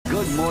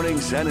Good Morning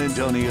San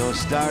Antonio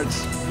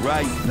starts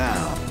right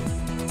now.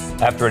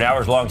 After an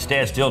hours-long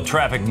standstill,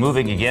 traffic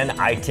moving again,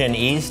 I-10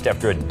 East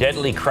after a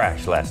deadly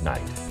crash last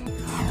night.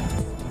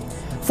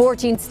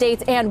 14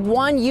 states and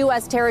 1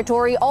 U.S.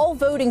 territory all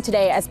voting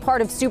today as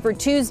part of Super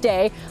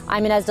Tuesday.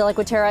 I'm Inez de la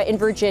Cuetara in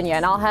Virginia,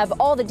 and I'll have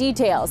all the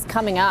details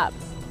coming up.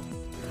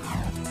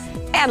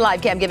 And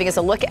live cam giving us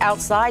a look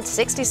outside,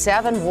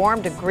 67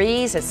 warm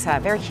degrees. It's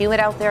very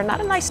humid out there.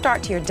 Not a nice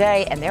start to your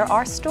day, and there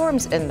are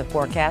storms in the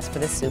forecast for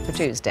this Super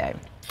Tuesday.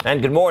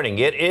 And good morning.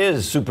 It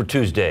is Super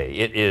Tuesday.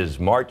 It is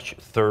March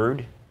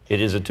 3rd. It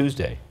is a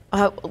Tuesday.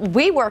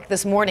 We work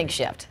this morning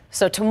shift,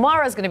 so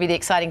tomorrow is going to be the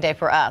exciting day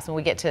for us when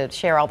we get to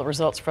share all the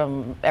results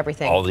from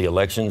everything. All the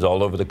elections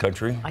all over the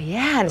country.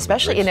 Yeah, and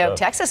especially, you know,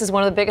 Texas is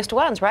one of the biggest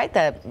ones, right?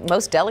 The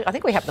most I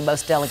think we have the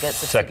most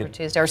delegates at Super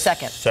Tuesday, or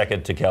second.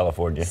 Second to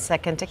California.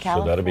 Second to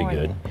California. So that'll be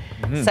good.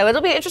 Mm-hmm. So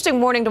it'll be an interesting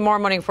morning tomorrow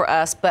morning for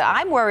us, but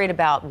I'm worried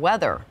about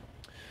weather.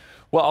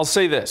 Well, I'll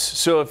say this.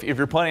 So if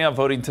you're planning on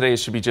voting today, it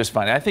should be just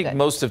fine. I think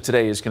most of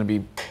today is going to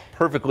be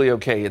perfectly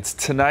okay. It's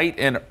tonight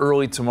and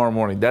early tomorrow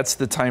morning. That's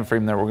the time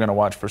frame that we're going to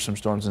watch for some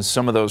storms, and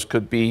some of those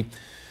could be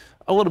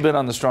a little bit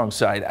on the strong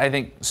side. I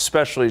think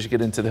especially as you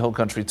get into the hill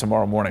country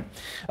tomorrow morning.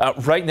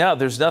 Right now,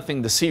 there's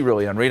nothing to see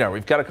really on radar.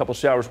 We've got a couple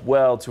showers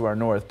well to our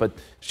north, but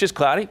it's just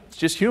cloudy. It's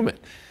just humid.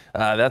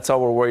 That's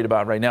all we're worried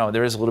about right now.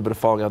 There is a little bit of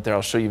fog out there.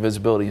 I'll show you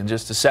visibility in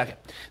just a second.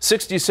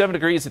 67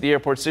 degrees at the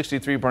airport,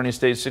 63 Bernie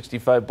Stage,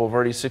 65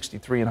 Boulevardy,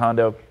 63 in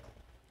Hondo.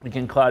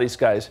 Again, cloudy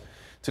skies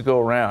to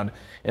go around.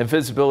 And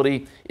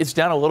visibility, it's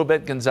down a little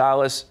bit.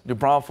 Gonzales, New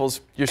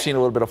Braunfels, you're seeing a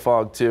little bit of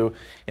fog too.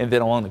 And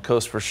then along the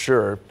coast for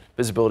sure,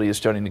 visibility is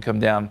starting to come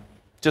down.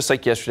 Just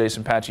like yesterday,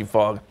 some patchy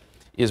fog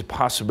is a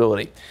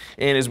possibility.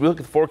 And as we look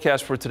at the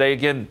forecast for today,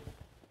 again,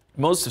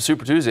 most of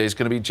Super Tuesday is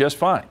going to be just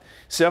fine.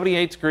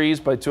 78 degrees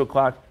by 2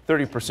 o'clock,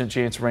 30%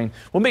 chance of rain.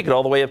 We'll make it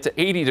all the way up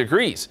to 80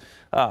 degrees.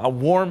 A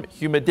warm,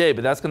 humid day,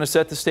 but that's going to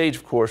set the stage,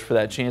 of course, for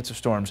that chance of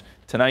storms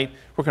tonight.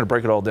 We're going to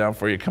break it all down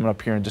for you coming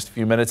up here in just a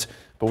few minutes.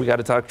 But we got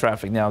to talk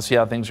traffic now, see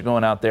how things are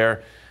going out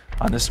there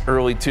on this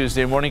early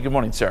Tuesday morning. Good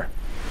morning, sir.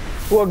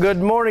 Well, good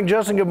morning,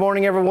 Justin. Good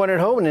morning, everyone at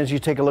home. And as you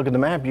take a look at the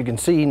map, you can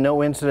see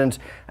no incidents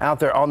out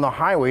there on the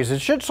highways.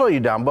 It should slow you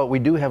down, but we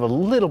do have a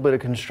little bit of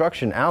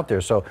construction out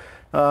there. So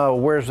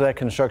where's that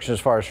construction as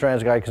far as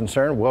TransGuide is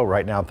concerned? Well,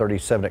 right now,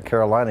 37 at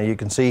Carolina. You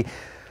can see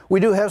we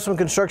do have some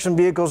construction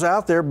vehicles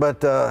out there,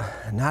 but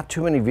not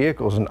too many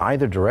vehicles in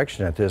either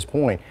direction at this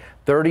point.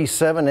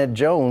 37 at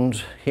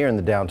Jones here in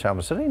the downtown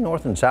vicinity.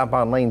 North and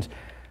southbound lanes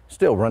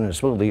still running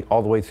smoothly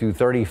all the way through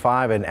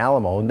 35 and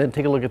Alamo. And then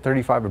take a look at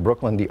 35 at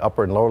Brooklyn, the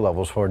upper and lower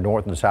levels for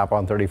north and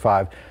southbound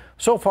 35.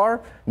 So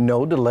far,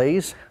 no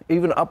delays,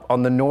 even up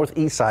on the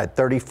northeast side.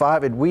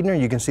 35 at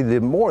Weidner, you can see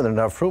more than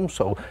enough room,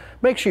 so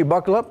make sure you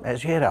buckle up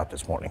as you head out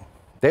this morning.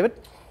 David?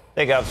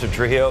 Thank you, Officer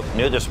Trujillo.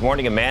 New this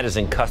morning, a man is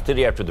in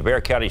custody after the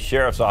Bexar County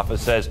Sheriff's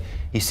Office says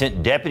he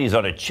sent deputies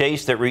on a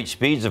chase that reached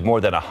speeds of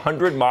more than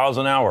 100 miles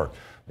an hour.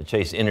 The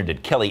chase ended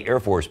at Kelly Air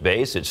Force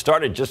Base. It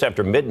started just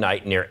after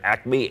midnight near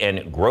Acme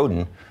and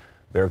Grodin.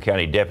 Bexar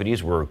County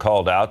deputies were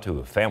called out to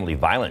a family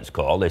violence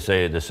call. They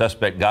say the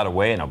suspect got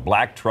away in a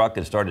black truck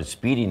and started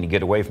speeding to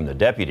get away from the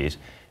deputies.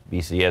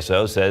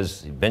 BCSO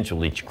says he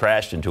eventually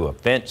crashed into a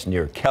fence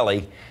near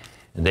Kelly.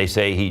 And they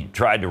say he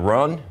tried to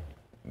run,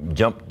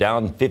 jumped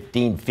down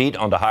 15 feet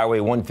onto Highway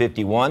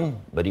 151,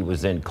 but he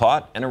was then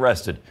caught and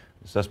arrested.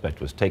 The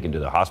suspect was taken to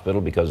the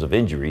hospital because of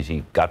injuries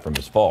he got from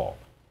his fall.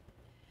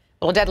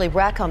 Well, a deadly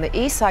wreck on the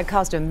east side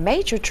caused a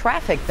major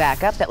traffic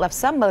backup that left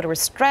some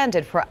motorists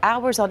stranded for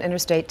hours on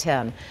Interstate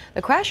 10.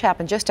 The crash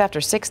happened just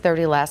after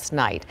 6:30 last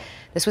night.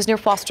 This was near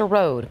Foster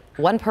Road.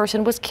 One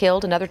person was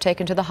killed, another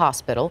taken to the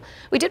hospital.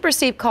 We did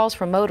receive calls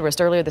from motorists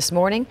earlier this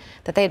morning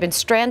that they had been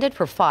stranded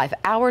for 5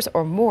 hours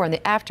or more in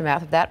the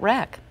aftermath of that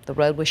wreck. The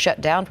road was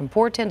shut down from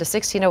 410 to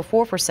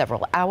 1604 for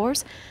several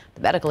hours.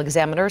 The medical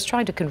examiner is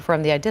trying to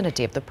confirm the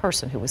identity of the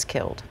person who was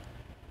killed.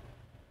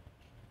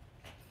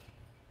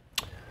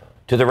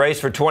 To the race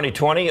for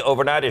 2020,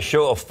 overnight a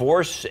show of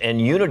force and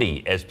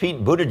unity as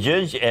Pete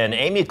Buttigieg and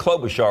Amy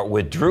Klobuchar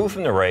withdrew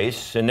from the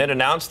race and then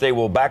announced they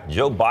will back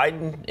Joe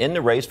Biden in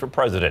the race for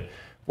president.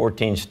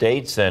 14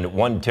 states and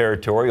 1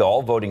 territory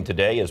all voting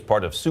today as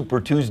part of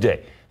Super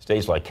Tuesday.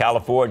 States like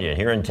California,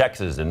 here in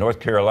Texas and North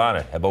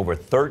Carolina have over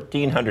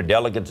 1,300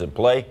 delegates at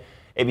play.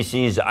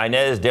 ABC's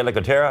Inez de la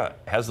Cuetara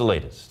has the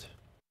latest.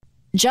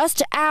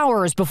 Just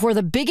hours before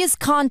the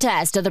biggest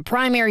contest of the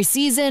primary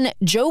season,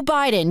 Joe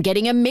Biden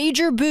getting a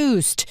major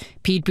boost.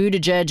 Pete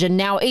Buttigieg and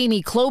now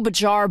Amy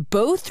Klobuchar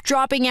both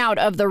dropping out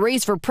of the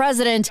race for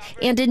president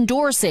and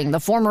endorsing the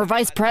former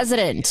vice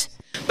president.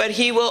 But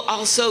he will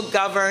also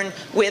govern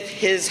with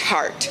his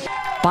heart.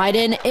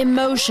 Biden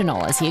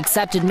emotional as he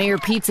accepted Mayor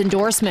Pete's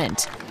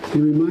endorsement. He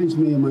reminds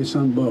me of my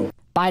son, Beau.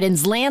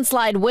 Biden's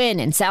landslide win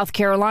in South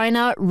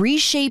Carolina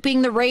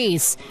reshaping the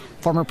race.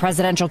 Former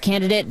presidential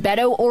candidate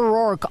Beto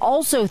O'Rourke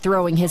also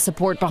throwing his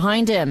support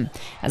behind him,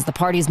 as the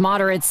party's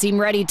moderates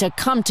seem ready to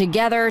come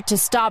together to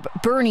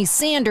stop Bernie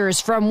Sanders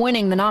from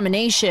winning the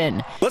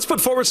nomination. Let's put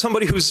forward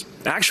somebody who's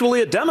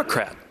actually a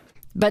Democrat.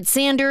 But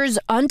Sanders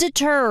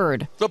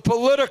undeterred. The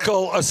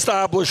political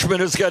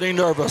establishment is getting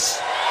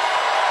nervous.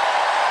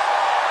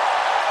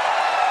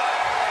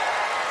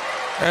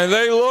 And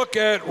they look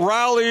at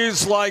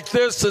rallies like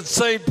this at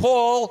St.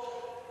 Paul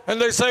and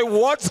they say,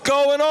 what's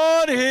going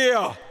on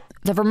here?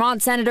 The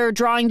Vermont senator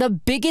drawing the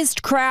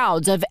biggest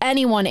crowds of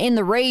anyone in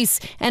the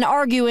race and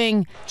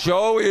arguing,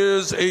 Joe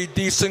is a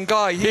decent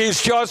guy.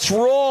 He's just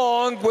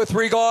wrong with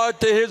regard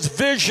to his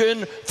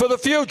vision for the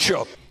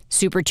future.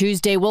 Super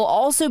Tuesday will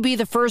also be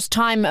the first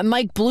time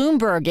Mike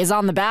Bloomberg is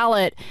on the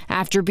ballot.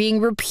 After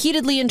being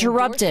repeatedly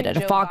interrupted at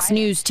a Fox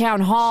News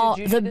town hall,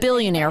 the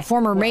billionaire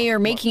former mayor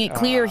making it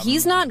clear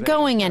he's not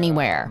going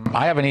anywhere.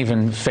 I haven't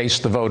even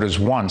faced the voters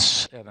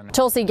once.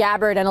 Tulsi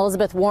Gabbard and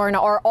Elizabeth Warren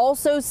are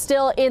also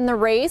still in the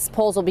race.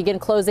 Polls will begin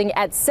closing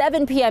at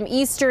 7 p.m.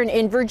 Eastern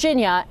in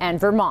Virginia and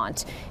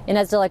Vermont.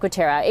 Inez de la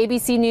Cuetera,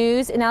 ABC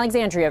News in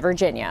Alexandria,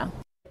 Virginia.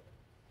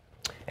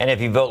 And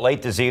if you vote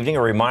late this evening,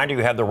 a reminder,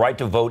 you have the right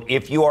to vote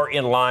if you are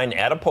in line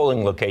at a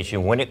polling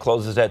location when it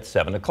closes at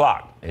 7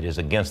 o'clock. It is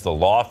against the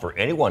law for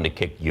anyone to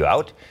kick you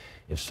out.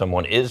 If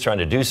someone is trying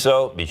to do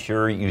so, be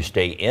sure you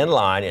stay in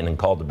line and then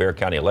call the Bexar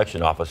County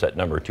Election Office at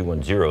number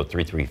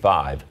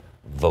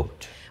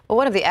 210-335-VOTE. Well,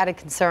 one of the added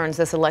concerns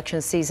this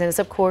election season is,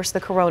 of course, the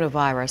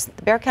coronavirus.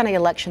 The Bexar County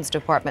Elections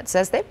Department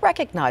says they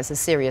recognize the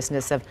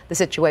seriousness of the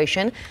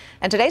situation,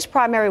 and today's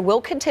primary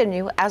will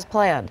continue as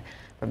planned.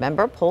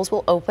 Remember, polls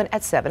will open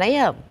at 7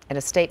 a.m. In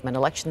a statement,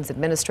 Elections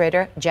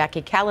Administrator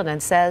Jackie Callanan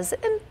says,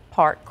 in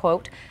part,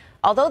 quote,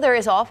 although there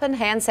is often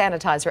hand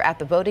sanitizer at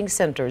the voting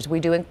centers, we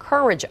do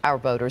encourage our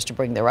voters to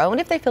bring their own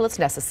if they feel it's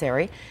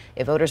necessary.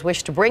 If voters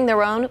wish to bring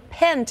their own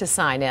pen to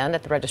sign in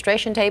at the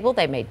registration table,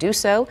 they may do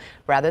so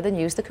rather than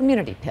use the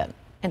community pen,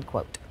 end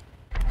quote.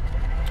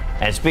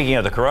 And speaking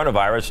of the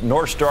coronavirus,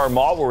 North Star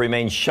Mall will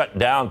remain shut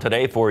down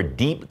today for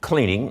deep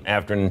cleaning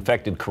after an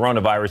infected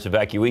coronavirus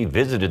evacuee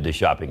visited the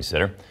shopping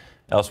center.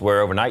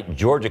 Elsewhere overnight,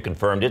 Georgia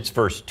confirmed its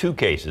first 2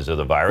 cases of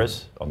the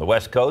virus. On the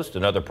West Coast,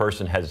 another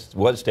person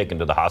was taken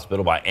to the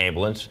hospital by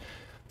ambulance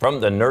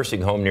from the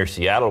nursing home near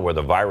Seattle, where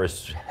the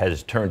virus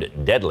has turned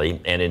deadly.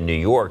 And in New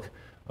York,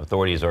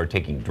 authorities are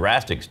taking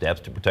drastic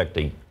steps to protect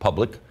the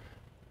public.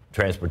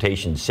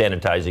 Transportation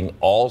sanitizing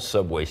all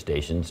subway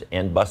stations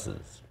and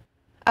buses.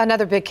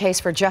 Another big case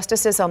for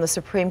justices on the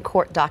Supreme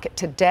Court docket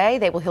today.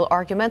 They will hear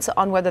arguments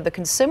on whether the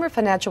Consumer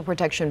Financial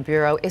Protection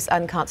Bureau is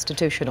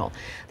unconstitutional.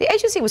 The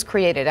agency was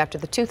created after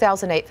the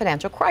 2008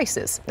 financial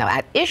crisis. Now,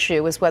 at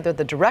issue is whether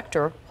the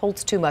director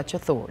holds too much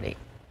authority.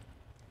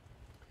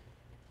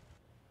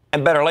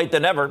 And better late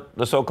than never,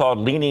 the so-called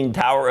Leaning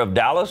Tower of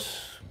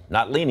Dallas,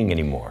 not leaning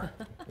anymore.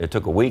 It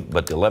took a week,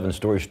 but the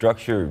 11-story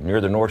structure near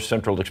the North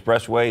Central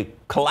Expressway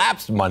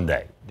collapsed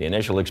Monday. The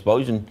initial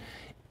explosion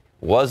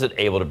wasn't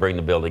able to bring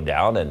the building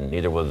down, and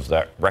neither was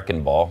that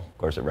wrecking ball. Of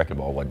course, the wrecking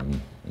ball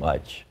wasn't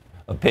much.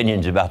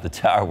 Opinions about the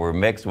tower were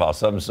mixed. While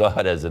some saw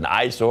it as an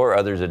eyesore,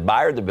 others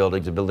admired the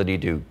building's ability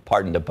to,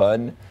 pardon the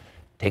pun,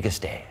 take a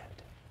stand.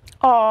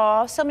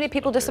 Aw, so many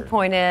people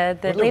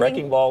disappointed. The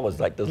wrecking ball was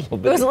like this little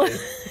bit.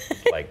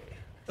 Like,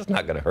 it's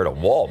not going to hurt a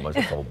wall, much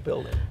as the whole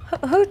building.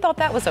 Who thought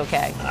that was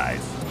okay? I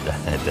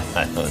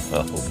don't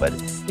know, but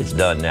it's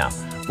done now.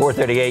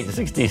 438,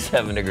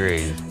 67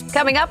 degrees.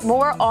 Coming up,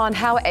 more on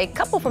how a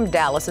couple from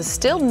Dallas is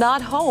still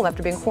not home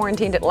after being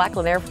quarantined at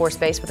Lackland Air Force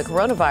Base with the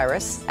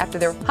coronavirus after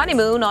their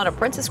honeymoon on a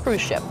Princess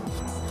cruise ship.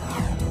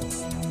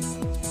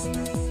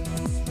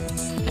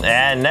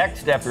 And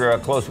next, after a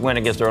close win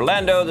against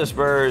Orlando, the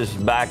Spurs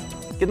back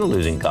in the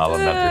losing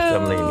column after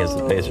stumbling against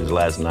the Pacers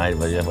last night.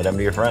 What happened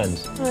to your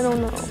friends? I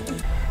don't know.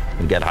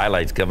 We've got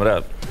highlights coming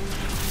up.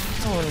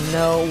 Oh,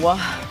 no.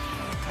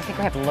 I think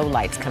we have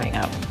lowlights coming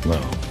up.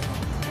 No.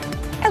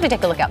 As we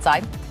take a look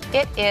outside,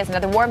 it is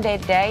another warm day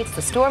today. It's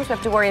the storms we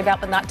have to worry about,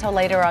 but not till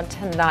later on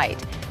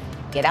tonight.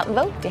 Get out and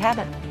vote if you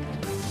haven't.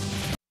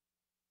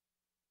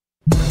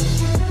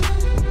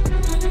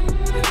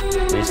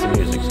 At least the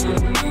music's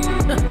good.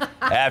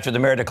 After the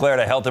mayor declared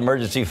a health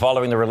emergency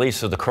following the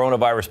release of the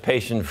coronavirus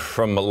patient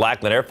from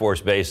Lackland Air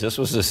Force Base, this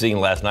was the scene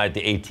last night at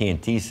the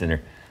AT&T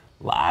Center.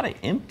 A lot of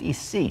empty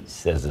seats,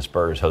 says the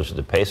Spurs hosted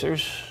the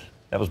Pacers.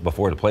 That was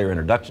before the player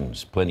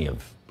introductions. Plenty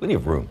of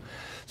room.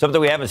 Something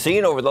we haven't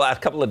seen over the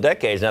last couple of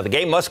decades. Now, the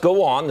game must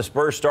go on. The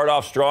Spurs start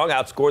off strong,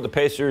 outscore the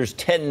Pacers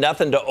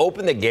 10-0 to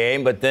open the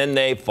game, but then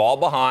they fall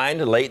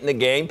behind late in the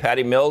game.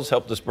 Patty Mills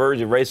helped the Spurs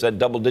erase that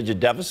double-digit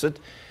deficit.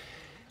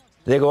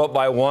 They go up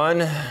by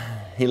 1.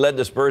 He led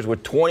the Spurs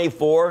with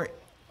 24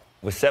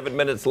 with 7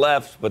 minutes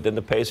left, but then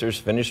the Pacers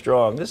finish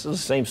strong. This is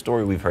the same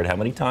story we've heard how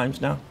many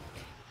times now?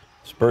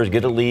 Spurs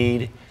get a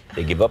lead.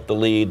 They give up the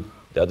lead.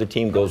 The other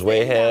team goes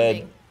way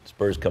ahead.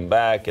 Spurs come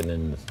back, and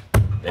then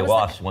they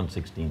lost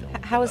 116.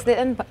 How was the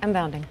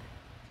inbounding?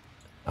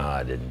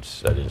 I didn't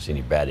see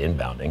any bad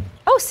inbounding.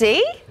 Oh,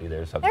 see?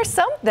 There's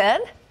something.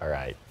 All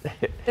right.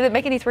 Did it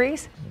make any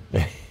threes?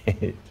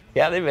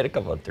 Yeah, they made a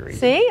couple of threes.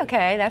 See?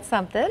 Okay, that's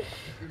something.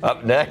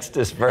 Up next,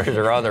 the Spurs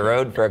are on the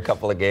road for a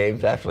couple of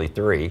games, actually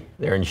 3.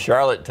 They're in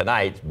Charlotte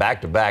tonight,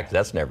 back-to-back.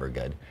 That's never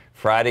good.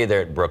 Friday,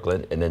 they're at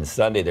Brooklyn, and then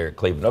Sunday, they're at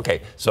Cleveland.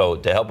 Okay, so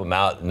to help them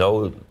out,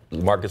 no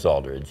Marcus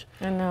Aldridge.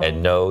 I know.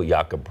 And no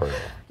Jakob Poeltl.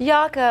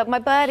 Jakob, my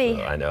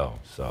buddy. I know.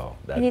 So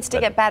that, he needs to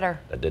get better.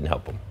 That didn't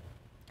help him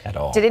at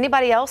all. Did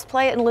anybody else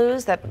play it and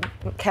lose that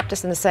kept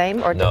us in the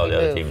same? Or did No, we the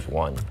other move? teams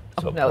won.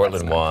 So no,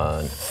 Portland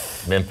won,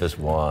 Memphis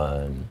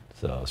won.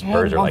 So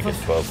Spurs are like in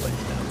 12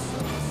 place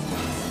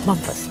now.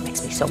 Memphis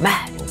makes me so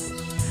mad.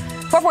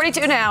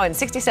 4:42 now and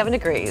 67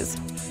 degrees.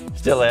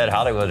 Still ahead,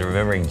 Hollywood is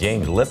remembering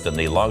James Lipton,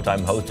 the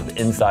longtime host of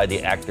Inside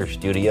the Actor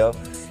Studio.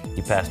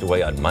 He passed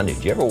away on Monday.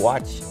 Did you ever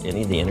watch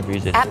any of the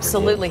interviews that he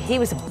Absolutely. He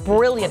was a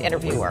brilliant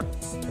interviewer.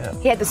 Yeah.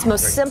 He had the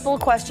most simple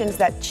questions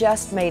that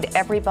just made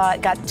everybody,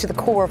 got to the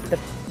core of the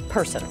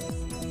person.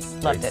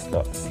 Loved it.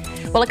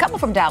 Well, a couple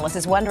from Dallas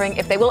is wondering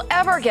if they will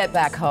ever get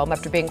back home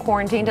after being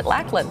quarantined at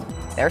Lackland.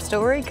 Their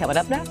story coming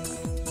up next.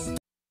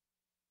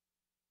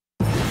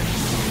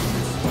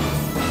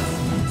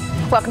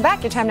 Welcome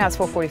back. Your time now is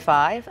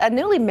 4:45. A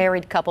newly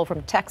married couple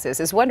from Texas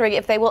is wondering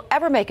if they will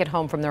ever make it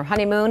home from their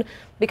honeymoon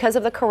because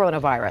of the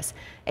coronavirus.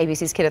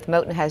 ABC's Kenneth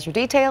Moten has your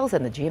details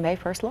in the GMA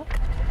First Look.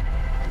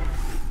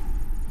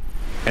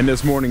 And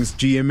this morning's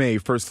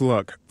GMA First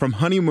Look, from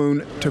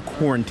honeymoon to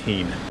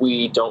quarantine.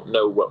 We don't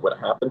know what would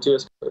happen to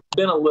us. It's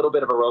been a little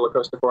bit of a roller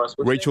coaster for us.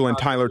 Rachel and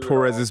Tyler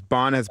Torres's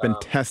bond has been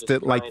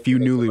tested like few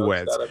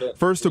newlyweds.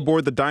 First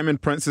aboard the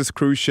Diamond Princess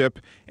cruise ship,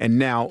 and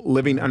now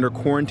living under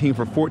quarantine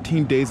for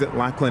 14 days at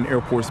Lackland Air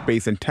Force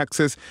Base in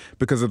Texas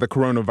because of the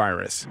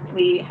coronavirus.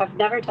 We have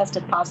never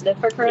tested positive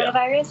for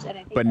coronavirus. And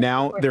I think but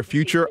now their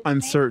future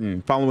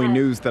uncertain following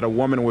news that a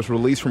woman was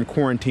released from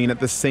quarantine at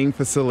the same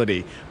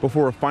facility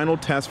before a final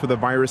test for the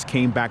virus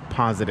came back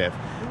positive.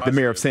 The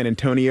mayor of San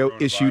Antonio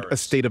issued a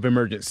state of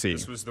emergency.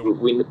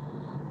 We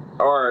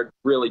are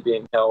really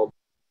being held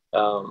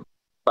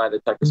by the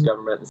Texas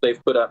government.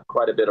 They've put up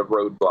quite a bit of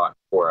roadblock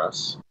for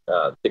us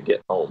to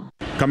get home.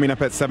 Coming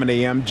up at 7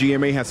 a.m.,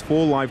 GMA has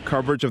full live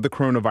coverage of the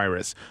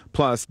coronavirus.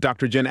 Plus,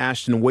 Dr. Jen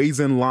Ashton weighs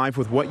in live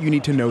with what you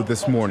need to know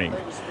this morning.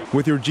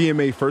 With your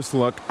GMA First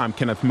Look, I'm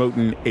Kenneth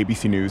Moten,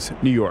 ABC News,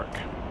 New York.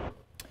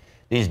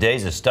 These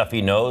days, a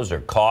stuffy nose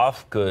or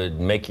cough could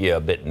make you a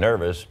bit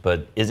nervous,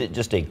 but is it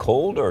just a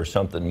cold or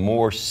something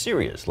more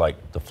serious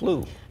like the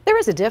flu? There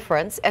is a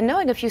difference, and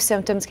knowing a few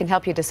symptoms can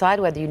help you decide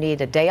whether you need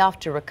a day off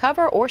to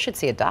recover or should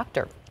see a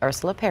doctor.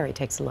 Ursula Perry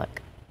takes a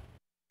look.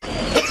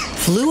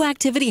 Flu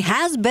activity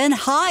has been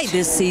high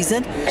this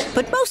season,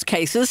 but most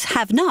cases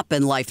have not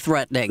been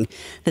life-threatening.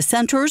 The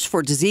Centers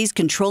for Disease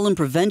Control and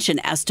Prevention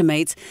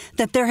estimates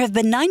that there have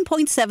been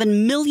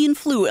 9.7 million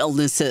flu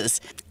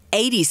illnesses,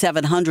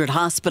 8,700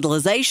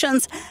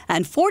 hospitalizations,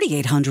 and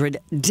 4,800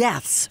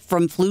 deaths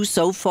from flu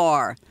so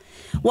far.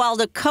 While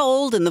the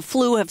cold and the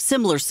flu have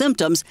similar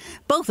symptoms,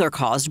 both are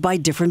caused by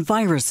different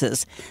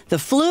viruses. The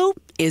flu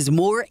is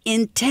more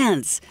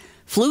intense.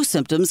 Flu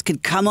symptoms can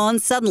come on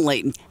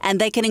suddenly, and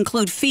they can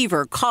include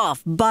fever,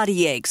 cough,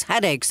 body aches,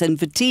 headaches, and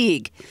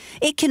fatigue.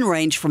 It can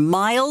range from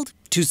mild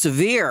to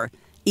severe,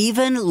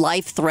 even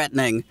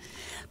life-threatening.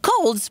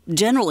 Colds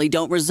generally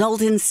don't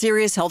result in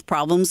serious health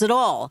problems at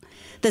all.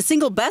 The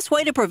single best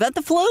way to prevent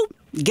the flu?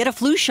 Get a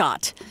flu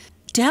shot.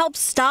 To help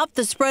stop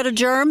the spread of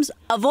germs,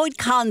 avoid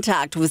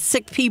contact with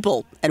sick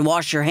people and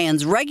wash your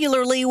hands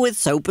regularly with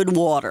soap and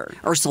water.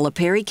 Ursula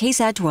Perry,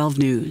 KSAT 12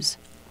 News.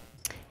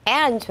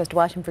 And you're supposed to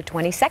wash them for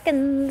 20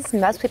 seconds.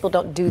 Most people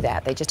don't do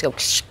that. They just go,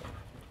 shh.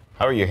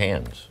 How are your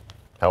hands?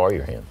 How are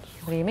your hands?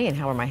 What do you mean,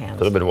 how are my hands?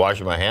 I've been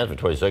washing my hands for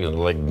 20 seconds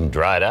and like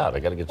dried out.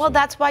 I got to get some. Well,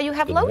 that's why you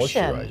have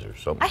lotion. Moisturizer,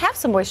 something. I have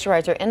some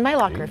moisturizer in my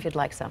locker if you'd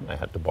like some. I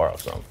have to borrow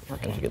some.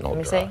 Okay. Getting all Let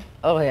me dry. see.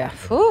 Oh, yeah.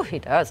 Whew, he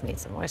does need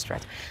some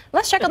moisturizer.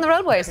 Let's check on the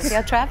roadways and see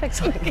how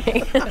traffic's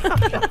looking.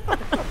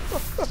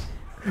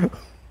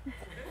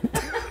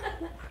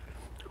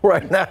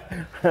 Right now,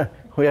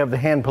 we have the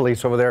hand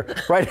police over there.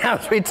 Right now,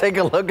 as we take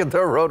a look at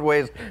the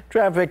roadways,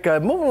 traffic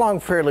moving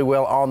along fairly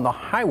well on the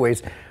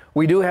highways.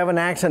 We do have an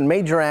accident,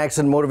 major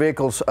accident. Motor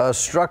vehicles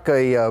struck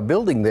a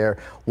building there,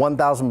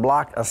 1000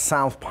 block of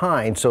South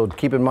Pine. So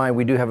keep in mind,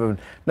 we do have a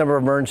number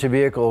of emergency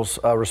vehicles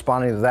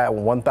responding to that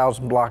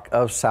 1000 block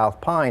of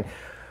South Pine.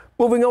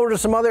 Moving over to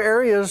some other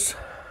areas,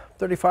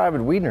 35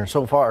 at Weidner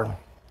so far.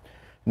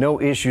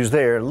 No issues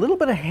there. A little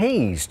bit of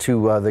haze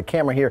to the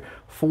camera here,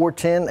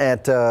 410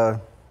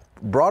 at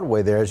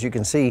Broadway there, as you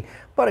can see,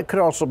 but it could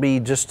also be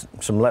just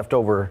some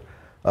leftover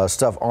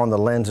stuff on the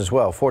lens as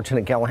well. 410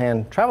 at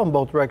Callahan, traveling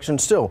both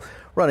directions, still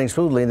running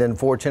smoothly. And then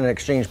 410 at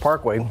Exchange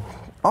Parkway,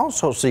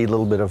 also see a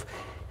little bit of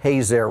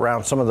haze there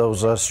around some of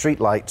those street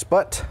lights.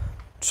 But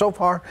so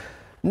far,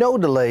 no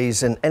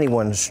delays in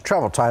anyone's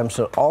travel time.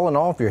 So all in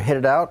all, if you're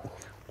headed out,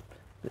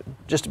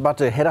 just about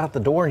to head out the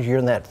door, you're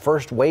in that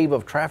first wave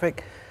of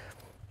traffic,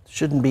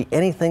 shouldn't be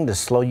anything to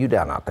slow you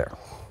down out there.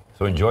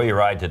 So enjoy your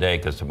ride today,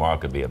 because tomorrow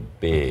could be a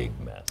big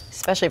mess.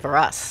 Especially for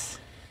us.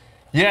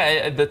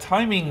 Yeah, the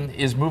timing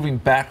is moving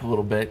back a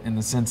little bit in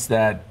the sense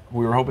that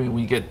we were hoping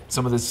we get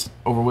some of this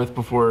over with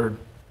before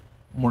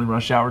morning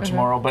rush hour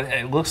tomorrow, but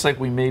it looks like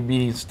we may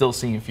be still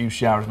seeing a few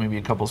showers, maybe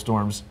a couple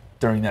storms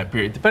during that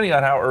period, depending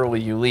on how early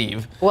you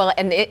leave. Well,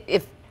 and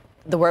if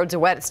the roads are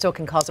wet, it still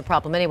can cause a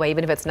problem anyway,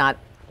 even if it's not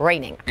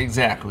raining.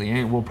 Exactly.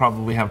 And we'll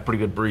probably have a pretty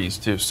good breeze,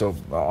 too. So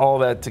all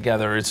that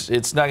together, it's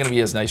not going to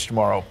be as nice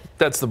tomorrow.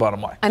 That's the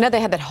bottom line. I know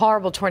they had that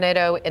horrible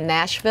tornado in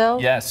Nashville.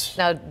 Yes.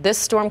 Now, this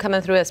storm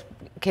coming through,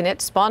 can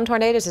it spawn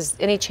tornadoes? Is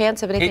any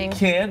chance of anything? It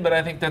can, but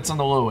I think that's on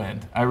the low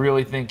end. I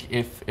really think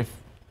if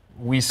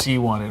we see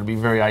one, it'll be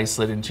very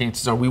isolated, and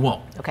chances are we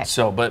won't. Okay.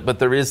 So, but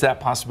there is that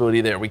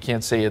possibility there. We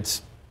can't say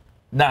it's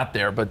not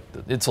there, but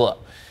it's low.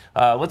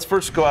 Let's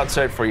first go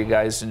outside for you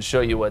guys and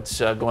show you what's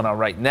going on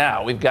right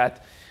now. We've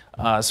got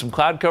some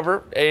cloud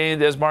cover,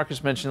 and as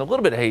Marcus mentioned, a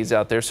little bit of haze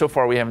out there. So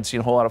far, we haven't seen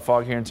a whole lot of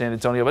fog here in San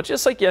Antonio, but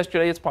just like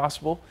yesterday, it's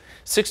possible.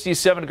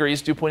 67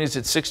 degrees, dew point is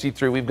at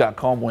 63. We've got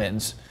calm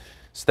winds.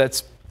 So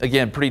that's,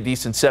 again, pretty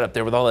decent setup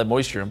there with all that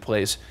moisture in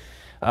place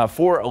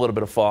for a little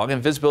bit of fog.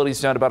 And visibility is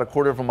down to about a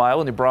quarter of a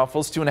mile in New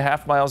Braunfels,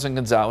 2.5 miles in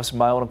Gonzales, 1.25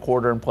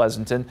 miles in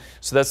Pleasanton.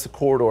 So that's the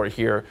corridor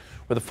here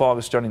where the fog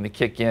is starting to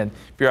kick in.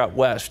 If you're out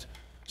west,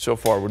 so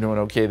far we're doing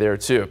okay there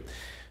too.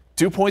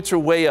 Dew points are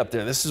way up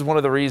there. This is one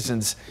of the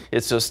reasons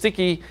it's so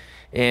sticky,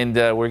 and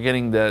we're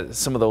getting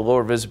some of the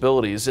lower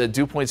visibilities.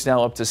 Dew points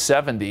now up to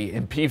 70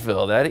 in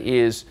Peeville. That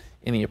is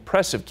in the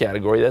oppressive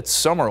category. That's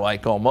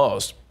summer-like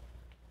almost.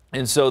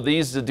 And so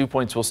the dew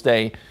points will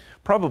stay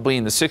probably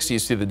in the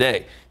 60s through the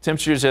day.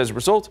 Temperatures as a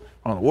result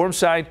are on the warm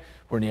side.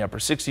 We're in the upper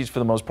 60s for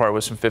the most part,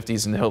 with some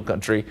 50s in the hill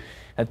country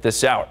at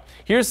this hour.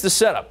 Here's the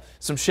setup.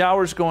 Some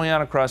showers going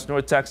on across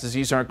North Texas.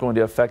 These aren't going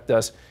to affect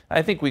us.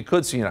 I think we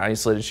could see an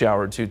isolated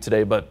shower or two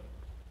today, but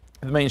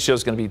the main show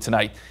is going to be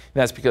tonight. And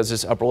that's because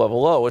this upper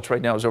level low, which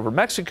right now is over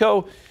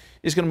Mexico,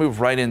 is going to move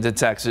right into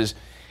Texas,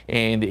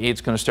 and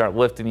it's going to start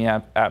lifting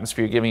the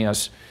atmosphere, giving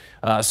us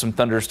some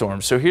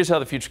thunderstorms. So here's how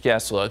the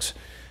futurecast looks.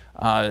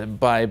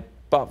 By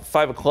about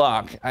 5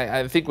 o'clock,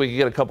 I think we could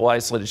get a couple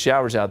isolated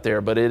showers out there,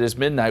 but it is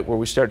midnight where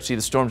we start to see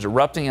the storms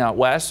erupting out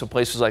west. So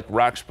places like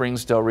Rock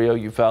Springs, Del Rio,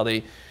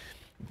 Uvalde,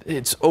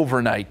 it's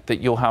overnight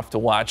that you'll have to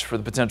watch for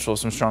the potential of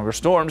some stronger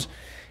storms.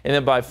 And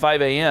then by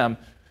 5 a.m.,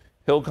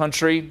 hill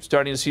country,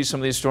 starting to see some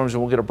of these storms,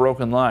 and we'll get a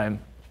broken line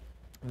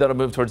that'll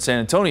move towards San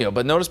Antonio.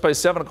 But notice by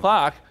 7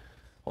 o'clock,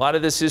 a lot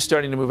of this is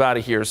starting to move out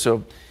of here.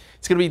 So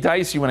it's going to be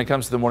dicey when it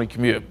comes to the morning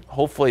commute.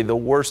 Hopefully the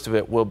worst of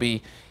it will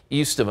be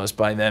east of us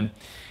by then.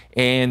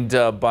 And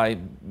by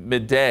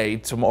midday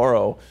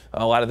tomorrow,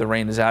 a lot of the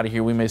rain is out of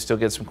here. We may still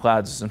get some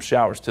clouds and some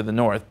showers to the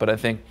north, but I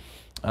think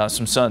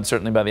some sun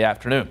certainly by the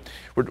afternoon.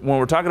 When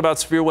we're talking about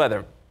severe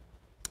weather,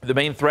 the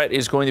main threat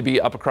is going to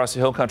be up across the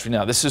hill country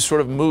now. This has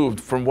sort of moved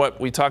from what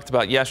we talked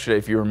about yesterday,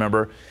 if you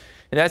remember.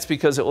 And that's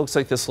because it looks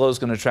like this low is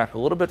going to track a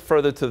little bit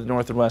further to the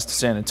north and west of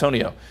San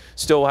Antonio.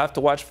 Still, we'll have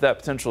to watch for that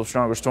potential of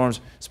stronger storms,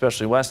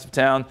 especially west of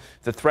town.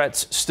 The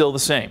threat's still the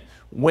same.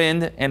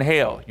 Wind and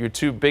hail, your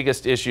two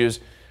biggest issues.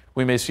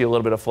 We may see a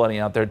little bit of flooding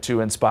out there, too,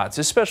 in spots,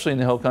 especially in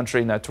the hill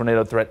country, and that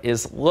tornado threat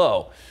is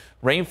low.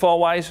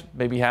 Rainfall-wise,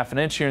 maybe half an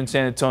inch here in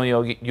San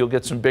Antonio. You'll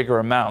get some bigger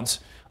amounts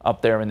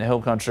up there in the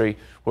hill country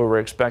where we're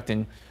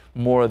expecting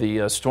more of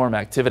the storm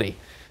activity.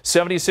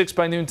 76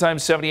 by noontime,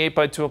 78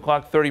 by 2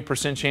 o'clock,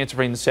 30% chance of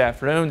rain this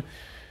afternoon.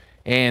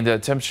 And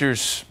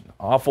temperatures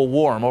awful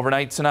warm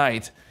overnight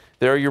tonight.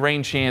 There are your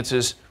rain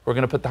chances. We're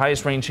going to put the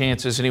highest rain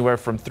chances anywhere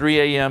from 3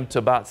 a.m. to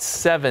about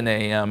 7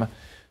 a.m.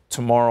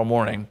 tomorrow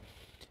morning.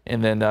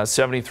 And then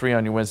 73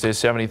 on your Wednesday,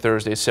 70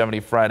 Thursday,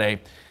 70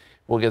 Friday.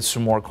 We'll get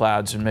some more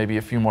clouds and maybe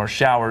a few more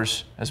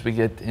showers as we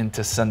get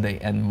into Sunday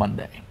and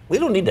Monday. We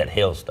don't need that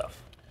hail stuff.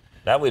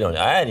 That we don't.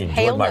 I hadn't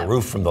enjoyed my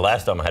roof from the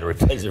last time I had to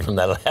replace it from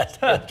that last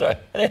time.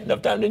 I didn't have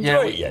enough time to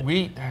enjoy it yet.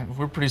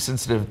 We're pretty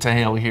sensitive to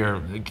hail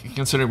here,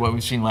 considering what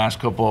we've seen last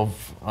couple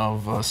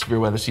of severe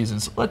weather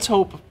seasons. Let's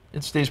hope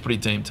it stays pretty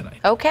tame tonight.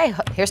 Okay,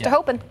 here's to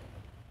hoping.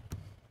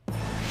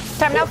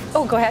 Time now.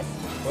 Oh, go ahead.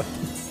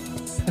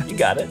 You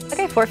got it.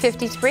 Okay,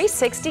 4:53,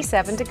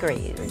 67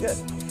 degrees. Very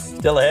good.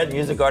 Still ahead,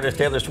 music artist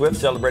Taylor Swift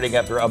celebrating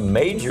after a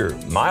major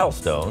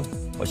milestone.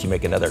 Will she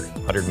make another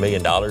 $100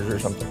 million or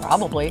something?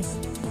 Probably.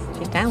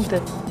 She's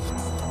talented.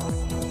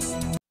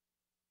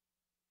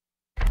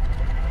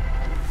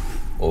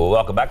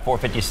 Welcome back,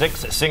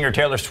 4:56. Singer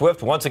Taylor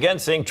Swift once again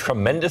seeing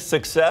tremendous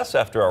success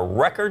after a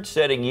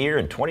record-setting year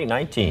in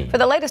 2019. For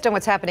the latest on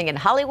what's happening in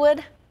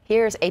Hollywood,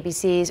 here's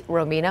ABC's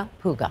Romina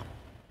Puga.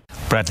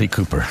 Bradley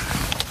Cooper.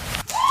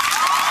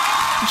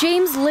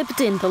 James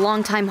Lipton, the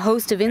longtime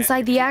host of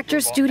Inside the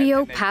Actors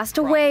Studio, passed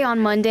away on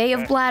Monday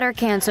of bladder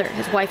cancer,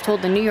 his wife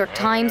told the New York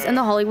Times and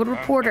The Hollywood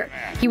Reporter.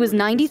 He was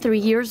 93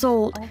 years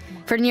old.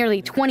 For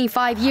nearly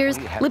 25 years,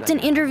 Lipton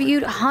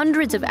interviewed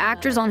hundreds of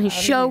actors on his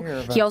show.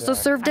 He also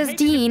served as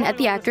dean at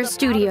the Actors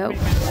Studio.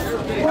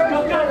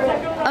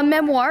 A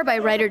memoir by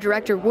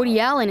writer-director Woody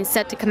Allen is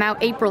set to come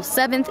out April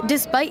 7th,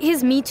 despite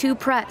his Me Too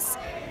press.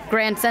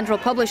 Grand Central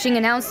Publishing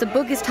announced the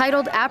book is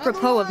titled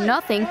Apropos of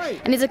Nothing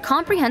and is a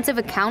comprehensive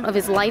account of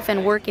his life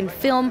and work in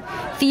film,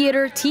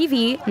 theater,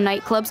 TV,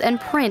 nightclubs, and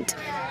print.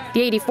 The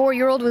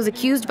 84-year-old was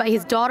accused by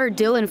his daughter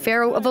Dylan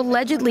Farrow of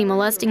allegedly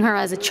molesting her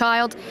as a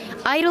child,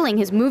 idling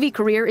his movie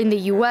career in the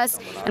U.S.,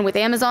 and with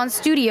Amazon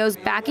Studios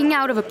backing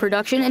out of a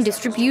production and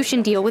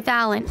distribution deal with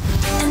Allen.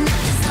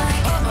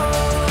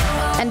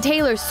 And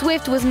Taylor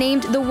Swift was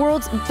named the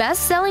world's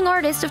best-selling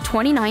artist of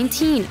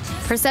 2019.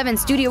 Her 7th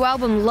studio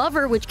album,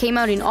 Lover, which came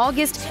out in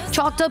August,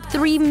 chalked up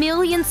 3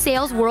 million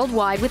sales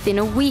worldwide within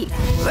a week.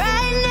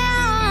 Right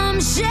now I'm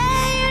shameless.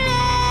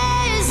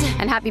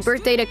 And happy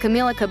birthday to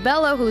Camila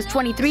Cabello, who's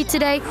 23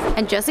 today,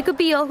 and Jessica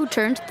Biel, who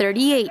turned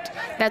 38.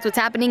 That's what's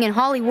happening in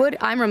Hollywood.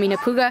 I'm Romina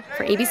Puga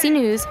for ABC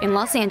News in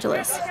Los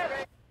Angeles.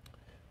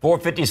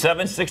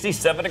 457,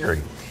 67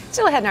 degrees.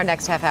 Still ahead in our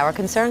next half hour,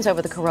 concerns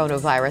over the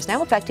coronavirus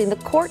now affecting the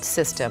court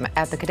system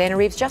at the Cadena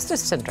Reeves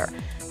Justice Center.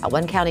 A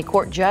one county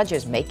court judge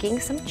is making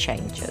some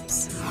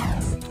changes.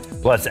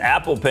 Plus,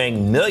 Apple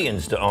paying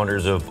millions to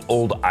owners of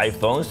old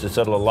iPhones to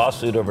settle a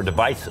lawsuit over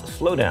device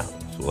slowdowns.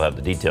 We'll have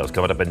the details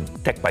coming up in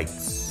Tech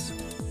Bites.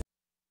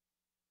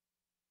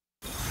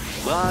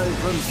 Live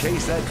from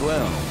KSAT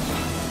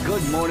 12.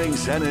 Good Morning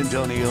San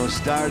Antonio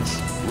starts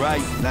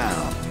right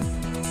now.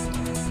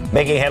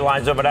 Making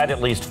headlines overnight,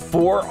 at least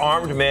 4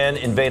 armed men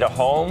invade a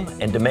home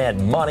and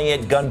demand money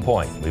at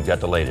gunpoint. We've got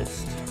the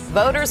latest.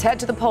 Voters head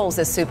to the polls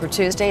this Super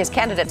Tuesday as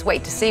candidates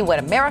wait to see what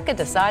America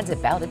decides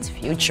about its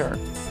future.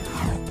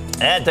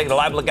 And taking a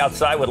live look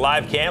outside with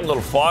live cam, a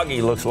little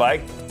foggy looks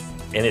like,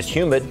 and it's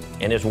humid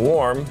and it's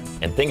warm,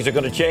 and things are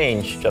going to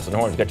change. Justin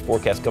Horn's got your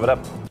forecast coming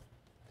up.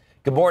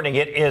 Good morning.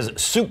 It is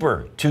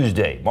Super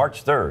Tuesday,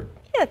 March 3rd.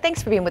 Yeah,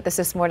 thanks for being with us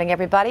this morning,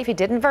 everybody. If you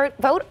didn't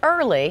vote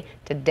early,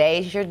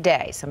 today's your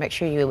day. So make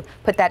sure you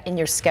put that in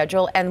your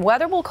schedule. And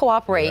weather will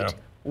cooperate,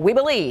 we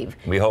believe.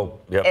 We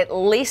hope. Yep. At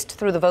least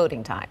through the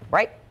voting time,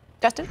 right,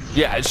 Justin?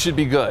 Yeah, it should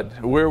be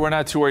good. We're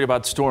not too worried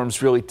about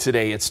storms really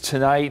today. It's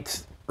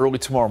tonight, early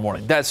tomorrow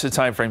morning. That's the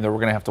time frame that we're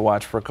going to have to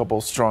watch for a couple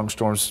strong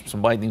storms,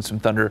 some lightning, some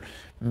thunder,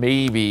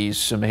 maybe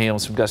some hail,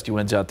 some gusty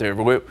winds out there.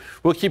 But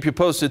we'll keep you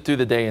posted through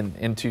the day and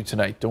into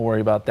tonight. Don't worry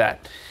about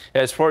that.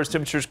 As far as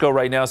temperatures go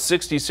right now,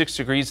 66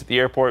 degrees at the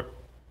airport,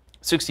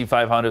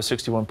 65 Hondo,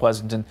 61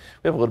 Pleasanton.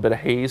 We have a little bit of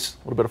haze, a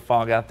little bit of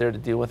fog out there to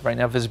deal with right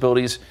now.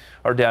 Visibilities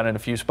are down in a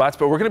few spots,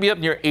 but we're going to be up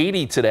near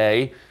 80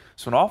 today.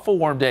 So an awful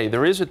warm day.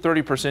 There is a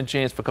 30%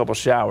 chance for a couple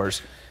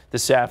showers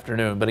this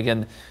afternoon. But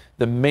again,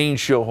 the main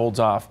show holds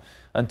off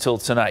until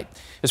tonight.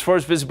 As far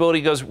as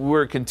visibility goes,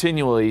 we're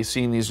continually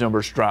seeing these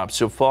numbers drop.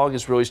 So fog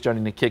is really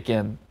starting to kick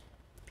in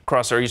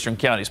across our eastern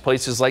counties.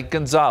 Places like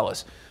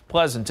Gonzales,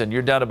 Pleasanton,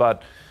 you're down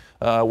about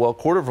a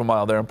quarter of a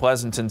mile there in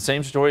Pleasanton.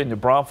 Same story in New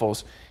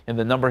Braunfels, and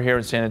the number here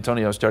in San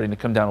Antonio is starting to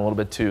come down a little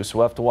bit too. So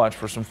we'll have to watch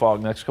for some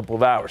fog next couple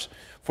of hours.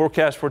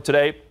 Forecast for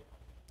today,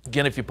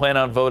 again, if you plan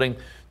on voting,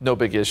 no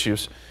big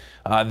issues.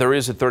 There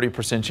is a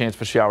 30% chance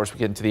for showers we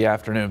get into the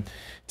afternoon.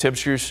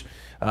 Temperatures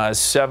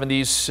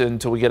 70s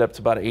until we get up to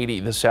about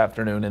 80 this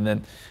afternoon, and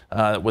then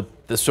with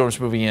the storms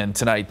moving in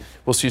tonight,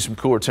 we'll see some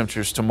cooler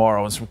temperatures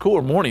tomorrow and some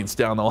cooler mornings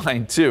down the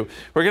line too.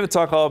 We're going to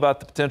talk all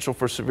about the potential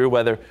for severe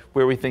weather,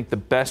 where we think the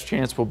best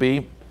chance will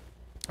be.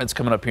 It's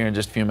coming up here in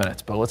just a few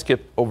minutes, but let's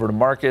get over to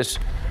Marcus.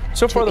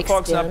 So far, the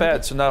fog's not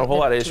bad, so not a whole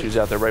lot of issues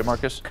out there, right,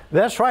 Marcus?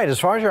 That's right. As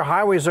far as your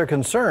highways are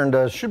concerned,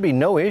 should be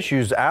no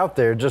issues out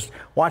there. Just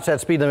watch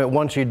that speed limit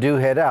once you do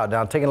head out.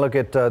 Now, taking a look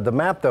at the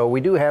map, though, we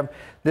do have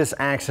this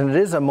accident.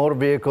 It is a motor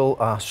vehicle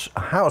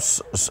house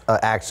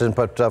accident,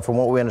 but from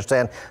what we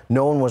understand,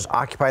 no one was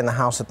occupying the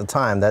house at the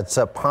time. That's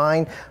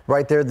Pine,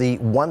 right there, the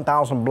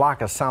 1000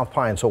 block of South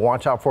Pine. So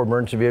watch out for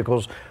emergency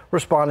vehicles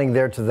responding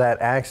there to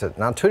that accident.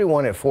 Now,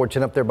 21 at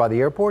 410 up there by the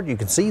airport. You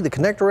can see the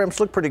connector ramps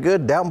look pretty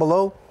good. Down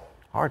below,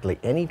 hardly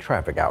any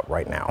traffic out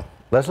right now.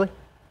 Leslie?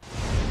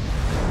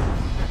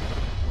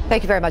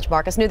 Thank you very much,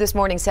 Marcus. New this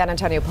morning, San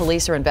Antonio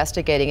police are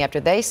investigating after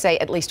they say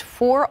at least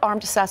 4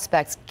 armed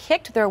suspects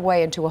kicked their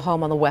way into a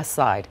home on the west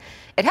side.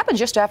 It happened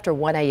just after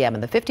 1 a.m. in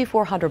the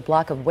 5400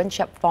 block of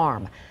Winship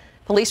Farm.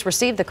 Police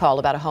received the call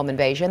about a home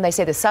invasion. They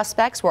say the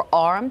suspects were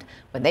armed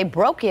when they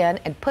broke in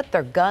and put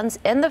their guns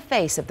in the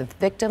face of the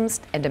victims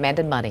and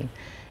demanded money.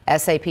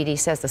 SAPD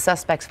says the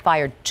suspects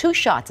fired 2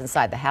 shots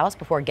inside the house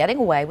before getting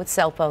away with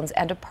cell phones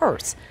and a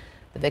purse.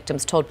 The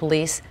victims told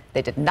police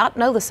they did not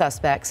know the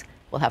suspects.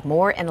 We'll have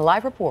more in a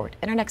live report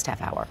in our next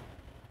half hour.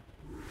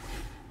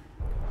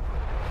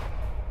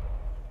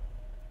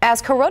 As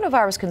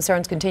coronavirus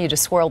concerns continue to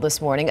swirl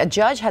this morning, a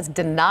judge has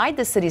denied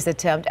the city's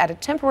attempt at a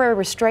temporary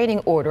restraining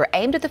order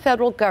aimed at the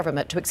federal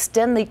government to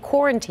extend the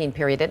quarantine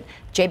period at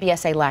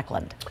GMSA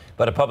Lackland.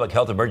 But a public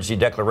health emergency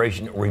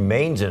declaration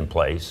remains in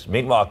place.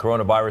 Meanwhile,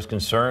 coronavirus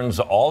concerns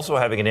also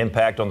having an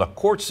impact on the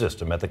court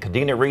system at the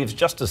Cadena Reeves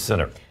Justice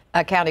Center.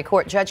 A county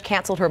court judge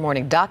canceled her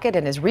morning docket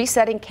and is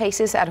resetting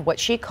cases out of what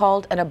she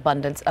called an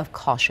abundance of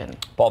caution.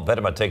 Paul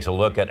Vedema takes a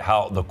look at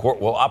how the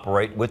court will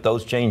operate with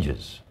those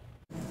changes.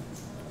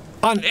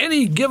 On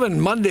any given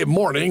Monday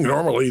morning,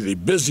 normally the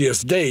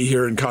busiest day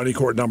here in County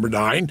Court Number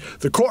 9,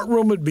 the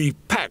courtroom would be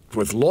packed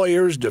with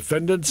lawyers,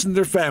 defendants, and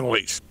their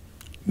families.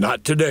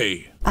 Not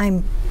today.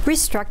 I'm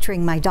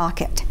restructuring my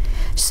docket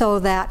so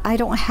that I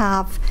don't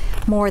have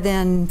more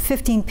than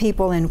 15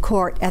 people in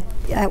court at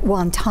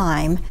one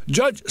time.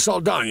 Judge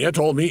Saldana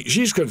told me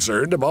she's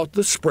concerned about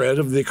the spread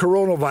of the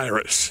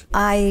coronavirus.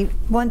 I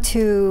want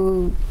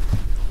to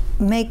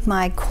make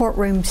my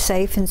courtroom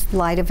safe in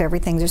light of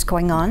everything that's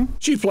going on.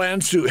 She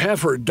plans to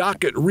have her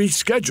docket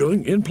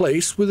rescheduling in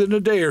place within a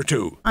day or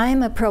two.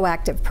 I'm a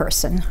proactive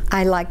person.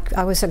 I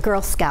was a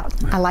Girl Scout.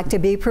 I like to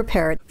be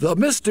prepared. The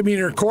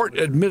misdemeanor court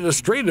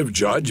administrative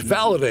judge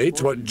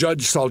validates what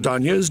Judge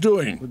Saldana is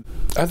doing.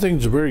 I think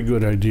it's a very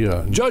good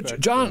idea. Judge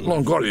John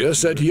Longoria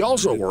said he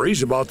also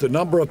worries about the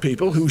number of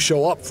people who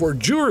show up for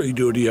jury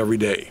duty every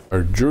day.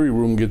 Our jury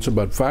room gets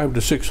about 500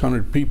 to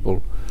 600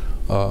 people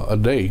a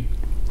day,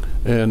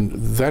 and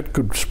that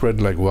could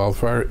spread like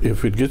wildfire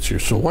if it gets here.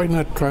 So why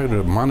not try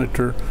to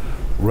monitor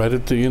right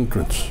at the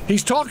entrance?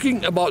 He's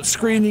talking about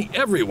screening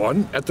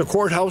everyone at the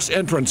courthouse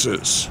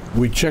entrances.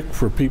 We check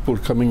for people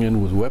coming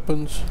in with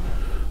weapons.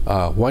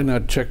 Why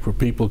not check for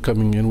people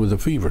coming in with a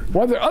fever?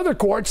 Whether other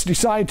courts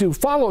decide to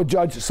follow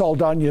Judge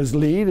Saldana's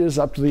lead is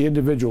up to the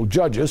individual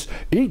judges.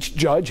 Each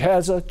judge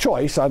has a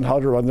choice on how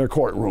to run their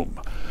courtroom.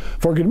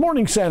 For Good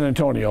Morning San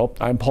Antonio,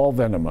 I'm Paul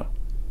Venema.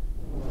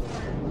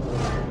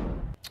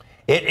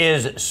 It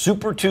is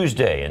Super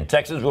Tuesday, and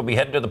Texans will be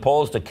heading to the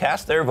polls to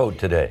cast their vote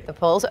today. The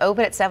polls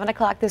open at 7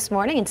 o'clock this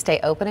morning and stay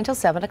open until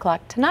 7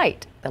 o'clock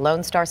tonight. The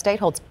Lone Star State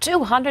holds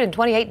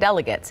 228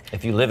 delegates.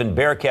 If you live in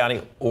Bexar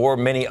County or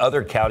many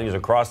other counties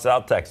across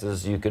South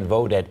Texas, you can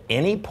vote at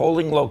any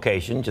polling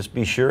location. Just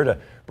be sure to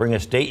bring a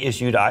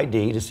state-issued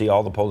ID to see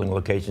all the polling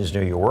locations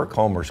near your work,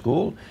 home, or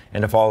school.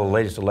 And to follow the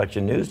latest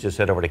election news, just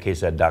head over to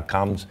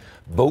KSAT.com's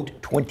Vote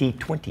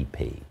 2020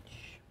 page.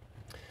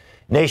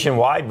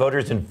 Nationwide,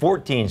 voters in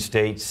 14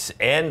 states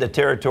and the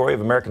territory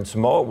of American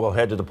Samoa will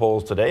head to the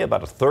polls today.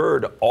 About a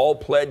third all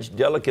pledged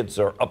delegates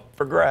are up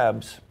for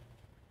grabs.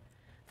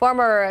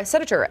 Former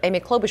Senator Amy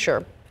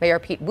Klobuchar, Mayor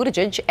Pete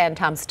Buttigieg, and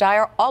Tom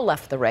Steyer all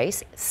left the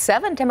race.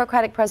 7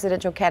 Democratic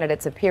presidential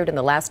candidates appeared in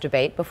the last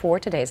debate before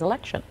today's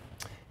election.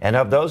 And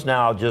of those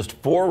now, just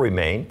 4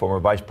 remain. Former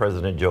Vice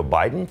President Joe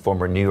Biden,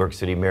 former New York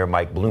City Mayor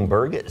Mike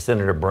Bloomberg,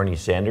 Senator Bernie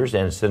Sanders,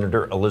 and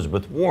Senator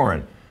Elizabeth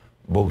Warren.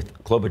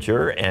 Both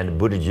Klobuchar and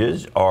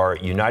Buttigieg are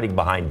uniting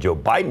behind Joe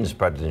Biden's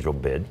presidential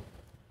bid.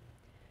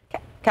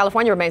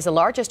 California remains the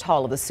largest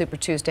haul of the Super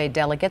Tuesday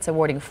delegates,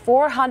 awarding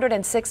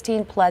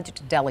 416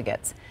 pledged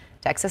delegates.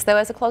 Texas, though,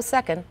 is a close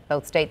second.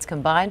 Both states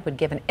combined would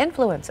give an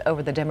influence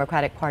over the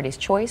Democratic Party's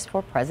choice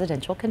for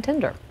presidential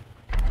contender.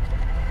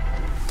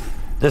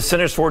 The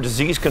Centers for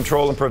Disease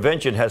Control and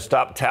Prevention has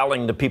stopped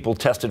tallying the people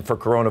tested for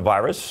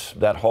coronavirus.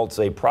 That halts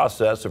a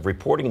process of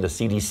reporting the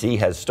CDC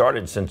has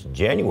started since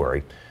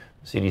January.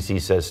 CDC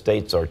says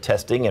states are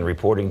testing and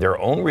reporting their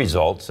own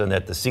results and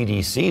that the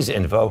CDC's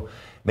info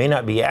may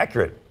not be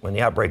accurate. When the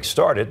outbreak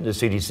started, the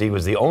CDC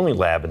was the only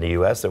lab in the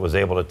U.S. that was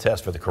able to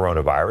test for the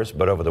coronavirus.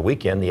 But over the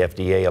weekend, the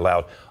FDA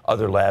allowed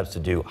other labs to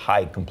do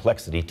high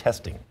complexity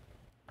testing.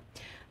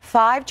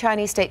 5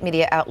 Chinese state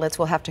media outlets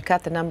will have to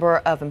cut the number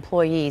of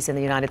employees in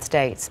the United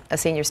States. A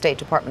senior State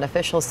Department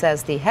official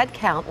says the head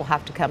count will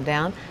have to come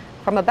down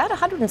from about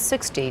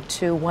 160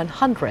 to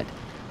 100.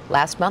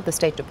 Last month, the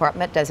State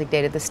Department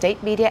designated the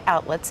state media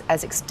outlets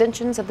as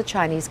extensions of the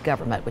Chinese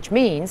government, which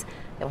means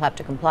they will have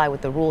to comply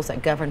with the rules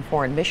that govern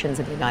foreign missions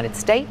in the United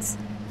States,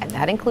 and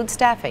that includes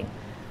staffing.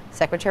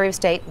 Secretary of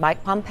State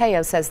Mike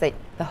Pompeo says that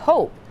the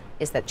hope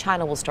is that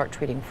China will start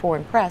treating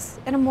foreign press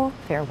in a more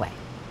fair way.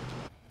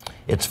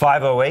 It's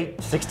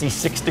 5:08,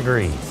 66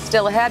 degrees.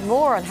 Still ahead,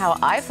 more on how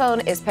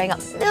iPhone is paying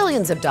out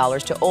millions of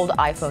dollars to old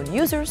iPhone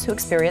users who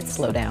experience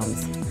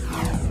slowdowns.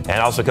 And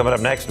also coming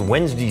up next,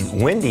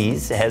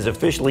 Wendy's has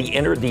officially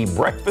entered the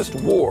breakfast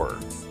war.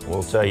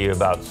 We'll tell you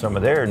about some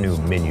of their new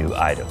menu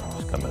items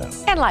coming up.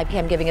 And Live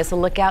Cam giving us a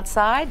look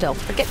outside. Don't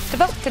forget to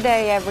vote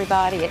today,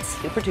 everybody. It's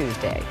Super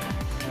Tuesday.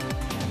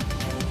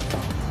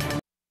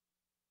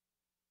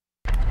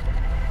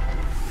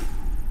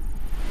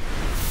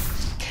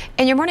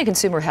 In your morning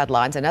consumer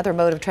headlines, another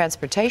mode of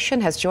transportation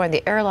has joined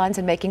the airlines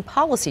in making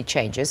policy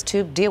changes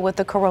to deal with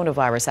the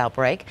coronavirus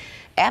outbreak.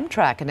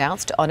 Amtrak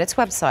announced on its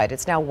website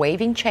it's now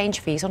waiving change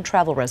fees on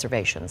travel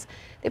reservations.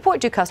 They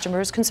point to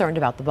customers concerned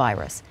about the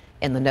virus.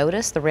 In the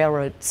notice, the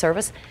railroad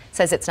service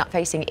says it's not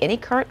facing any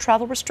current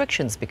travel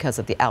restrictions because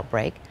of the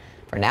outbreak.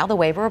 For now, the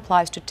waiver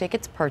applies to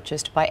tickets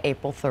purchased by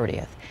April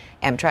 30th.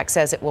 Amtrak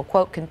says it will,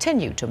 quote,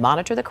 continue to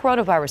monitor the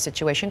coronavirus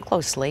situation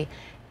closely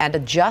and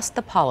adjust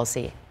the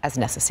policy as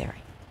necessary.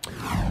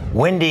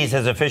 Wendy's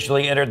has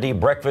officially entered the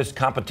breakfast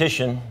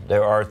competition.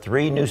 There are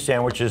 3 new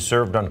sandwiches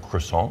served on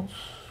croissants,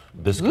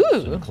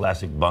 biscuits, and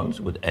classic buns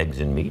with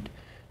eggs and meat.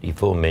 The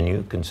full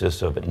menu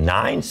consists of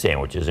 9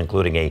 sandwiches,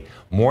 including a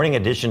morning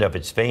edition of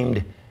its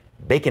famed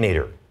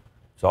Baconator.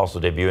 It's also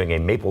debuting a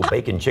maple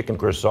bacon chicken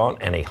croissant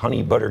and a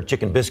honey butter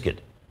chicken biscuit.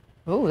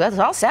 Ooh, that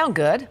all sound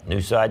good. New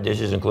side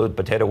dishes include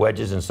potato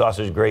wedges and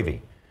sausage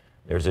gravy.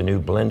 There's a new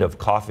blend of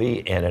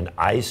coffee and an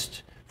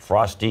iced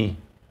frosty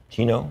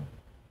chino.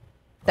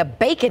 The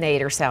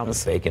Baconator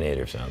sounds. The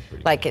Baconator sounds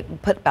pretty like good.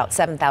 It put about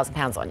 7,000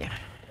 pounds on you.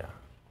 Yeah.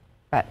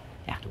 But,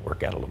 yeah. To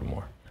work out a little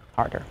more.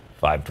 Harder.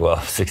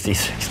 5/12,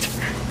 66.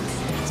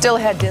 Still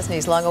ahead,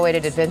 Disney's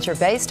long-awaited adventure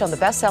based on the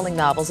best-selling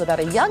novels about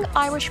a young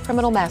Irish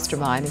criminal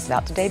mastermind is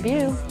about to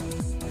debut.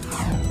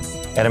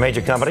 And a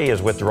major company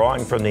is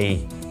withdrawing from the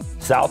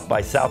South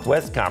by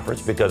Southwest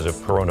conference because of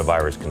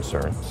coronavirus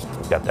concerns.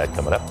 We've got that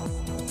coming up.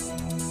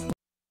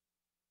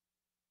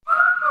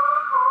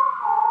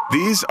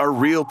 These are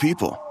real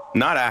people,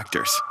 not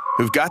actors,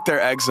 who've got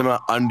their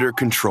eczema under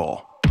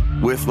control.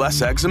 With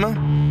less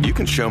eczema, you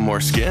can show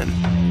more skin.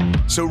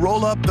 So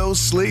roll up those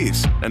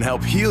sleeves and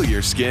help heal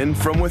your skin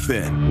from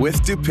within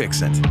with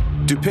Dupixent.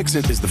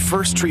 Dupixent is the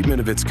first treatment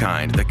of its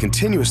kind that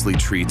continuously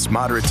treats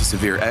moderate to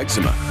severe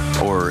eczema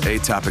or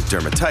atopic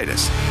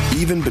dermatitis,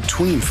 even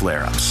between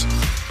flare-ups.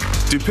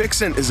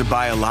 Dupixent is a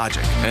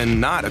biologic and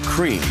not a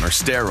cream or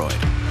steroid.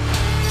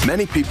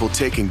 Many people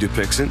taking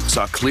Dupixent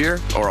saw clear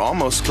or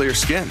almost clear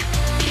skin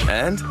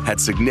and had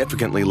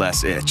significantly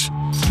less itch.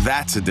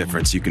 That's a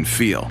difference you can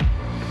feel.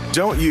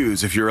 Don't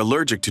use if you're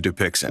allergic to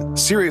Dupixent.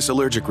 Serious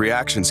allergic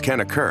reactions can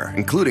occur,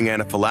 including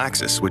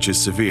anaphylaxis, which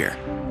is severe.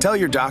 Tell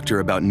your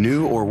doctor about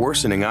new or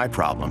worsening eye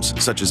problems,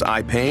 such as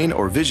eye pain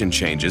or vision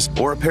changes,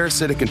 or a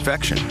parasitic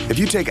infection. If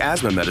you take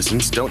asthma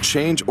medicines, don't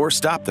change or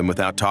stop them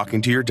without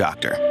talking to your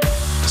doctor.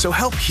 So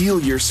help heal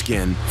your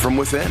skin from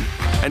within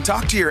and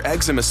talk to your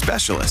eczema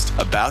specialist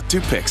about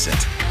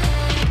Dupixent.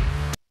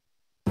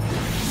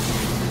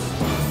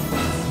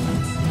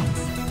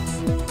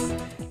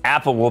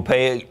 Apple will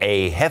pay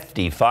a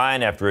hefty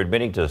fine after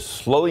admitting to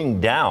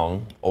slowing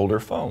down older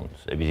phones.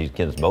 ABC's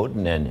Ken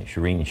Moten and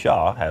Shireen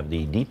Shah have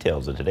the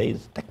details of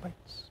today's Tech Bites.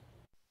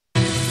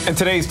 In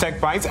today's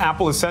Tech Bites,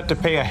 Apple is set to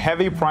pay a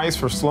heavy price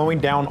for slowing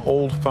down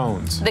old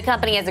phones. The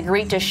company has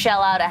agreed to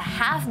shell out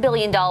 $500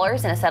 million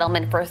in a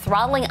settlement for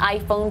throttling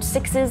iPhone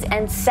 6s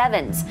and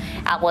 7s.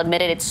 Apple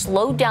admitted it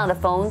slowed down the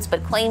phones,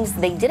 but claims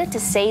they did it to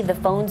save the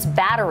phone's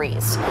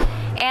batteries.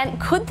 And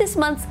could this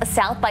month's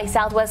South by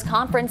Southwest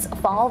conference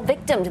fall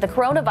victim to the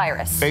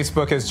coronavirus?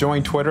 Facebook has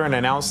joined Twitter in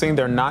announcing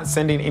they're not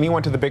sending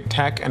anyone to the big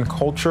tech and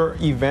culture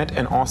event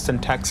in Austin,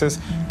 Texas.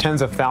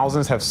 Tens of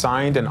thousands have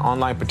signed an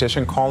online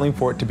petition calling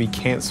for it to be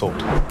canceled.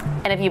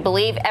 And if you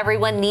believe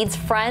everyone needs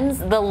friends,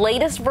 the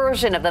latest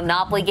version of the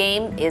Monopoly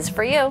game is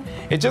for you.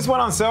 It just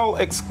went on sale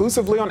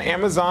exclusively on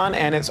Amazon,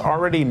 and it's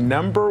already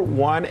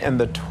 #1 in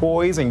the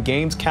toys and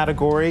games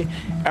category.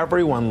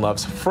 Everyone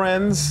loves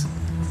Friends.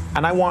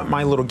 And I want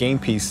my little game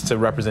piece to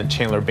represent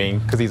Chandler Bing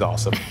because he's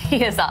awesome.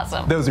 He is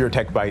awesome. Those are your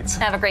Tech Bites.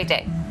 Have a great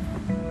day.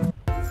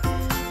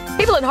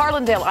 People in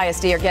Harlandale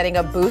ISD are getting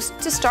a boost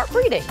to start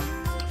reading.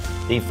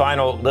 The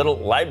final little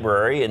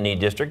library in the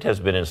district has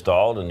been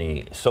installed in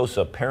the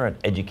Sosa Parent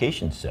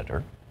Education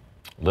Center.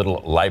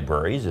 Little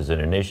Libraries is an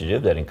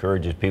initiative that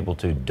encourages people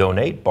to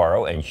donate,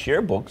 borrow, and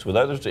share books with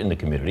others in the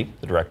community.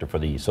 The director for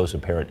the Sosa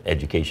Parent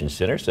Education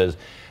Center says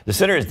the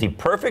center is the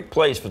perfect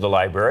place for the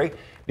library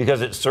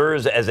because it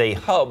serves as a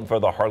hub for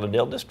the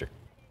Harlandale district.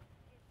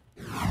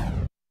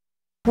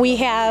 We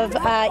have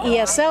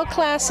ESL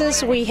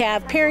classes, we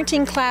have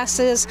parenting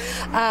classes,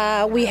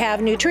 we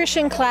have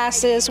nutrition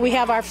classes, we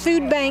have our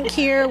food bank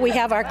here, we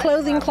have our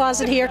clothing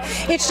closet here.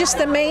 It's just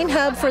the main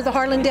hub for the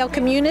Harlandale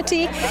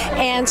community,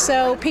 and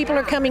so people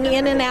are coming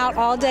in and out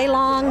all day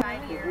long.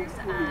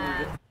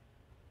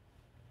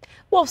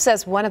 Wolf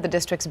says one of the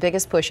district's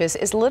biggest pushes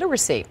is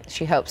literacy.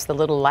 She hopes the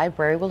little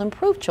library will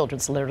improve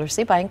children's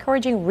literacy by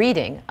encouraging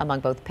reading among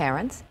both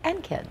parents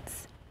and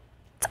kids.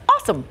 It's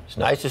awesome. It's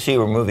nice to see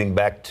we're moving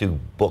back to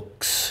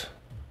books,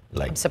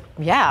 like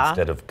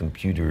instead of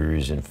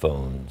computers and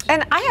phones.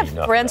 And I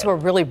have friends who are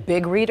really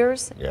big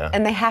readers,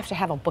 and they have to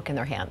have a book in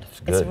their hand.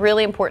 It's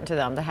really important to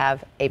them to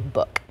have a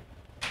book.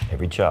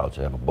 Every child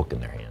should have a book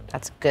in their hand.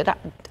 That's good.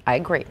 I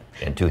agree.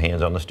 And 2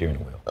 hands on the steering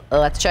wheel.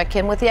 Let's check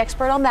in with the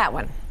expert on that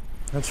one.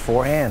 That's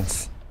 4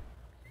 hands.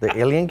 The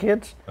alien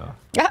kids?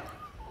 Yeah.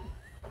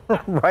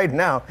 Right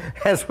now,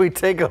 as we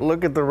take a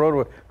look at the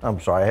roadway, I'm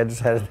sorry, I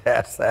just had to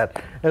ask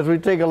that. As we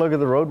take a look at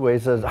the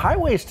roadways, the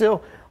highways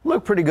still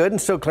look pretty good and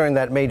still clearing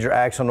that major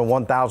axe on the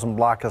 1000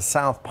 block of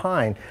South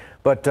Pine.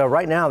 But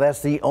right now,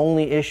 that's the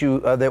only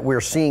issue that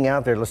we're seeing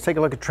out there. Let's take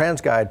a look at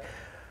TransGuide.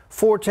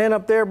 410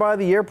 up there by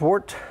the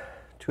airport.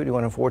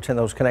 281 and 410,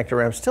 those connector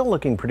ramps still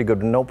looking pretty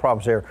good. No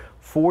problems there.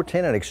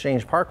 410 at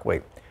Exchange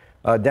Parkway.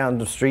 Down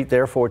the street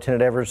there, 410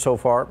 at Everett so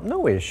far,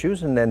 no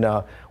issues. And then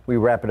we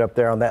wrap it up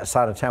there on that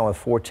side of town with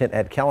 410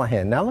 at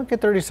Callahan. Now look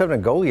at 37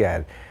 at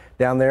Goliad.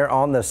 Down there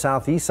on the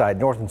southeast side,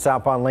 north and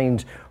southbound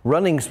lanes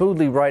running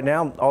smoothly right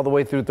now, all the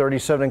way through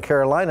 37 in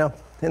Carolina.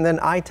 And then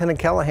I-10 at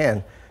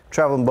Callahan,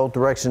 traveling both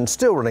directions,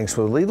 still running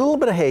smoothly. A little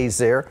bit of haze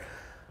there,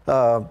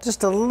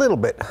 just a little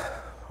bit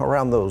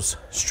around those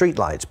street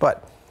lights,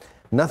 but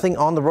nothing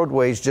on the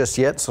roadways just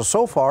yet.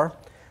 So far,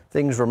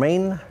 things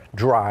remain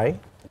dry,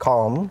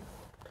 calm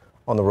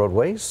on the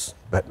roadways,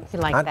 but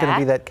not going to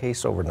be that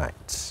case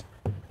overnight.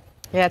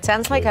 Yeah, it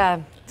sounds like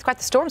it's quite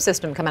the storm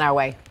system coming our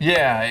way.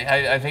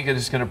 Yeah, I think it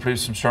is going to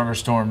produce some stronger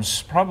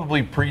storms,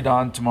 probably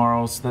pre-dawn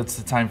tomorrow, so that's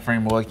the time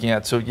frame we're looking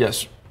at. So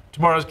yes,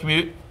 tomorrow's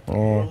commute, a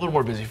little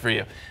more busy for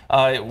you.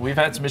 We've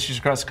had some issues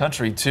across the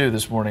country too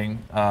this morning,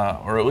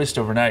 or at least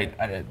overnight.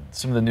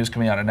 Some of the news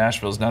coming out of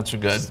Nashville is not so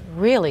good.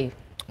 Really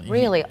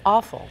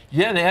awful.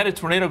 Yeah, they had a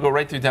tornado go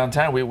right through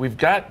downtown. We've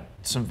got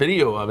some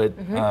video of it.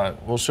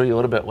 We'll show you a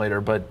little bit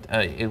later, but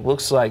it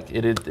looks like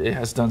it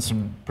has done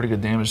some pretty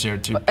good damage there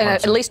too. And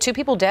at least 2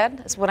 people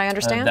dead, is what I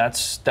understand.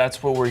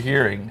 That's what we're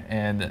hearing,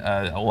 and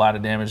a lot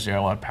of damage there,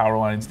 a lot of power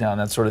lines down,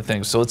 that sort of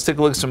thing. So let's take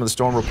a look at some of the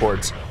storm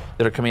reports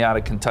that are coming out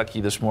of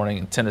Kentucky this morning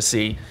and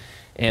Tennessee,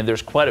 and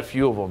there's quite a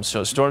few of them.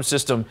 So storm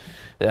system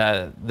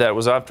that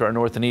was off to our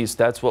north and east,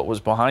 that's what was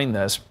behind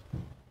this,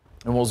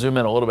 and we'll zoom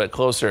in a little bit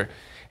closer,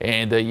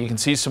 and you can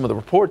see some of the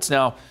reports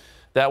now.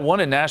 That one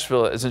in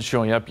Nashville isn't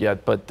showing up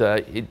yet, but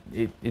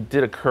it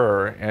did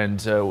occur,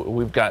 and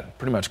we've got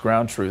pretty much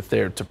ground truth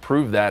there to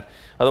prove that.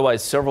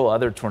 Otherwise, several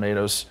other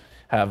tornadoes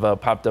have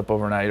popped up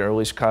overnight, or at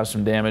least caused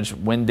some damage,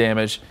 wind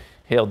damage,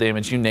 hail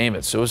damage, you name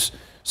it. So it was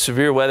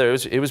severe weather.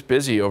 It was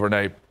busy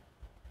overnight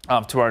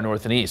off to our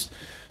north and east.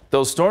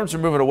 Those storms are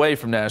moving away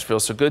from Nashville,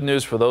 so good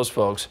news for those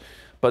folks.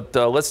 But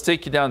let's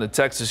take you down to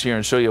Texas here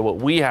and show you what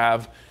we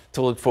have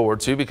to look forward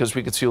to, because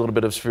we could see a little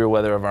bit of severe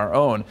weather of our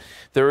own.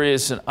 There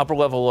is an upper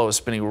level low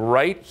spinning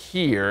right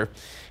here,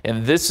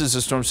 and this is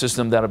a storm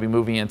system that'll be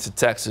moving into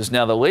Texas.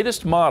 Now, the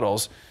latest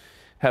models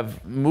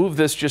have moved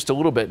this just a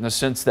little bit in the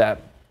sense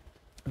that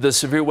the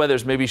severe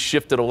weather's maybe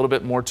shifted a little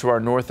bit more to our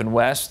north and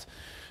west,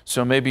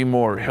 so maybe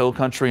more hill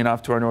country and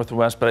off to our north and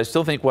west, but I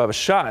still think we'll have a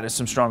shot at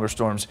some stronger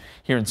storms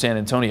here in San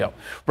Antonio.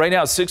 Right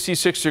now,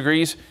 66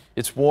 degrees,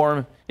 it's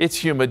warm, it's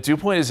humid. Dew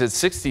point is at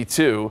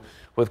 62.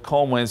 With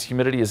calm winds,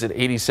 humidity is at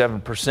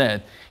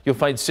 87%. You'll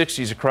find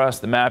 60s across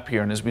the map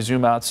here, and as we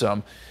zoom out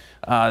some,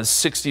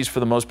 60s for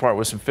the most part,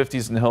 with some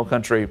 50s in the hill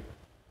country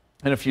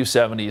and a few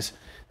 70s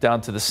down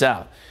to the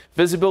south.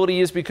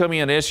 Visibility is becoming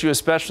an issue,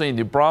 especially in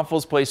New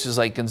Braunfels, places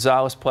like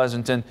Gonzales,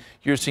 Pleasanton.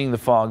 You're seeing the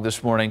fog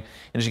this morning,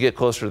 and as you get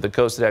closer to the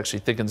coast, it actually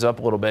thickens up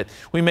a little bit.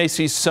 We may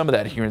see some of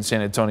that here in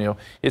San Antonio.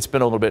 It's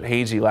been a little bit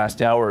hazy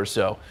last hour or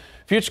so.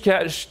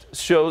 Futurecast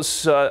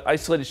shows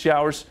isolated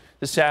showers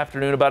this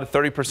afternoon, about a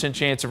 30%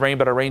 chance of rain,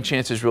 but our rain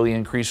chances really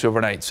increase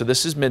overnight. So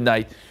this is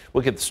midnight.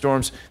 We'll get the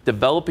storms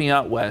developing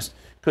out west.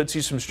 Could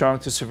see some strong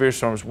to severe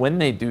storms when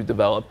they do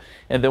develop,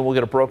 and then we'll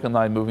get a broken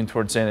line moving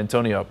towards San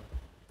Antonio.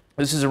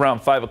 This is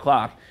around 5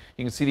 o'clock.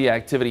 You can see the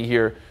activity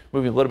here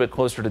moving a little bit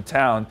closer to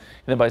town, and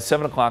then by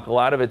 7 o'clock, a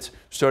lot of it's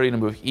starting to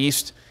move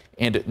east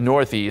and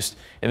northeast,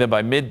 and then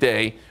by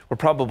midday, we're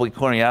probably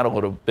clearing out a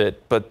little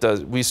bit, but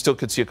we still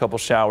could see a couple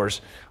showers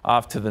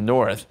off to the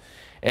north.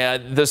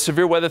 And the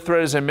severe weather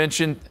threat, as I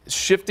mentioned,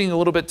 shifting a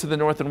little bit to the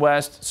north and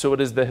west. So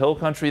it is the hill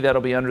country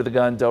that'll be under the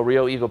gun. Del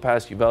Rio, Eagle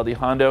Pass, Uvalde,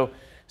 Hondo.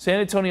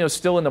 San Antonio is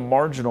still in the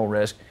marginal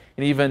risk,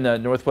 and even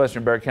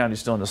northwestern Bexar County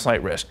is still in the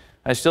slight risk.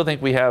 I still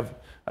think we have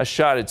a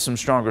shot at some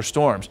stronger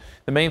storms.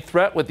 The main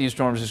threat with these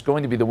storms is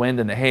going to be the wind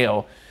and the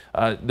hail.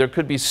 There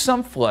could be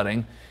some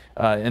flooding,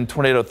 and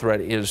tornado threat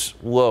is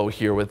low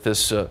here with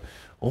this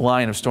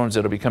line of storms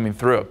that'll be coming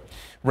through.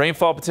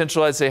 Rainfall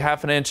potential, I'd say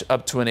 ½ an inch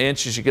up to an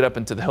inch as you get up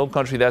into the hill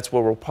country. That's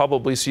where we'll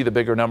probably see the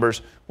bigger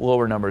numbers,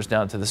 lower numbers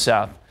down to the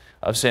south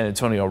of San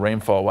Antonio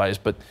rainfall wise.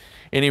 But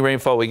any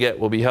rainfall we get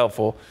will be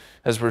helpful,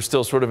 as we're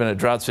still sort of in a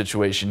drought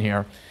situation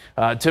here.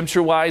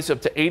 Temperature wise,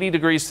 up to 80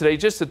 degrees today,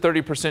 just a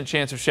 30%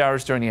 chance of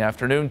showers during the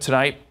afternoon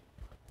tonight.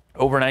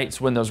 Overnight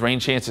is when those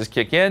rain chances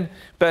kick in.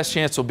 Best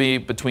chance will be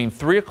between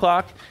 3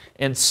 o'clock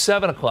and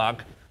 7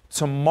 o'clock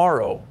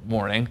tomorrow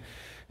morning.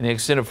 In the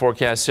extended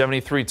forecast,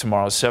 73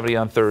 tomorrow, 70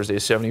 on Thursday,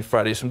 70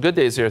 Friday. Some good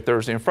days there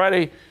Thursday and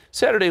Friday.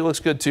 Saturday looks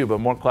good too, but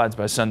more clouds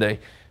by Sunday.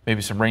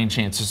 Maybe some rain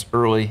chances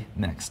early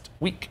next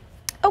week.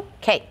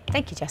 Okay,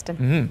 thank you,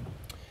 Justin.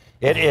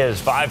 It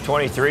is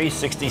 5:23,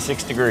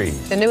 66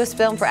 degrees. The newest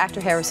film for actor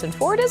Harrison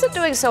Ford isn't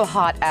doing so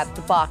hot at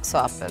the box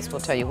office.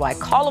 We'll tell you why.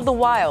 Call of the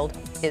Wild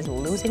is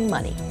losing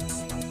money.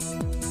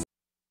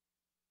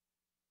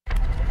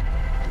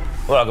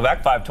 Welcome back,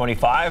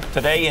 525.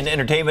 Today in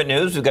entertainment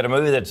news, we've got a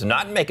movie that's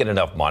not making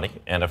enough money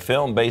and a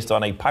film based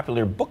on a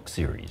popular book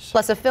series.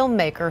 Plus a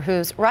filmmaker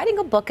who's writing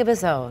a book of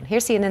his own.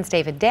 Here's CNN's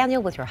David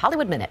Daniel with your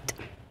Hollywood Minute.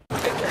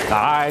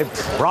 I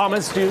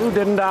promised you,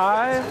 didn't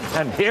I?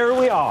 And here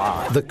we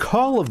are. The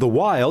Call of the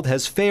Wild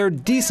has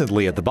fared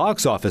decently at the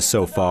box office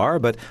so far,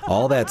 but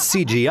all that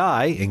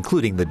CGI,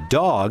 including the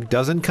dog,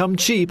 doesn't come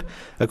cheap.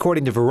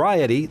 According to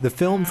Variety, the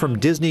film from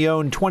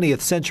Disney-owned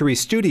 20th Century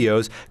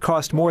Studios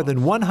cost more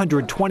than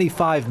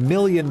 $125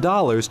 million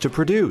to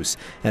produce,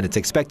 and it's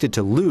expected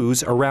to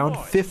lose around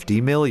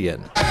 $50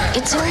 million.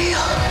 It's real.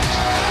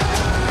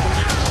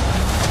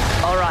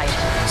 All right,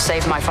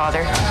 save my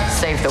father,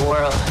 save the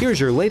world. Here's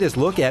your latest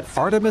look at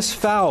Artemis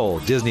Fowl,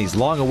 Disney's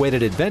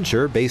long-awaited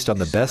adventure based on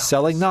the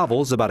best-selling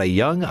novels about a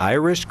young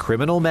Irish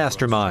criminal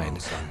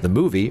mastermind. The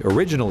movie,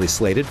 originally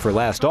slated for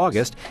last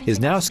August, is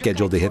now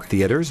scheduled to hit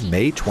theaters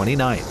May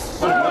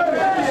 29th.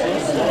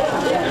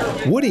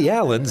 Woody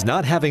Allen's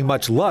not having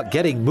much luck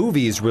getting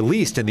movies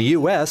released in the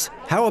U.S.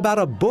 How about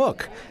a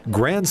book?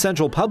 Grand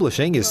Central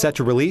Publishing is set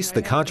to release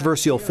the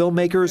controversial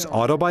filmmaker's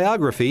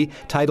autobiography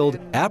titled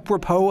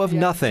Apropos of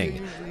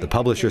Nothing. The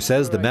publisher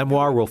says the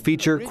memoir will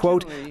feature,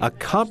 quote, a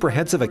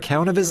comprehensive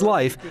account of his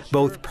life,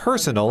 both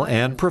personal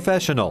and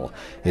professional.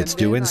 It's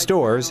due in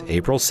stores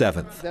April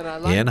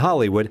 7th. In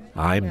Hollywood,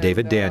 I'm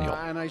David Daniel.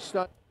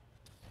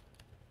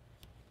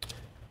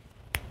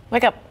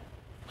 Wake up.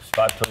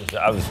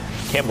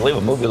 Can't believe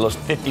a movie lost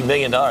 $50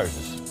 million.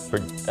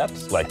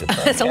 That's like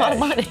That's a lot of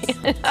money.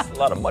 That's a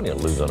lot of money to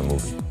lose on a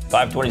movie.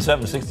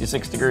 527,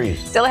 66 degrees.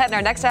 Still ahead in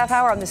our next half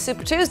hour on the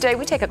Super Tuesday,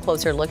 we take a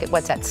closer look at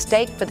what's at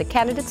stake for the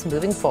candidates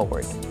moving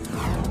forward.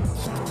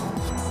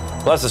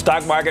 Plus, the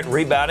stock market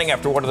rebounding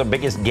after one of the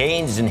biggest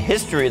gains in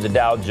history of the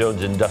Dow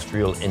Jones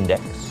Industrial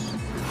Index.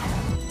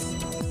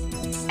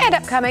 And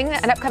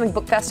an upcoming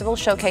book festival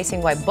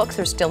showcasing why books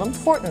are still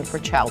important for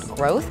child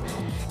growth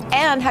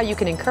and how you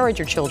can encourage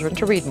your children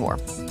to read more.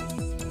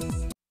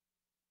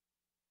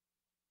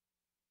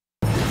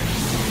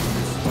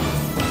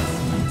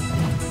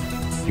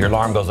 Your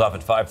alarm goes off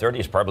at 5:30.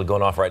 It's probably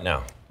going off right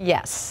now.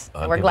 Yes.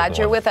 We're glad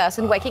you're with us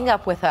and waking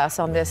up with us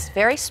on this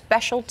very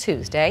special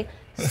Tuesday,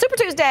 Super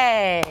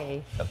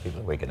Tuesday. Some people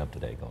are waking up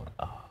today going,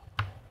 oh.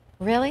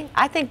 Really?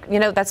 I think,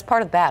 that's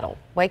part of the battle,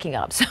 waking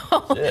up. So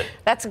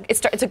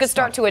it's a good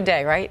start to a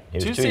day, right?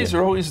 Tuesdays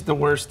are always the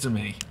worst to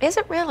me. Is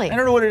it really? I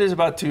don't know what it is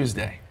about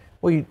Tuesday.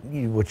 Well,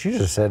 what you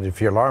just said,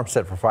 if your alarm's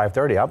set for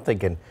 5:30, I'm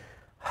thinking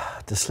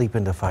to sleep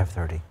into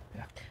 5:30.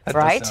 Yeah,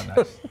 right? Does sound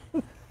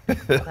nice.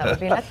 That would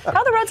be nice. How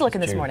are the roads looking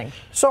this morning?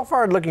 So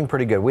far, looking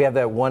pretty good. We have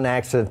that one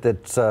accident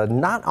that's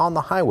not on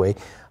the highway.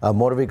 A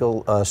motor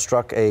vehicle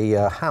struck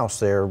a house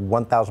there,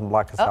 1,000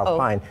 block of South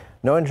Pine.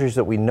 No injuries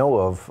that we know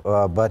of,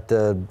 but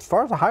as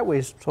far as the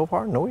highways, so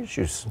far, no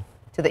issues.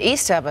 To the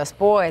east of us,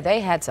 boy,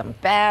 they had some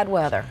bad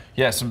weather.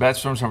 Yeah, some bad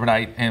storms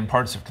overnight in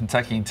parts of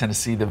Kentucky and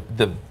Tennessee.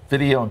 The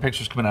video and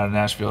pictures coming out of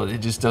Nashville, it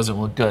just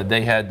doesn't look good.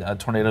 They had a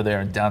tornado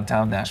there in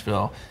downtown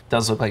Nashville. It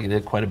does look like it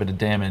did quite a bit of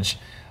damage.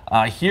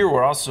 Here,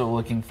 we're also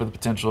looking for the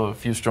potential of a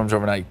few storms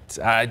overnight.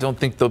 I don't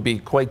think they'll be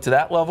quite to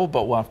that level,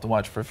 but we'll have to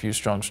watch for a few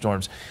strong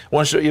storms. I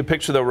want to show you a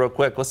picture, though, real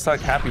quick. Let's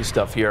talk happy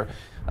stuff here.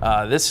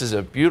 This is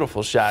a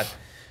beautiful shot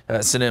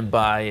sent in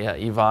by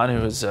Yvonne,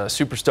 who is a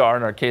superstar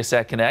in our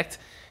KSAT Connect.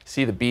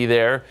 See the bee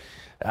there.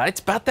 It's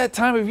about that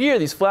time of year.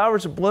 These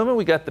flowers are blooming.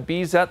 We got the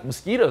bees out, the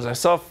mosquitoes. I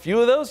saw a few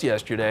of those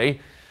yesterday.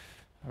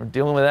 We're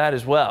dealing with that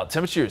as well.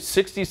 Temperature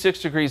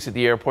 66 degrees at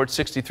the airport,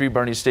 63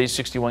 Bernie State,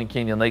 61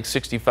 Canyon Lake,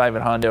 65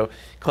 at Hondo.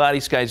 Cloudy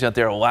skies out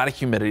there, a lot of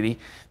humidity.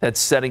 That's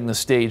setting the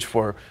stage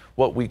for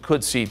what we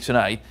could see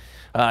tonight.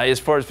 As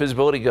far as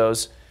visibility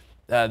goes,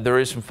 there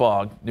is some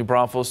fog. New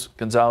Braunfels,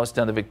 Gonzales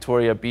down to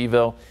Victoria,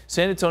 Beeville.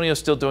 San Antonio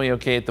still doing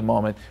okay at the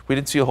moment. We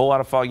didn't see a whole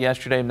lot of fog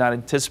yesterday. I'm not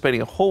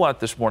anticipating a whole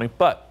lot this morning,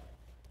 but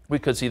we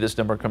could see this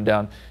number come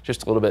down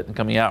just a little bit in the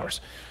coming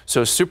hours.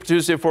 So Super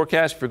Tuesday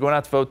forecast, if you're going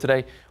out to vote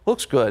today,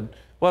 looks good.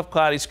 We'll have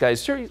cloudy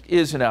skies. There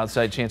is an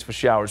outside chance for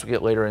showers we'll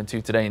get later into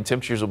today, and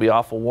temperatures will be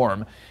awful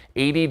warm.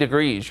 80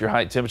 degrees, your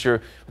high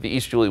temperature with the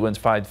easterly winds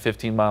 5 to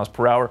 15 miles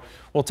per hour.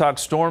 We'll talk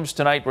storms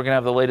tonight. We're going to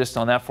have the latest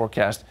on that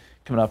forecast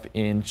coming up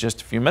in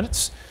just a few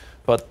minutes.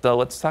 But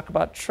let's talk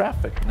about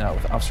traffic now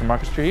with Officer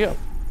Marcus Trujillo.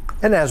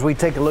 And as we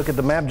take a look at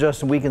the map,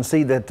 Justin, we can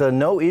see that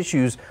no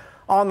issues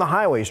on the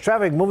highways.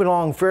 Traffic moving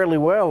along fairly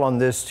well on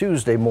this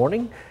Tuesday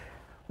morning.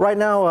 Right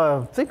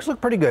now, things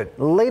look pretty good.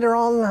 Later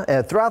on,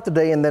 throughout the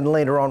day and then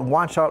later on,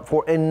 watch out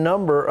for a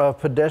number of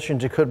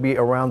pedestrians that could be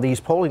around these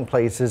polling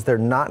places. They're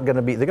going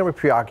to be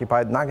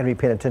preoccupied, not going to be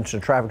paying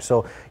attention to traffic,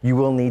 so you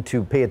will need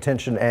to pay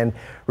attention and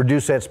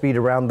reduce that speed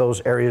around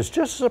those areas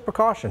just as a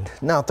precaution.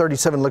 Now,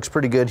 37 looks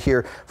pretty good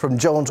here from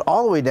Jones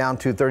all the way down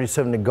to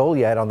 37 to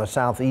Goliad on the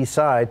southeast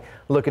side.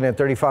 Looking at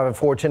 35 and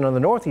 410 on the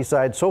northeast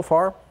side. So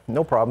far,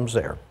 no problems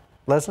there.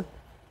 Leslie?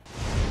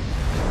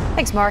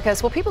 Thanks,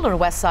 Marcus. Well, people in a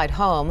West Side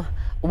home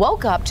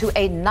woke up to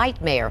a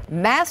nightmare.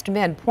 Masked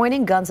men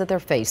pointing guns at their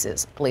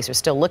faces. Police are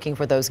still looking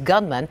for those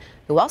gunmen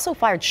who also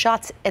fired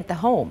shots at the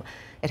home.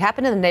 It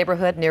happened in the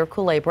neighborhood near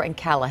Culebra and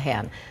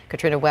Callahan.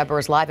 Katrina Weber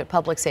is live at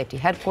Public Safety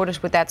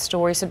Headquarters with that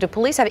story. So do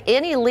police have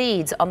any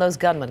leads on those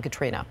gunmen,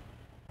 Katrina?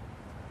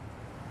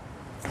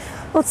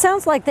 Well, it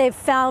sounds like they've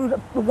found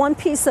one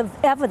piece of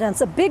evidence,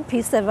 a big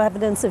piece of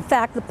evidence, in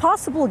fact, the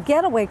possible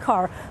getaway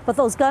car, but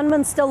those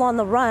gunmen still on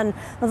the run.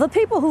 Now, the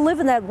people who live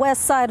in that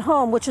West Side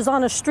home, which is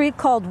on a street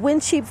called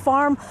Windsheep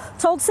Farm,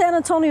 told San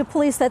Antonio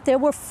police that there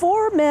were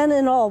 4 men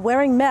in all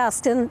wearing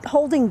masks and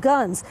holding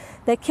guns.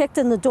 They kicked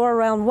in the door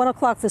around 1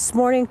 o'clock this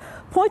morning,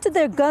 pointed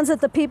their guns at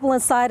the people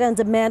inside and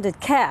demanded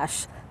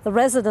cash. The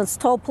residents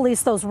told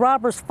police those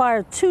robbers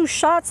fired 2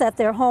 shots at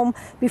their home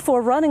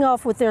before running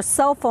off with their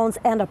cell phones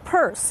and a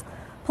purse.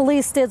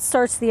 Police did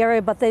search the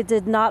area, but they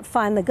did not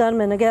find the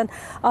gunman. Again,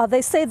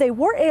 they say they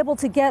were able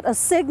to get a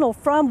signal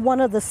from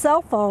one of the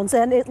cell phones,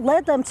 and it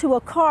led them to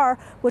a car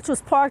which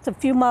was parked a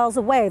few miles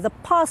away, the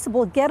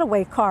possible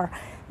getaway car.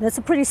 And it's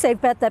a pretty safe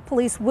bet that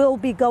police will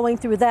be going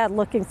through that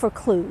looking for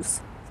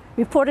clues.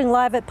 Reporting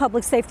live at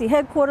Public Safety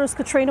Headquarters,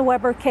 Katrina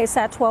Weber,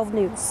 KSAT 12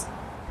 News.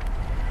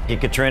 Hey,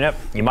 Katrina,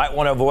 you might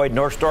want to avoid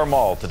North Star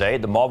Mall today.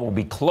 The mall will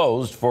be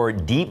closed for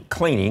deep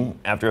cleaning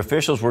after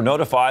officials were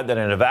notified that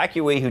an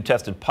evacuee who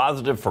tested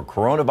positive for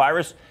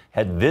coronavirus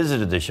had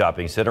visited the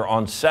shopping center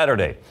on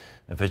Saturday.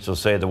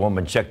 Officials say the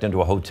woman checked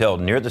into a hotel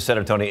near the San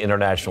Antonio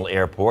International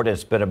Airport and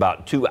spent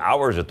about 2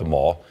 hours at the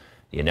mall.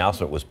 The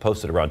announcement was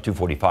posted around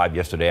 2:45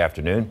 yesterday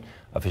afternoon.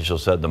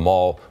 Officials said the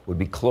mall would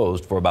be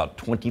closed for about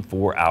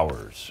 24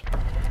 hours.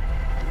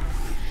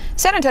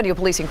 San Antonio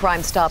police and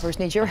Crime Stoppers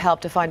need your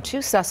help to find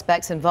 2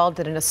 suspects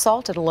involved in an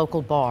assault at a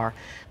local bar.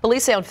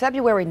 Police say on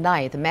February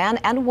 9th, a man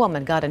and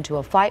woman got into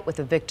a fight with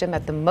the victim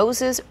at the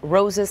Moses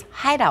Roses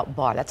Hideout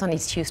Bar. That's on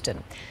East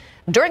Houston.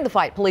 During the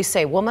fight, police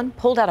say a woman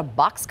pulled out a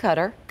box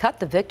cutter,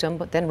 cut the victim,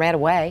 but then ran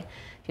away.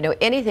 If you know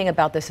anything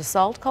about this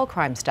assault, call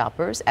Crime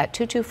Stoppers at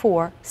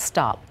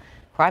 224-STOP.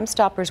 Crime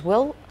Stoppers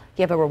will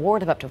give a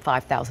reward of up to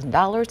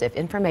 $5,000 if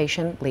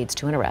information leads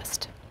to an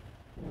arrest.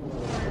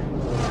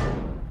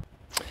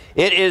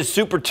 It is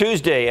Super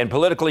Tuesday, and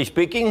politically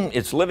speaking,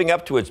 it's living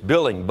up to its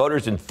billing.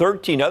 Voters in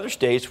 13 other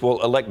states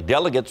will elect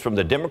delegates from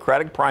the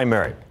Democratic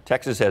primary.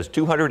 Texas has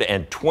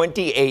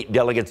 228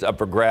 delegates up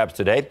for grabs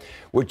today,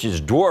 which is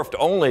dwarfed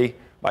only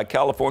by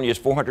California's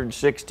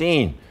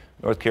 416.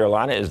 North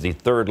Carolina is the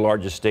 3rd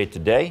largest state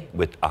today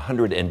with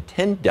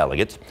 110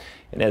 delegates.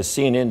 And as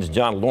CNN's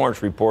John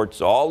Lawrence reports,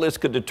 all this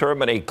could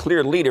determine a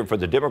clear leader for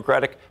the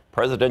Democratic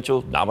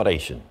presidential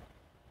nomination.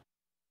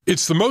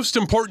 It's the most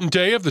important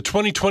day of the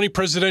 2020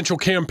 presidential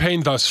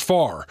campaign thus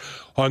far.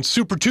 On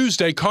Super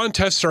Tuesday,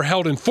 contests are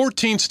held in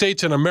 14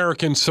 states and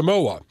American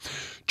Samoa.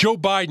 Joe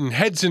Biden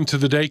heads into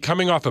the day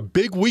coming off a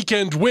big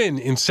weekend win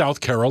in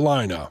South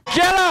Carolina.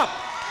 Get up!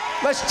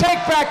 Let's take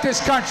back this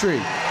country.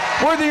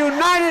 We're the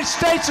United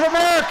States of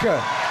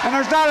America, and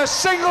there's not a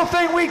single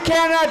thing we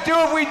cannot do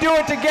if we do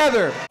it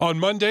together. On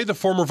Monday, the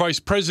former vice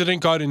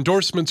president got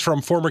endorsements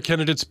from former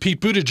candidates Pete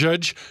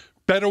Buttigieg,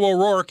 Beto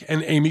O'Rourke,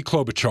 and Amy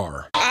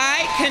Klobuchar.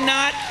 I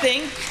cannot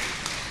think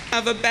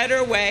of a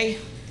better way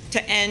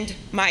to end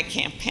my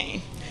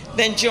campaign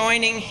than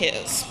joining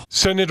his.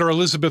 Senator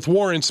Elizabeth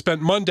Warren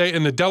spent Monday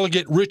in the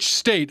delegate-rich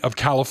state of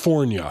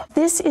California.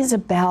 This is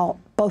about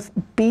both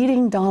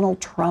beating Donald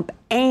Trump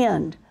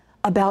and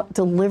about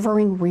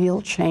delivering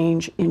real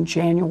change in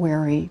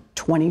January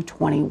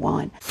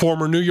 2021.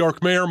 Former New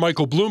York Mayor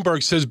Michael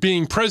Bloomberg says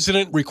being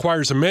president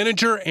requires a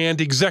manager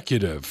and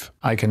executive.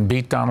 I can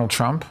beat Donald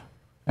Trump,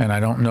 and I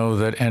don't know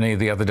that any of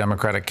the other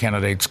Democratic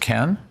candidates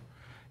can.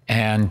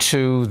 And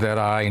 2, that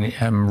I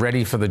am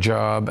ready for the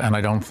job, and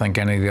I don't think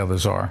any of the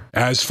others are.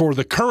 As for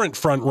the current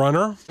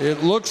frontrunner,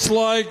 it looks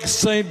like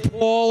St.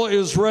 Paul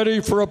is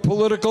ready for a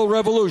political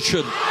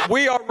revolution.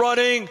 We are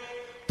running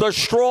the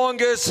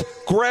strongest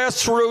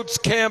grassroots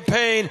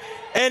campaign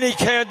any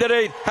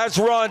candidate has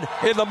run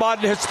in the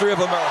modern history of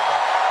America.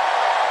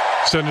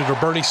 Senator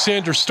Bernie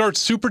Sanders starts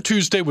Super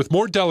Tuesday with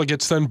more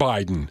delegates than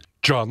Biden.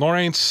 John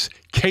Lawrence,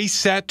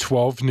 KSAT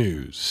 12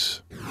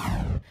 News.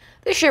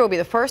 This year will be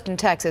the first in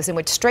Texas in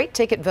which straight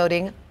ticket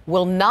voting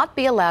will not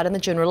be allowed in the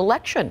general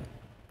election.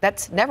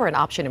 That's never an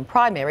option in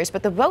primaries,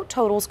 but the vote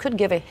totals could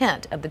give a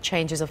hint of the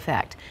change's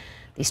effect.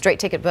 The straight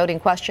ticket voting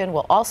question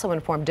will also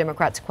inform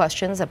Democrats'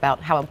 questions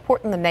about how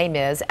important the name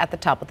is at the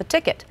top of the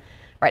ticket.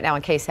 Right now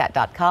on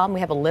KSAT.com,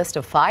 we have a list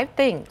of 5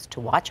 things to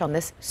watch on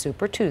this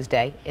Super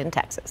Tuesday in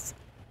Texas.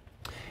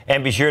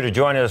 And be sure to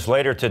join us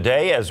later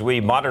today as we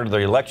monitor the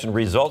election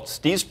results.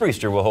 Steve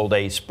Spriester will hold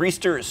a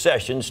Spriester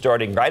session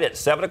starting right at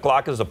 7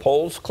 o'clock as the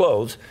polls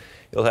close.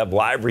 He'll have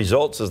live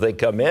results as they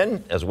come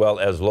in, as well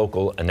as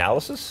local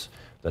analysis.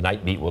 The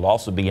night beat will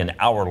also be an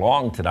hour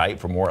long tonight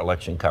for more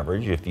election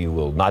coverage. If you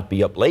will not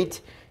be up late,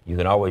 you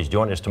can always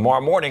join us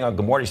tomorrow morning on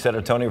Good Morning San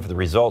Antonio for the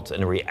results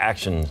and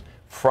reactions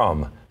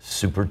from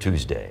Super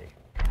Tuesday.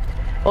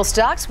 Well,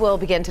 stocks will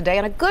begin today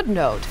on a good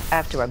note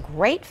after a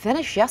great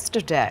finish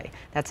yesterday.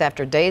 That's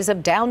after days of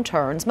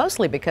downturns,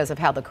 mostly because of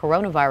how the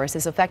coronavirus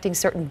is affecting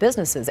certain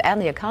businesses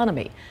and the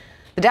economy.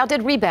 The Dow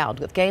did rebound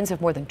with gains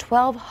of more than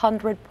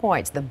 1,200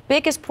 points, the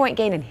biggest point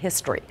gain in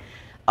history.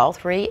 All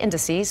 3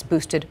 indices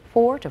boosted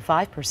 4 to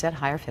 5%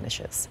 higher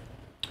finishes.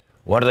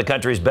 One of the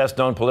country's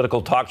best-known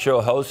political talk show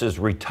hosts is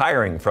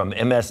retiring from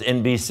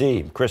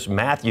MSNBC. Chris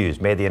Matthews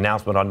made the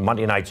announcement on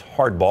Monday night's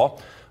Hardball,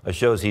 a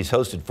show he's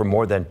hosted for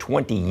more than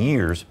 20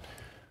 years.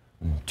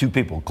 2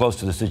 people close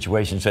to the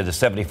situation said the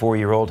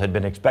 74-year-old had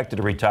been expected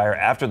to retire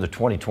after the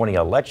 2020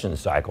 election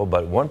cycle,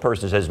 but one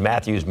person says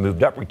Matthews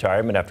moved up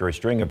retirement after a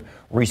string of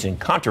recent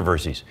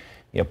controversies.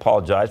 He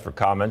apologized for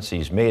comments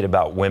he's made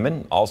about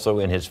women. Also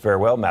in his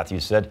farewell,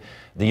 Matthews said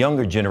the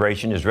younger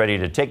generation is ready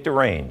to take the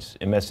reins.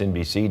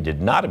 MSNBC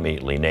did not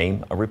immediately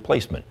name a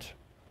replacement.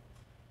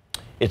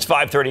 It's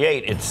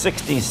 5:38. It's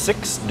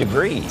 66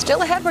 degrees.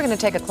 Still ahead, we're going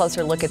to take a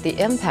closer look at the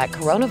impact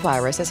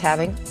coronavirus is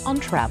having on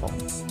travel.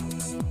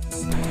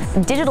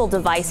 Digital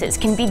devices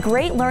can be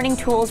great learning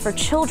tools for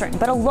children,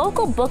 but a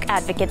local book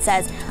advocate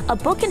says a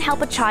book can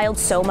help a child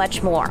so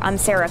much more. I'm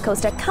Sarah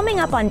Costa.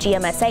 Coming up on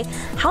GMSA,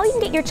 how you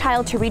can get your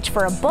child to reach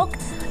for a book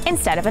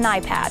instead of an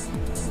iPad.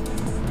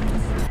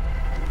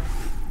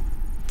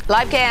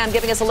 Live cam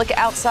giving us a look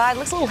outside.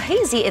 Looks a little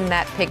hazy in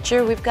that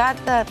picture. We've got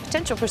the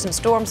potential for some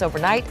storms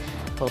overnight.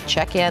 We'll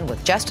check in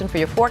with Justin for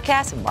your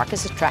forecast, and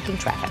Marcus is tracking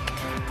traffic.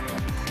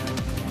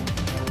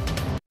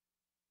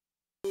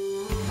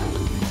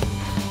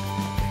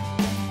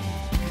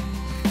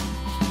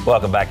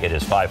 Welcome back. It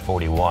is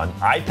 5:41.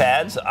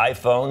 iPads,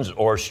 iPhones,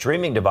 or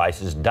streaming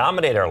devices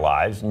dominate our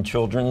lives and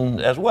children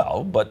as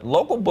well. But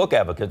local book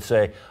advocates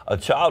say a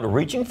child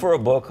reaching for a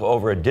book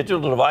over a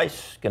digital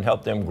device can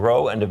help them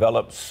grow and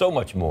develop so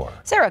much more.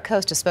 Sarah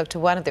Costa spoke to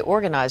one of the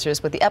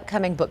organizers with the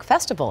upcoming book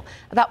festival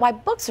about why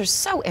books are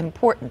so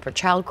important for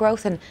child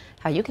growth and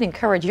how you can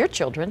encourage your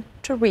children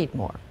to read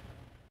more.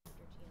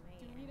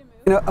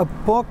 You know, a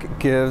book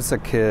gives a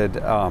kid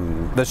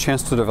the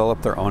chance to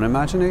develop their own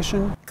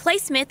imagination. Clay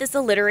Smith is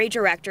the literary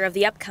director of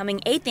the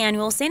upcoming 8th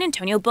annual San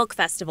Antonio Book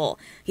Festival.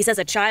 He says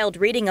a child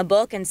reading a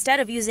book instead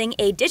of using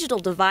a digital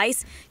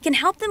device can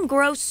help them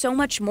grow so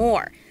much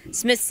more.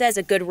 Smith says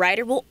a good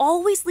writer will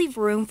always leave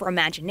room for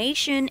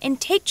imagination and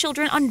take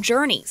children on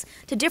journeys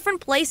to different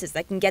places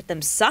that can get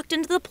them sucked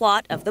into the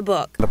plot of the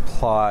book. The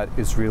plot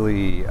is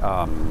really,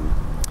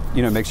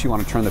 makes you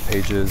want to turn the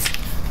pages.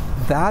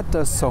 That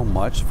does so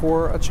much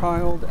for a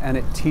child, and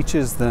it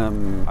teaches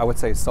them, I would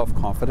say,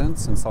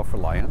 self-confidence and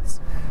self-reliance,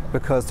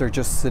 because they're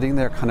just sitting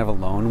there kind of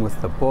alone with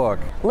the book.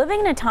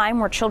 Living in a time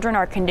where children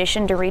are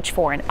conditioned to reach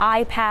for an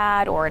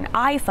iPad or an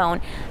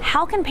iPhone,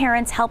 how can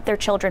parents help their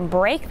children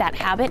break that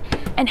habit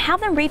and have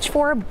them reach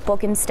for a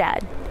book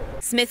instead?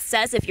 Smith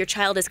says if your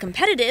child is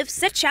competitive,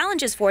 set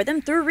challenges for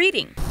them through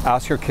reading.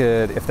 Ask your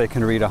kid if they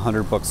can read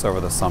 100 books over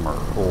the summer,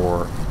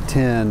 or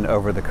 10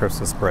 over the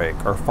Christmas break,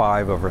 or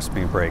 5 over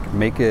spring break.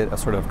 Make it a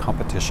sort of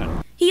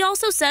competition. He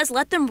also says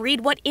let them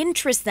read what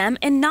interests them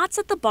and not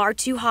set the bar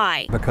too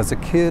high. Because a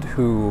kid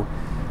who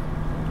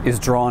is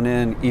drawn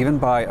in even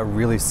by a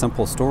really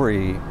simple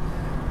story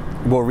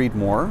will read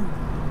more,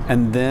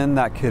 and then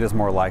that kid is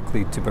more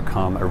likely to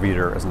become a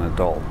reader as an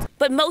adult.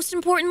 But most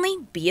importantly,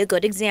 be a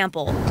good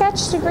example.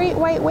 Catch the great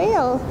white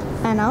whale,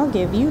 and I'll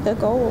give you the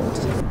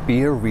gold.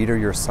 Be a reader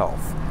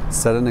yourself.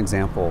 Set an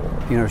example.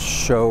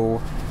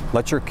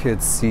 Let your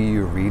kids see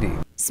you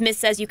reading. Smith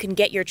says you can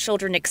get your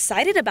children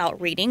excited about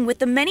reading with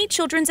the many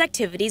children's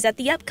activities at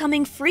the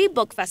upcoming Free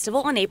Book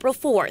Festival on April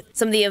 4th.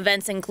 Some of the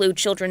events include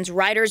children's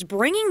writers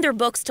bringing their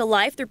books to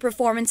life through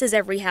performances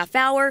every half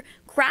hour,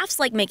 crafts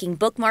like making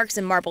bookmarks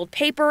in marbled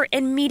paper,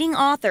 and meeting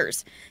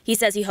authors. He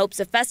says he hopes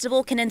the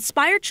festival can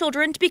inspire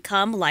children to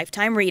become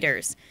lifetime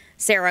readers.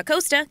 Sarah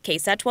Costa,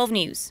 KSAT 12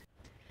 News.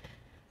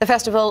 The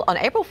festival on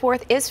April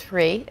 4th is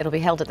free. It'll be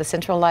held at the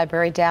Central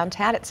Library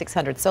downtown at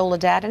 600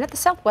 Soledad and at the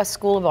Southwest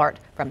School of Art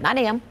from 9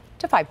 a.m.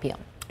 to 5 p.m.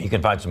 You can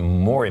find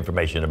some more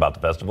information about the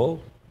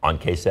festival on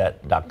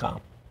ksat.com.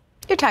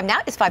 Your time now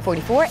is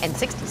 5:44 and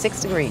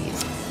 66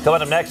 degrees.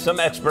 Coming up next, some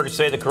experts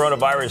say the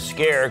coronavirus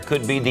scare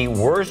could be the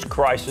worst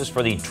crisis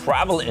for the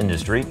travel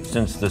industry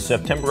since the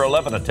September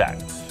 11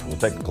 attacks. We'll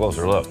take a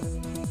closer look.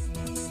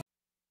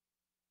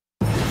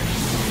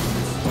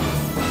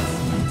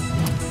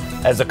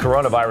 As the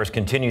coronavirus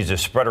continues to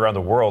spread around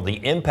the world, the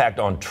impact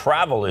on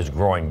travel is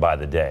growing by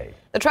the day.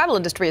 The travel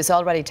industry is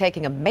already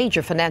taking a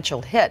major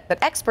financial hit,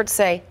 but experts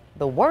say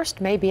the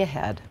worst may be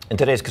ahead. In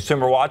today's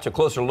Consumer Watch, a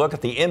closer look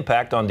at the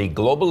impact on the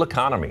global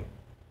economy.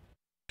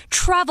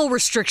 Travel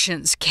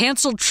restrictions,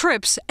 canceled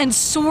trips, and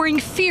soaring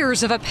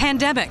fears of a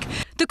pandemic.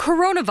 The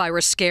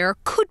coronavirus scare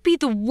could be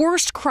the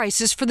worst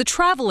crisis for the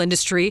travel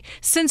industry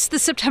since the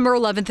September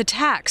 11th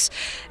attacks.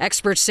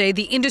 Experts say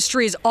the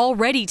industry is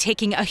already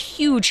taking a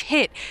huge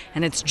hit,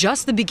 and it's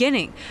just the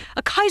beginning.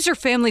 A Kaiser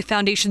Family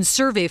Foundation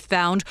survey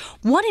found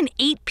 1 in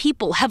 8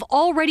 people have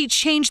already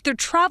changed their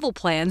travel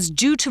plans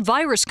due to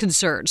virus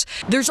concerns.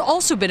 There's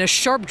also been a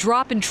sharp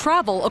drop in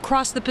travel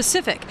across the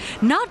Pacific,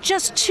 not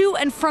just to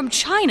and from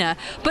China,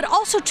 but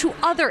also to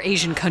other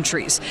Asian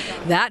countries.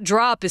 That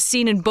drop is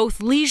seen in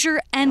both leisure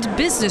and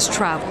business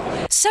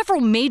travel.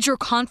 Several major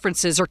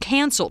conferences are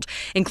canceled,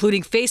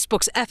 including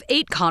Facebook's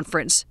F8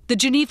 conference, the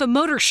Geneva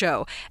Motor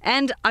Show,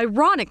 and,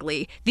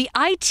 ironically, the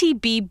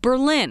ITB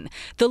Berlin,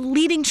 the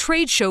leading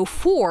trade show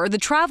for the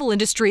travel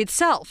industry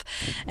itself.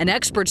 And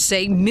experts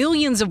say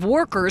millions of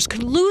workers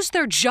could lose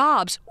their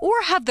jobs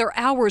or have their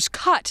hours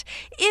cut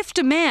if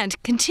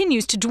demand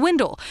continues to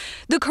dwindle.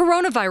 The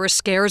coronavirus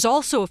scare is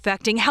also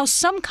affecting how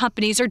some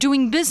companies are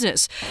doing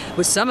business,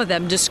 with some of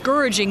them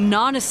discouraging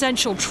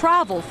non-essential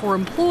travel for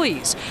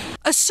employees.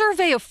 A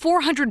survey of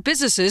 400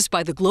 businesses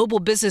by the Global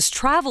Business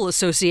Travel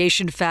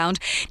Association found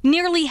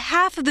nearly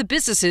half of the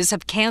businesses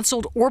have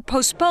canceled or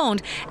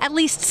postponed at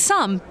least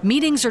some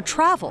meetings or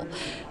travel.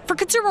 For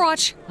Consumer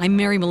Watch, I'm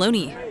Mary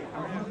Maloney.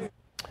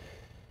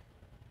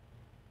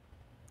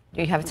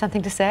 Do you have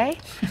something to say?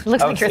 It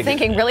looks like you're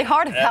thinking really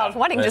hard about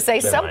wanting to say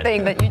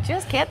something that you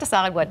just can't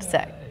decide what to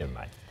say.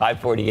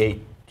 5:48.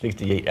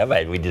 68. All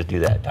right, we just do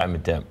that. Time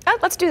and temp. Oh,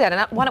 let's do that.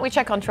 And why don't we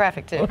check on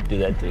traffic, too? Let's do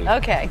that, too.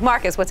 Okay.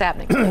 Marcus, what's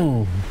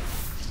happening?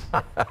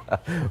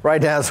 Right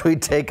now, as we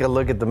take a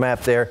look at the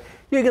map there,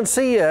 you can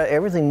see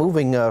everything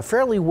moving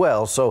fairly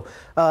well. So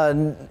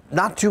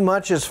not too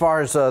much as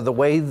far as the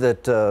way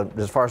that,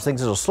 as far as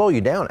things that'll slow you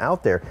down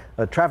out there.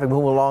 Traffic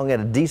moving along at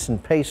a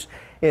decent pace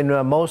in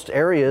most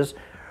areas.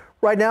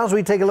 Right now, as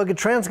we take a look at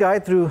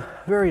TransGuide through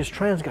various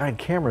TransGuide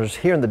cameras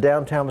here in the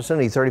downtown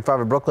vicinity,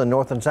 35 at Brooklyn,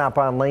 north and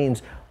southbound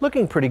lanes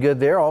looking pretty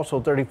good there.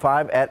 Also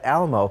 35 at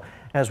Alamo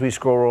As we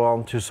scroll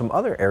on to some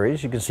other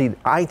areas, you can see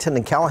I-10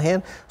 and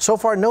Callahan. So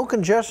far, no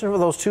congestion for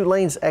those 2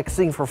 lanes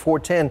exiting for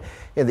 410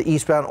 in the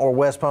eastbound or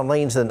westbound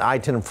lanes. And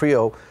I-10 and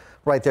Frio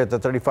right there at the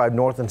 35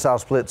 north and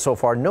south split. So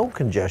far, no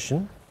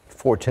congestion.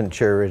 410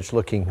 Cherry Ridge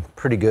looking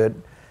pretty good.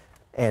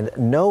 And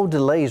no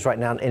delays right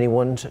now in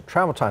anyone's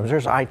travel times.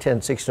 There's I-10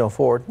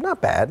 1604,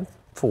 not bad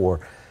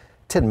for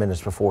 10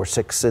 minutes before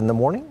 6 in the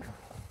morning.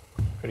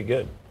 Pretty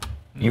good.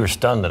 You were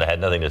stunned that I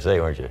had nothing to say,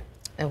 weren't you?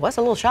 It was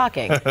a little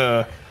shocking.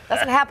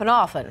 Doesn't happen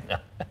often.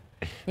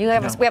 We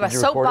have a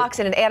soapbox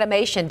and an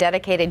animation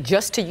dedicated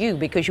just to you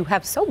because you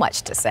have so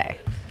much to say.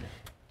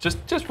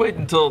 Just wait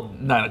until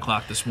 9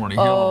 o'clock this morning.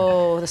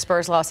 Oh, the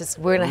Spurs lost.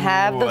 We're going to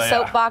have the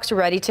soapbox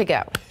ready to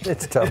go.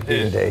 It's tough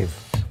being Dave.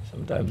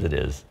 Sometimes it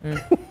is.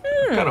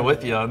 Kind of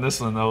with you on this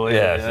one, though.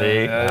 Yeah,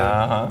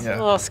 see? It's a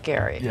little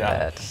scary.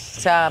 Yeah.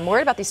 But I'm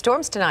worried about these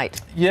storms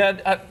tonight.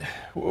 Yeah,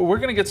 we're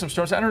going to get some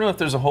storms. I don't know if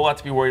there's a whole lot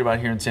to be worried about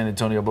here in San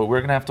Antonio, but we're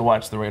going to have to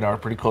watch the radar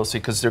pretty closely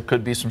because there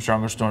could be some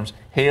stronger storms.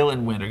 Hail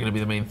and wind are going to be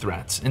the main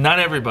threats. And not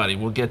everybody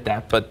will get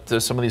that, but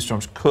some of these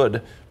storms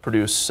could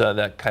produce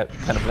that kind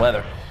of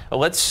weather.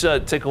 Let's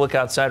take a look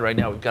outside right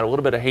now. We've got a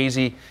little bit of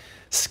hazy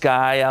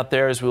sky out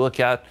there as we look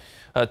out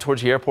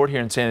towards the airport here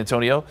in San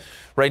Antonio.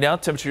 Right now,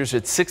 temperatures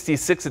at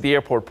 66 at the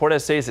airport.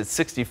 Port SA is at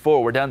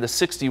 64. We're down to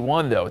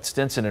 61, though, at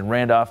Stinson and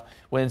Randolph.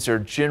 Winds are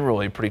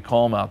generally pretty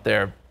calm out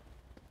there.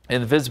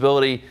 And the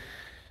visibility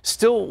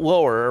still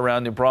lower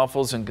around New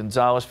Braunfels and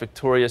Gonzales.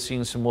 Victoria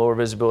seeing some lower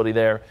visibility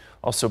there.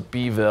 Also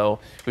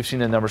Beeville. We've seen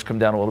the numbers come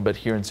down a little bit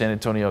here in San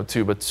Antonio,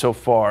 too. But so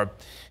far,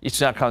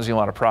 it's not causing a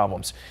lot of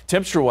problems.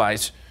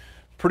 Temperature-wise,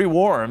 pretty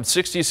warm,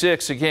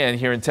 66 again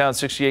here in town,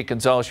 68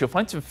 Gonzales. You'll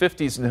find some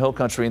 50s in the hill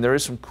country, and there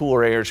is some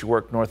cooler air as you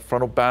work north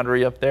frontal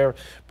boundary up there.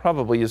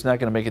 Probably is not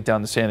going to make it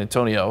down to San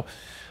Antonio,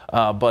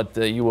 but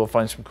you will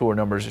find some cooler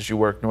numbers as you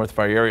work north of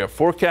our area.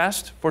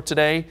 Forecast for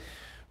today,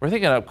 we're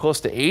thinking up close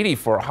to 80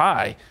 for a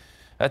high.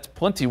 That's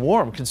plenty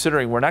warm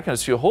considering we're not going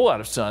to see a whole lot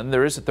of sun.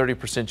 There is a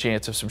 30%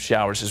 chance of some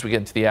showers as we get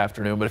into the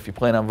afternoon, but if you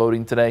plan on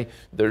voting today,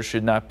 there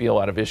should not be a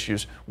lot of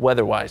issues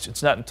weather-wise.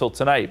 It's not until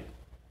tonight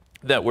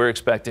that we're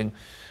expecting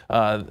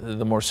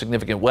the more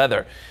significant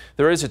weather.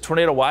 There is a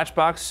tornado watch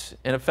box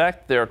in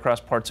effect there across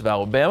parts of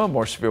Alabama.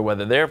 More severe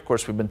weather there. Of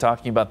course, we've been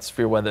talking about the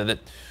severe weather that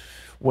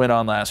went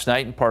on last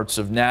night in parts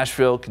of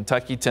Nashville,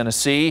 Kentucky,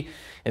 Tennessee,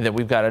 and then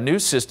we've got a new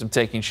system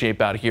taking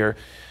shape out here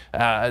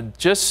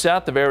just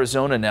south of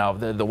Arizona now.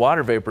 The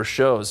water vapor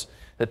shows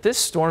that this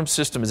storm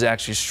system is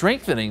actually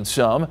strengthening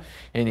some,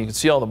 and you can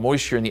see all the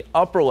moisture in the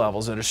upper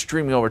levels that are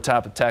streaming over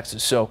top of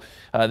Texas. So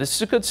this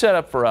is a good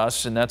setup for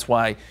us, and that's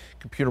why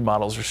computer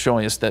models are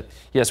showing us that,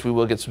 yes, we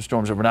will get some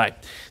storms overnight.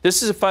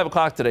 This is at 5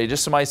 o'clock today,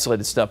 just some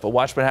isolated stuff, but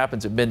watch what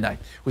happens at midnight.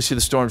 We see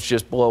the storms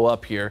just blow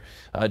up here.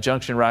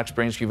 Junction, Rocks,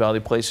 Braintree Valley,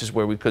 places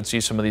where we could see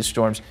some of these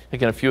storms.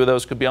 Again, a few of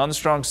those could be on the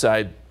strong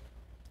side,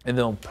 and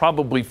they'll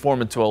probably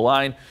form into a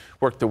line,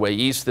 work their way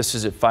east. This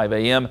is at 5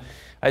 a.m.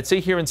 I'd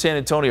say here in San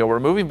Antonio, we're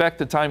moving back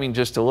the timing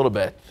just a little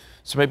bit.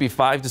 So maybe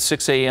 5 to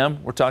 6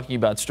 a.m. We're talking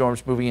about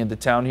storms moving into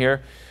town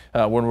here.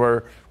 When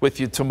we're with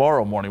you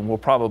tomorrow morning, we'll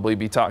probably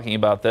be talking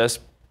about this.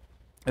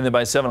 And then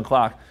by 7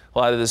 o'clock, a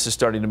lot of this is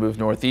starting to move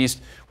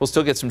northeast. We'll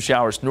still get some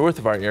showers north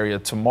of our area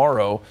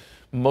tomorrow.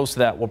 Most of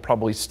that will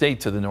probably stay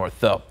to the north,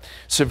 though.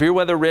 Severe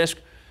weather risk.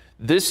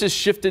 This is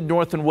shifted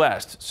north and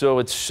west, so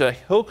it's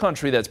hill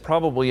country that's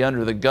probably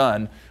under the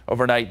gun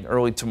overnight and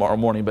early tomorrow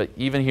morning. But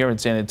even here in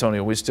San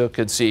Antonio, we still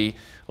could see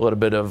a little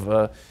bit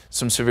of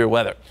some severe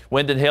weather.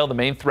 Wind and hail, the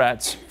main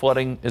threats.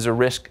 Flooding is a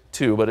risk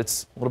too, but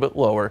it's a little bit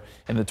lower,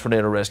 and the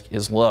tornado risk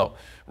is low.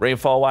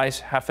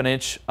 Rainfall-wise, half an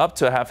inch, up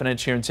to half an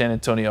inch here in San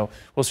Antonio.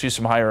 We'll see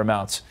some higher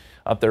amounts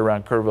up there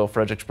around Kerrville,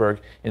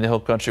 Fredericksburg, in the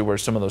hill country where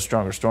some of those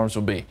stronger storms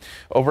will be.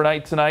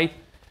 Overnight tonight,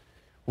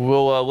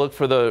 we'll look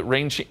for the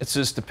rain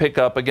chances to pick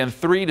up again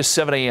 3 to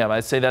 7 a.m.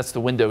 I'd say that's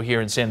the window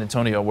here in San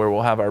Antonio where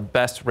we'll have our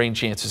best rain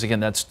chances. Again,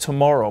 that's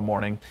tomorrow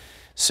morning.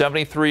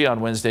 73 on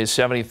Wednesday,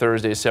 70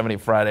 Thursday, 70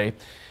 Friday,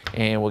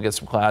 and we'll get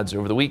some clouds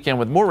over the weekend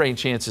with more rain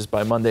chances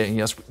by Monday. And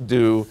yes, we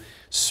do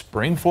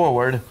spring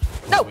forward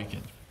for the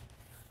weekend.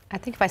 I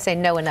think if I say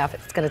no enough,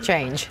 it's going to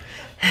change.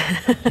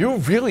 You're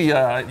really,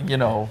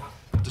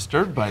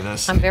 disturbed by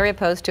this. I'm very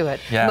opposed to it.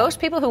 Yeah. Most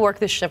people who work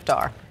this shift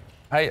are.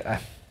 I am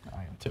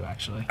too,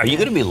 actually. Are you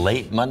going to be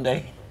late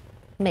Monday?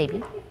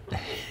 Maybe.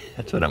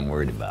 That's what I'm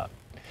worried about.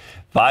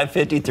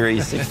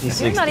 5:53,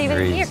 66 You're not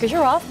degrees. even here because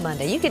you're off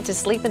Monday. You get to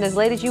sleep in as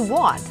late as you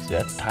want.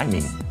 That's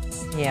timing.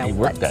 Yeah, They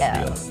work what that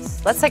deal.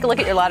 else? Let's take a look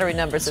at your lottery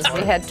numbers as we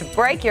head to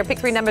break. Your pick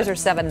 3 numbers are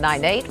 7,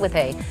 9, 8 with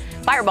a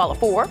fireball of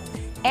 4.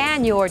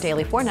 And your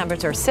daily 4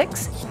 numbers are 6,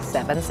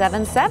 7,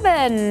 7,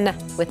 7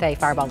 with a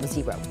fireball of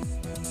 0.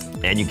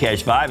 And you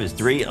cash 5 is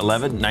 3,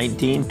 11,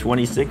 19,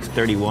 26,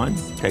 31.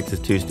 Texas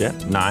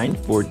 2-step, 9,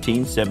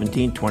 14,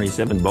 17,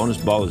 27. Bonus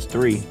ball is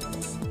 3.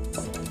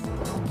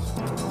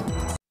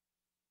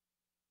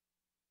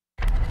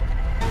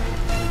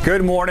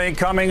 Good morning.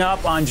 Coming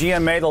up on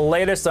GMA, the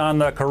latest on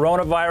the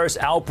coronavirus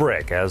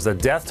outbreak as the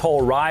death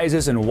toll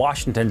rises in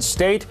Washington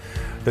state.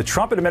 the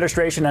Trump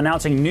administration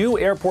announcing new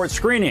airport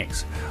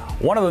screenings.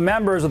 One of the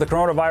members of the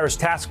coronavirus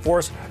task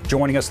force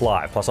joining us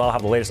live. Plus, I'll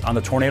have the latest on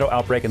the tornado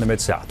outbreak in the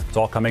Mid-South. It's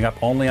all coming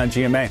up only on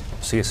GMA.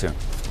 See you soon.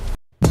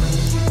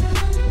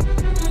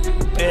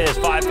 It is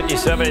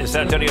 5:57.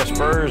 San Antonio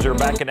Spurs are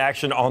back in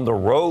action on the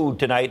road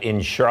tonight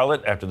in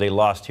Charlotte after they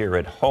lost here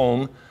at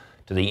home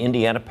to the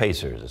Indiana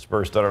Pacers. The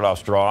Spurs started off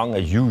strong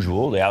as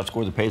usual. They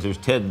outscored the Pacers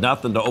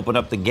 10-0 to open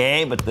up the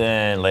game, but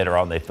then later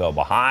on they fell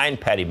behind.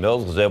 Patty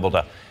Mills was able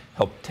to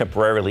help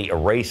temporarily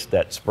erase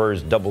that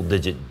Spurs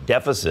double-digit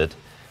deficit,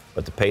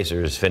 but the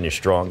Pacers finished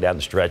strong down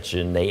the stretch,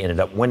 and they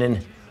ended up winning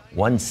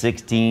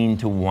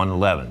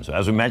 116-111. So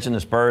as we mentioned, the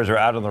Spurs are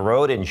out on the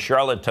road in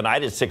Charlotte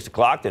tonight at 6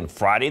 o'clock. Then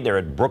Friday, they're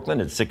at Brooklyn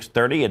at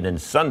 6:30. And then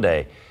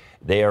Sunday,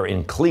 they are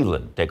in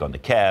Cleveland, take on the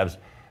Cavs.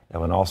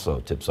 That one also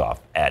tips off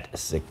at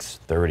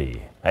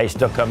 6:30. Hey,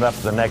 still coming up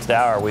for the next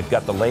hour, we've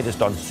got the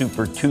latest on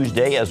Super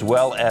Tuesday, as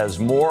well as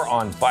more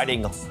on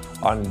fighting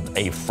on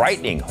a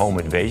frightening home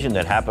invasion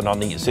that happened on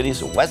the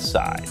city's west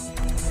side.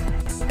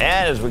 And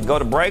as we go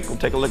to break, we'll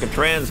take a look at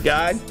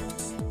TransGuide.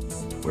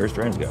 Where's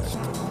TransGuide?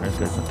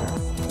 TransGuide's up there.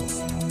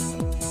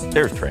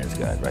 There's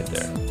TransGuide right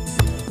there.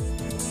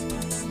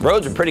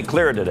 Roads are pretty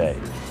clear today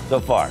so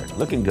far.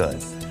 Looking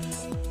good.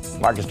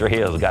 Marcus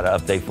Trujillo's got an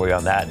update for you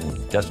on that,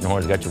 and Justin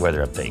Horn's got your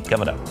weather update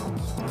coming up.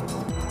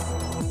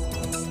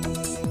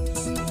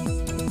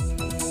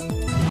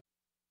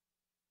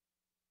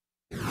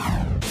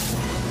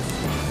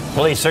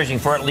 Police searching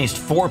for at least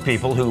 4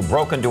 people who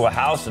broke into a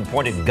house and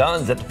pointed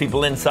guns at the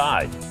people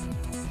inside.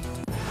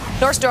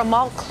 Nordstrom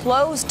Mall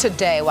closed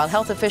today while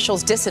health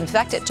officials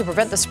disinfect it to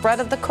prevent the spread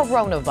of the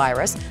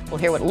coronavirus. We'll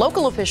hear what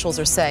local officials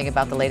are saying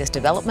about the latest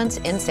developments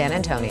in San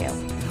Antonio.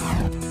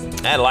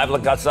 And a live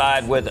look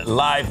outside with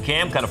live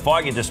cam. Kind of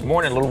foggy this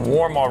morning, a little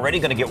warm already.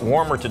 Going to get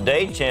warmer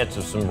today. Chance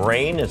of some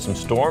rain and some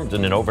storms.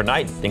 And then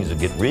overnight, things will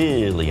get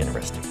really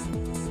interesting.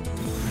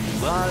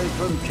 Live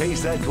from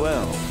KSAT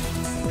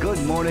 12. Good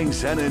Morning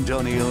San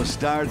Antonio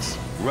starts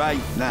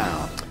right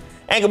now.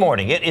 And good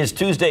morning. It is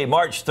Tuesday,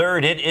 March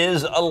 3rd. It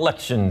is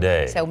Election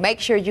Day. So make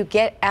sure you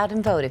get out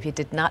and vote if you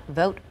did not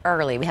vote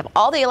early. We have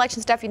all the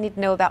election stuff you need to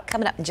know about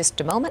coming up in just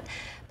a moment.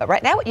 But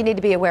right now, what you need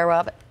to be aware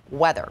of,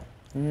 weather.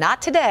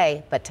 Not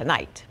today, but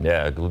tonight.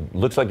 Yeah, it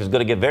looks like it's going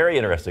to get very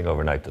interesting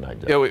overnight tonight,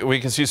 Jeff. Yeah, we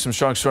can see some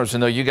strong storms. I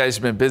know you guys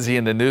have been busy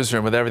in the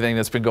newsroom with everything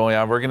that's been going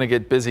on. We're going to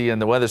get busy in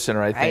the Weather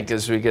Center, I think,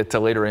 as we get to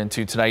later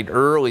into tonight,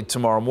 early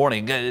tomorrow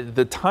morning.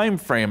 The time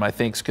frame, I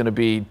think, is going to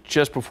be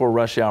just before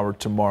rush hour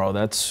tomorrow.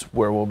 That's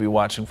where we'll be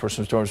watching for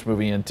some storms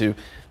moving into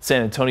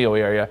San Antonio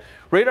area.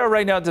 Radar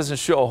right now doesn't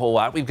show a whole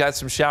lot. We've got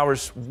some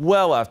showers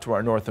well off to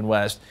our north and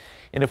west.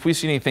 And if we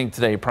see anything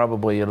today,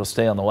 probably it'll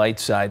stay on the light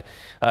side.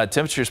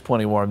 Temperature's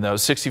plenty warm, though.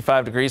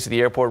 65 degrees at the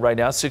airport right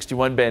now,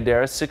 61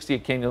 Bandera, 60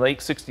 at Canyon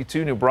Lake,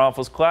 62 New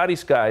Braunfels. Cloudy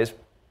skies.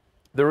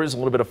 There is a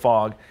little bit of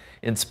fog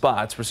in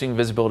spots. We're seeing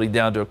visibility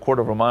down to a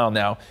quarter of a mile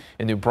now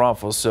in New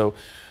Braunfels. So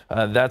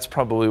that's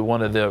probably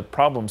one of the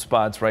problem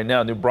spots right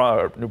now. New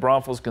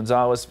Braunfels,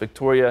 Gonzales,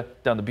 Victoria,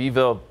 down to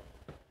Beeville.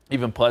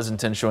 Even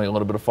Pleasanton showing a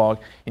little bit of fog.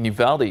 And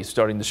Uvalde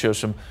starting to show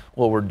some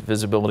lowered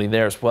visibility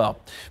there as well.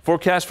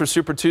 Forecast for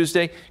Super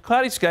Tuesday.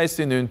 Cloudy skies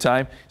through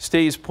noontime.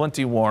 Stays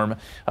plenty warm.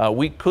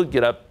 We could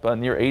get up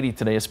near 80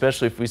 today,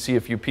 especially if we see a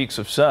few peaks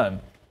of sun.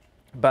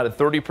 About a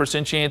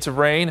 30% chance of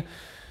rain.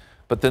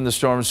 But then the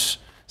storm's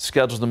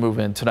scheduled to move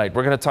in tonight.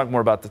 We're going to talk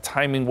more about the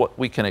timing, what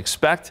we can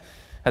expect.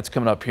 That's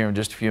coming up here in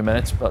just a few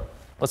minutes. But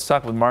let's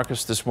talk with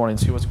Marcus this morning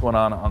and see what's going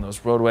on those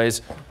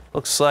roadways.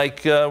 Looks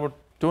like we're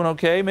doing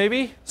okay,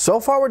 maybe? So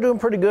far, we're doing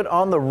pretty good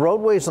on the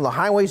roadways and the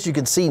highways. You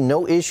can see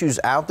no issues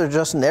out there,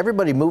 Justin.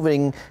 Everybody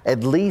moving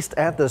at least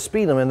at the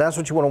speed limit. And that's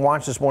what you want to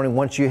watch this morning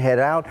once you head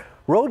out.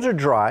 Roads are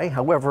dry.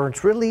 However,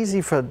 it's really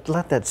easy to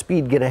let that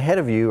speed get ahead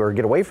of you, or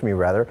get away from you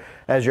rather,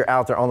 as you're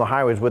out there on the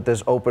highways with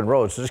this open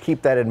road. So just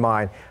keep that in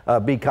mind.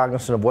 Be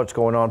cognizant of what's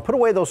going on. Put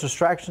away those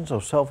distractions,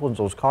 those cell phones,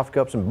 those coffee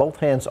cups, and both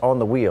hands on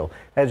the wheel.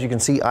 As you can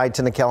see,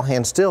 I-10 to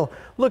Callahan still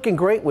looking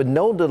great with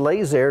no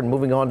delays there. And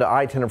moving on to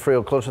I-10 and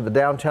Frio close to the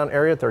downtown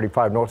area,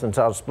 35 north and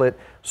south split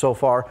so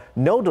far.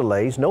 No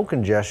delays, no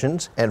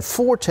congestions, and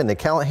 410 to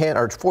Callahan,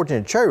 or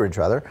 410 to Cherry Ridge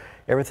rather.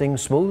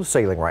 Everything's smooth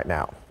sailing right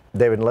now.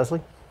 David and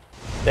Leslie.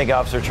 Thank you,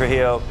 Officer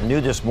Trujillo.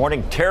 New this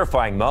morning,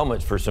 terrifying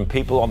moments for some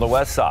people on the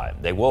west side.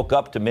 They woke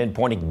up to men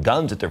pointing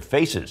guns at their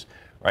faces.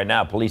 Right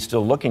now, police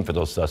still looking for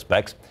those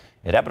suspects.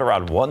 It happened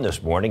around 1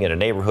 this morning in a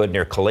neighborhood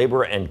near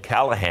Calabar and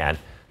Callahan.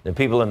 The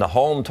people in the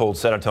home told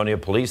San Antonio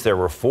police there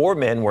were 4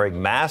 men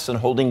wearing masks and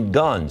holding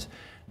guns.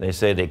 They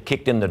say they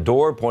kicked in the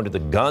door, pointed the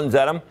guns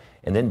at them,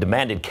 and then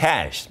demanded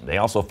cash. They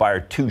also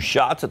fired 2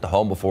 shots at the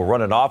home before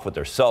running off with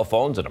their cell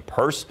phones and a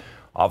purse.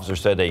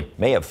 Officers said they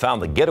may have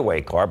found the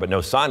getaway car, but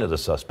no sign of the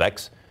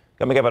suspects.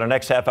 Coming up in our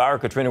next half hour,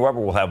 Katrina Weber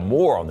will have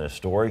more on this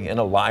story in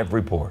a live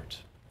report.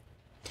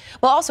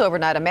 Well, also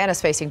overnight, a man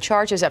is facing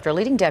charges after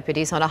leading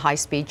deputies on a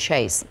high-speed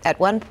chase. At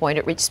one point,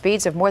 it reached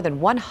speeds of more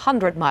than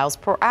 100 miles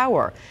per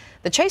hour.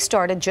 The chase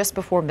started just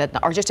before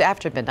midnight, or just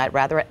after midnight,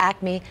 rather, at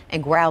Acme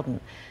and Groudon.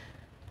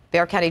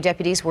 Bexar County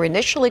deputies were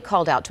initially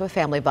called out to a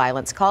family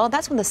violence call, and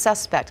that's when the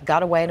suspect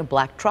got away in a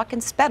black truck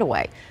and sped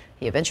away.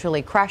 He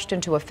eventually crashed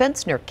into a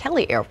fence near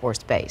Kelly Air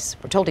Force Base.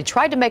 We're told he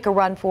tried to make a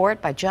run for it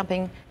by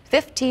jumping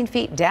 15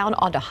 feet down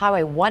onto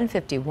Highway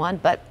 151,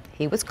 but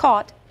he was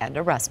caught and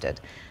arrested.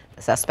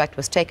 The suspect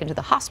was taken to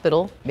the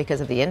hospital because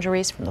of the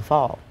injuries from the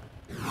fall.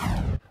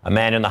 A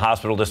man in the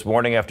hospital this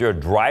morning after a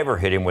driver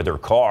hit him with her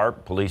car.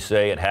 Police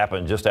say it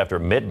happened just after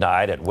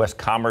midnight at West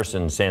Commerce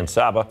in San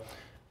Saba.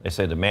 They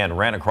say the man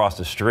ran across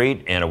the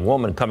street and a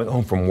woman coming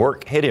home from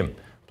work hit him.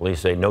 Police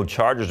say no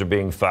charges are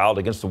being filed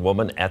against the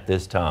woman at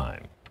this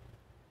time.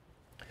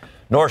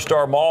 North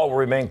Star Mall will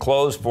remain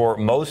closed for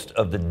most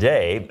of the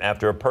day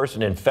after a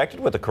person infected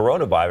with the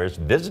coronavirus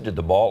visited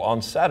the mall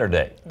on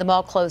Saturday. The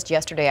mall closed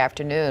yesterday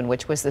afternoon,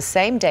 which was the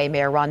same day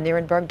Mayor Ron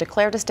Nierenberg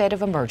declared a state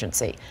of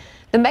emergency.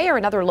 The mayor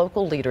and other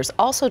local leaders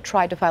also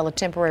tried to file a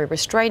temporary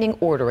restraining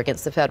order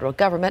against the federal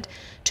government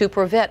to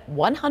prevent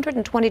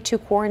 122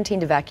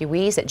 quarantined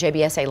evacuees at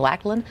GMSA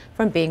Lackland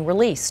from being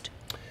released.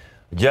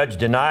 The judge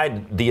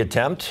denied the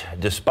attempt.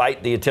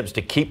 Despite the attempts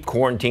to keep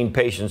quarantine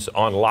patients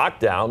on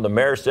lockdown, the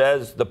mayor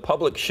says the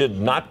public should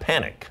not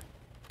panic.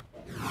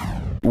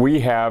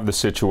 We have the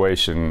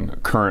situation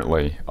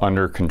currently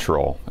under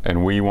control,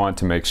 and we want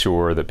to make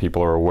sure that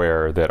people are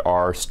aware that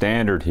our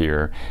standard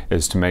here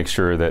is to make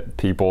sure that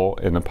people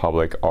in the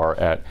public are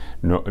at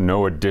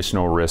no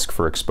additional risk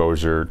for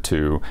exposure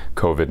to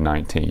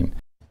COVID-19.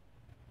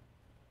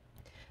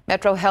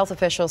 Metro Health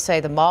officials say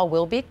the mall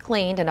will be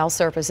cleaned and all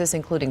surfaces,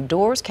 including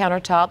doors,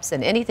 countertops,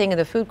 and anything in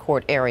the food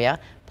court area,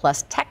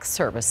 plus tech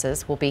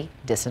services, will be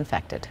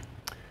disinfected.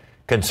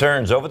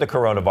 Concerns over the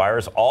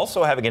coronavirus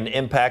also having an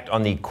impact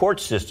on the court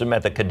system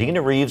at the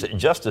Kadena Reeves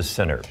Justice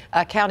Center.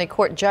 A county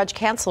court judge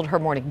canceled her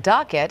morning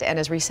docket and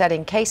is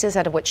resetting cases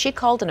out of what she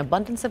called an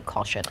abundance of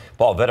caution.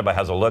 Paul Vedema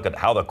has a look at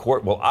how the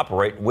court will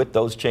operate with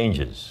those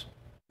changes.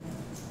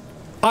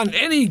 On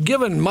any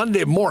given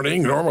Monday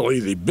morning, normally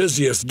the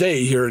busiest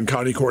day here in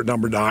County Court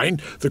Number 9,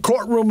 the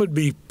courtroom would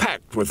be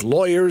packed with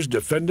lawyers,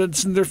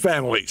 defendants, and their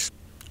families.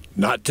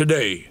 Not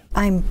today.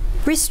 I'm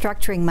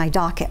restructuring my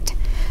docket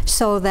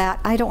so that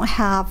I don't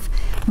have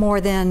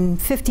more than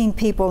 15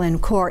 people in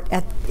court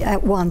at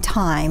one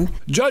time.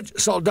 Judge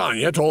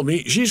Saldana told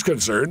me she's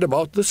concerned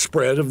about the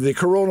spread of the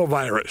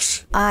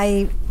coronavirus.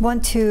 I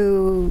want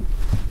to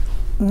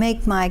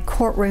make my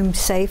courtroom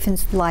safe in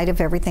light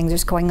of everything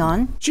that's going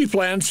on. She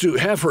plans to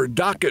have her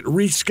docket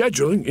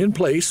rescheduling in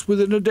place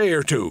within a day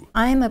or two.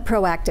 I'm a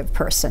proactive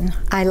person.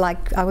 I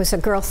was a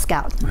Girl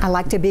Scout. I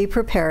like to be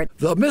prepared.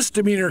 The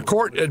misdemeanor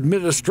court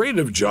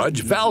administrative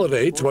judge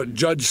validates what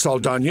Judge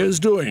Saldana is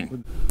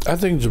doing. I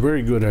think it's a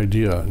very good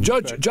idea.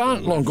 Judge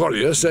John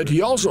Longoria said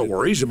he also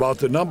worries about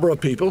the number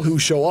of people who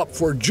show up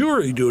for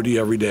jury duty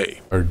every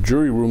day. Our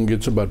jury room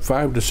gets about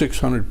 500 to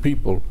 600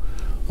 people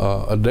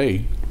a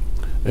day.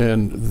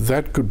 And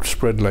that could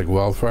spread like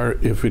wildfire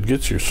if it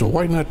gets here. So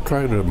why not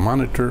try to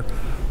monitor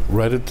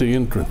right at the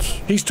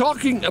entrance? He's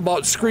talking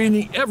about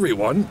screening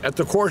everyone at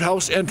the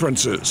courthouse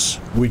entrances.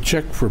 We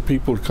check for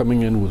people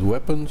coming in with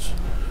weapons.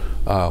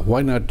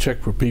 Why not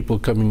check for people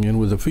coming in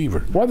with a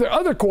fever? Whether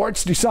other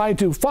courts decide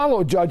to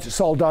follow Judge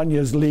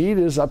Saldana's lead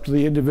is up to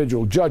the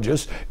individual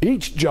judges.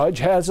 Each judge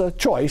has a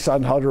choice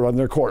on how to run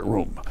their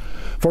courtroom.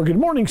 For Good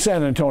Morning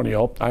San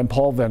Antonio, I'm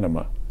Paul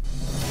Venema.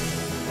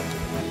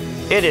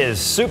 It is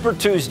Super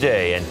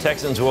Tuesday, and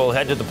Texans will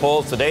head to the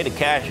polls today to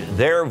cast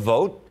their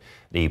vote.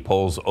 The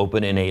polls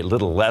open in a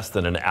little less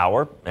than an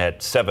hour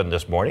at 7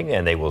 this morning,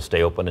 and they will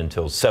stay open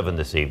until 7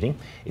 this evening.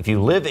 If you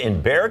live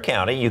in Bexar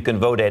County, you can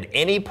vote at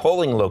any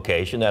polling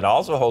location. That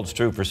also holds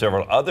true for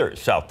several other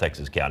South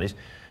Texas counties.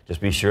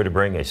 Just be sure to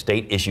bring a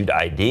state-issued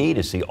ID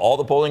to see all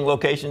the polling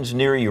locations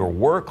near your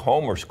work,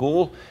 home, or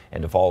school.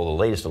 And to follow the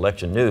latest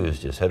election news,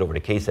 just head over to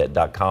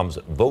KSAT.com's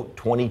Vote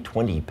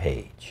 2020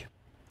 page.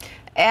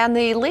 And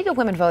the League of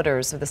Women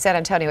Voters of the San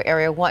Antonio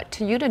area want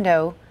you to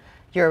know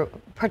your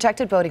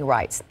protected voting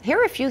rights. Here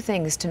are a few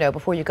things to know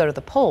before you go to the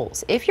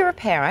polls. If you're a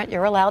parent,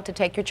 you're allowed to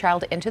take your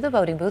child into the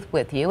voting booth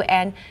with you,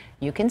 and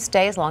you can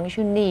stay as long as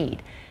you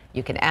need.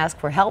 You can ask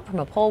for help from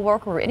a poll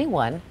worker or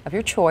anyone of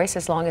your choice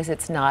as long as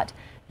it's not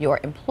your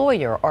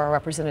employer or a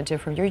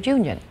representative from your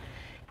union.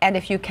 And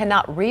if you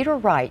cannot read or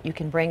write, you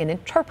can bring an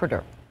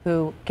interpreter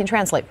who can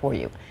translate for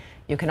you.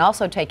 You can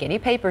also take any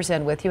papers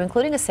in with you,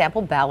 including a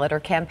sample ballot or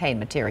campaign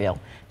material.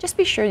 Just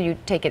be sure you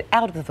take it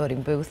out of the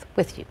voting booth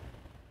with you.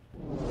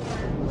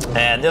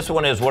 And this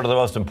one is one of the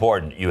most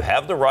important. You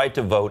have the right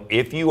to vote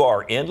if you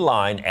are in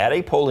line at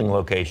a polling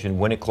location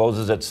when it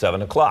closes at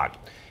 7 o'clock.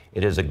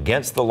 It is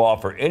against the law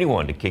for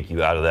anyone to kick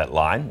you out of that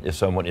line. If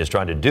someone is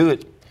trying to do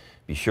it,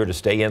 be sure to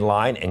stay in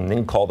line and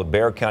then call the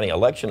Bexar County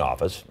Election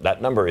Office.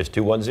 That number is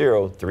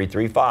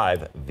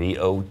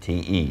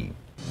 210-335-VOTE.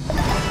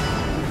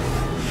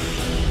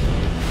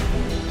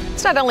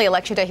 It's not only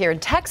Election Day here in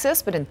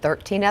Texas, but in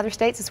 13 other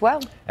states as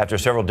well. After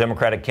several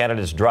Democratic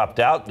candidates dropped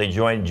out, they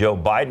joined Joe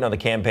Biden on the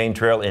campaign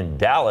trail in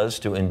Dallas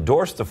to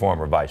endorse the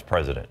former vice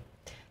president.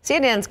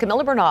 CNN's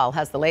Camilla Bernal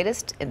has the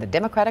latest in the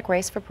Democratic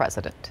race for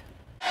president.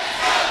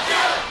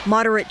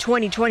 Moderate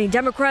 2020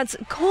 Democrats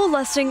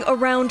coalescing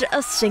around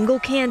a single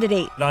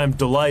candidate. I'm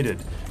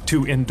delighted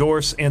to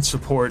endorse and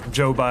support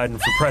Joe Biden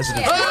for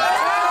president.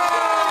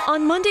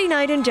 On Monday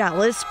night in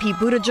Dallas, Pete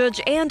Buttigieg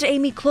and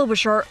Amy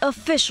Klobuchar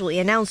officially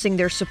announcing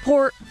their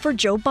support for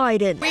Joe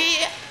Biden. We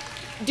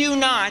do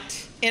not,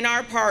 in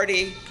our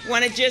party,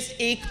 want to just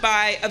eke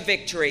by a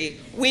victory.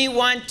 We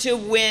want to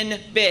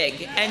win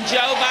big, and Joe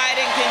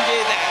Biden can do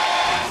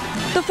that.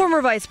 The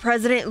former vice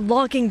president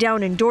locking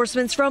down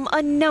endorsements from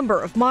a number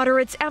of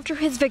moderates after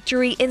his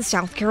victory in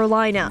South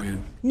Carolina.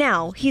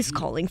 Now he's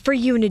calling for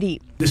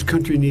unity. This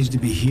country needs to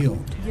be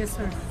healed. Yes,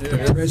 sir.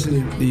 The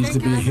president needs to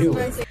be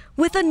healed.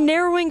 With a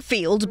narrowing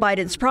field,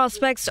 Biden's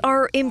prospects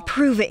are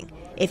improving.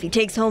 If he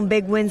takes home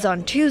big wins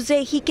on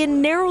Tuesday, he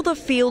can narrow the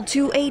field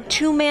to a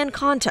two-man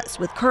contest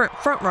with current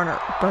frontrunner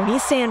Bernie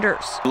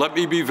Sanders. Let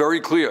me be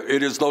very clear.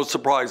 It is no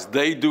surprise.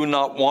 They do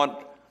not want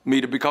me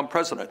to become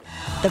president.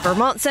 The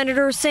Vermont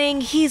senator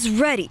saying he's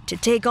ready to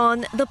take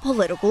on the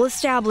political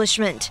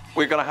establishment.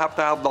 We're going to have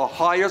the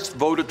highest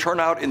voter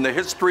turnout in the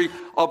history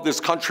of this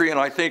country, and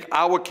I think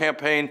our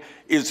campaign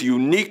is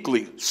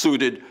uniquely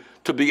suited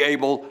to be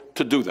able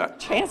to do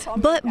that.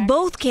 But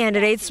both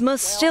candidates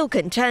must still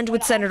contend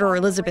with Senator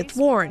Elizabeth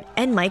Warren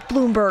and Mike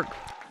Bloomberg.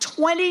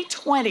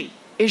 2020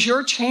 is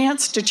your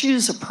chance to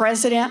choose a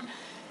president,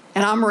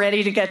 and I'm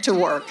ready to get to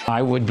work.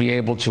 I would be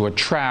able to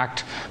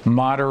attract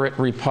moderate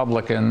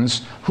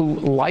Republicans who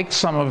like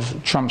some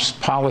of Trump's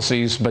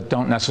policies but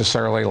don't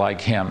necessarily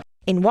like him.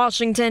 In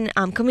Washington,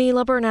 I'm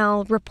Camila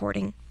Bernal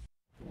reporting.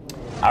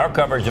 Our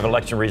coverage of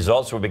election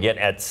results will begin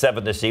at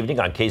 7 this evening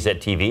on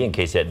KZTV and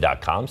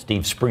KZ.com.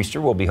 Steve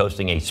Spriester will be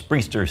hosting a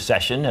Spriester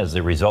session as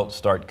the results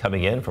start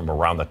coming in from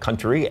around the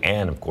country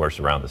and, of course,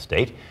 around the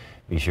state.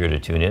 Be sure to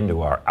tune in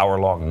to our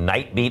hour-long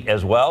night beat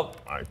as well.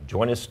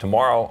 Join us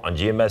tomorrow on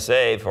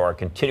GMSA for our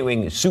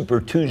continuing Super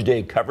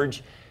Tuesday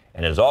coverage.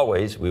 And as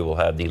always, we will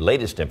have the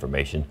latest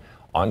information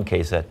on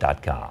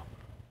KZ.com.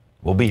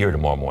 We'll be here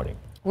tomorrow morning.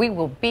 We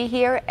will be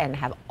here and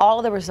have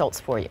all the results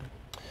for you.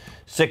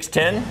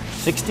 610,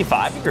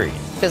 65 degrees.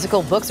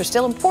 Physical books are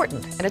still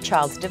important in a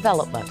child's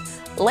development.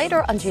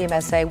 Later on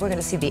GMSA, we're going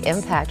to see the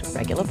impact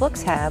regular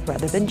books have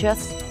rather than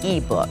just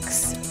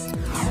e-books.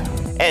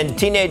 And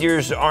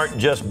teenagers aren't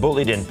just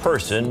bullied in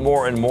person.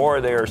 More and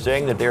more, they are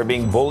saying that they're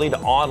being bullied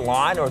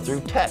online or through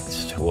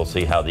text. We'll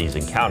see how these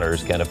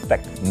encounters can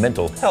affect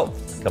mental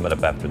health coming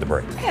up after the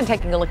break. And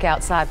taking a look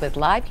outside with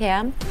Live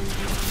Cam.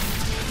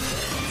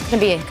 It's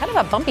going to be kind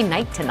of a bumpy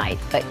night tonight,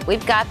 but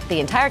we've got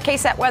the entire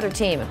KSAT weather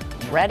team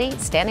ready,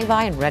 standing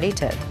by and ready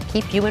to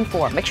keep you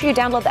informed. Make sure you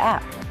download the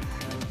app.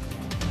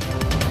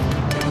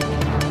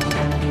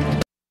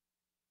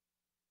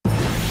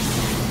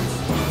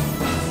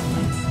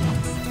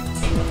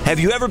 Have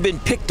you ever been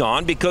picked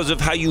on because of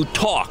how you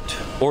talked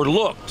or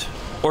looked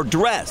or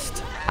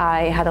dressed?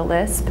 I had a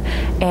lisp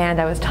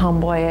and I was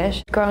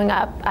tomboyish. Growing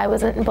up, I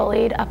wasn't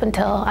bullied up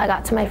until I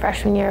got to my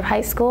freshman year of high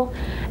school.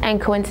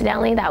 And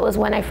coincidentally, that was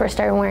when I first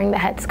started wearing the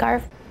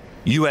headscarf.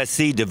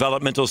 USC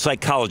developmental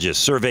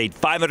psychologists surveyed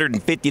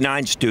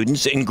 559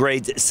 students in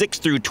grades 6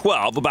 through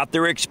 12 about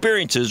their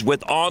experiences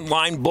with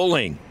online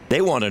bullying. They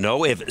want to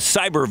know if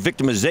cyber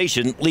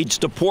victimization leads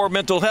to poor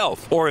mental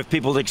health or if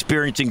people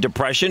experiencing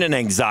depression and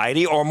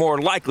anxiety are more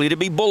likely to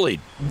be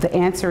bullied. The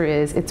answer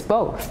is it's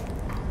both,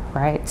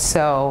 right?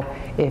 So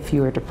if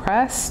you're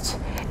depressed,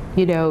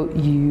 it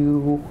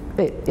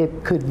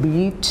could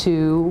lead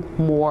to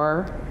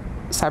more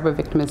cyber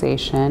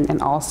victimization,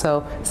 and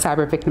also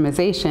cyber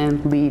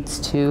victimization leads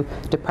to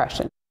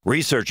depression.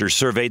 Researchers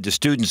surveyed the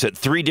students at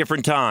 3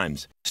 different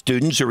times.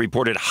 Students who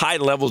reported high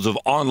levels of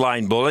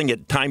online bullying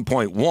at time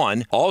point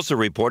 1 also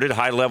reported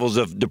high levels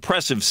of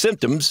depressive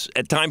symptoms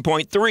at time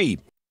point 3.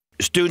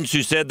 Students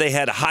who said they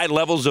had high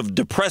levels of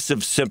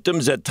depressive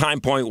symptoms at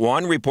time point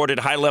 1 reported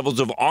high levels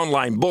of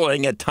online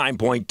bullying at time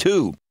point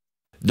 2.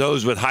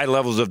 Those with high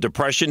levels of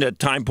depression at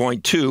time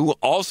point 2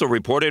 also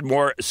reported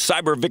more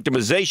cyber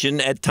victimization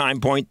at time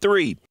point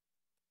 3.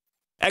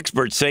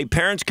 Experts say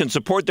parents can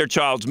support their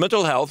child's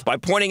mental health by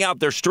pointing out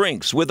their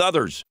strengths with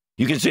others.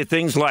 You can say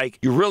things like,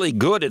 "You're really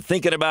good at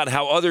thinking about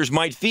how others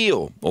might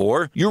feel,"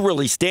 or "You're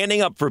really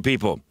standing up for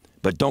people."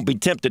 But don't be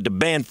tempted to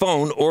ban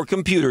phone or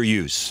computer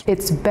use.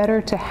 It's better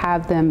to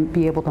have them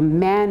be able to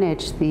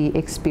manage the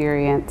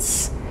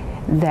experience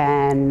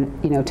than,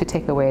 to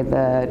take away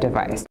the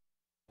device.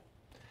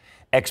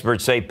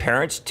 Experts say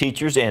parents,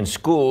 teachers, and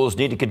schools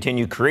need to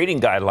continue creating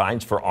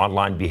guidelines for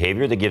online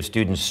behavior that give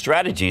students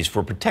strategies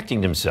for protecting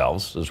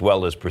themselves, as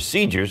well as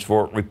procedures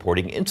for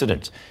reporting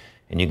incidents.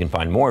 And you can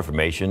find more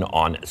information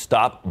on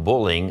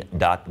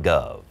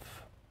stopbullying.gov.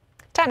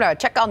 Time to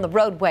check on the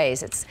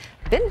roadways. It's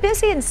been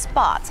busy in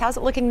spots. How's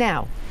it looking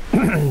now?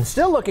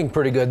 Still looking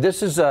pretty good.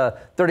 This is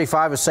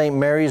 35 of St.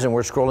 Mary's, and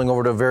we're scrolling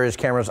over to various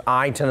cameras.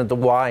 I-10 at the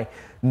Y,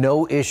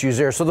 no issues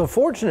there. So the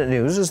fortunate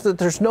news is that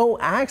there's no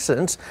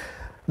accidents.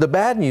 The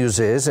bad news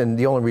is, and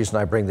the only reason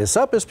I bring this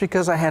up is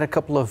because I had a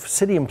couple of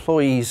city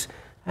employees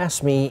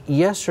ask me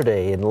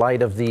yesterday in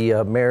light of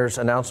the mayor's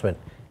announcement,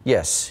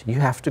 yes, you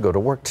have to go to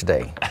work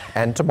today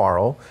and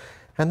tomorrow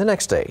and the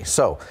next day.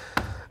 So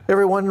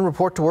Everyone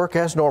report to work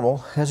as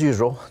normal, as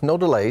usual. No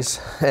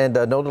delays, and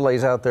no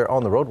delays out there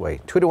on the roadway.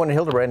 281 in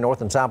Hildebrand,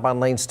 north and southbound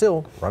lanes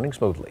still running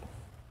smoothly.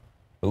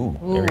 Ooh,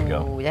 there you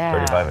go.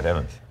 Yeah. 35 at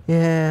Evans.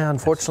 Yeah,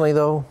 unfortunately,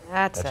 though,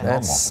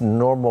 that's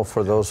normal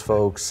for those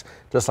folks.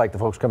 Just like the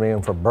folks coming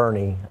in from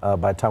Bernie,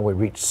 by the time we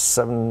reach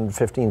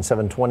 7:15,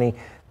 7:20,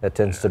 that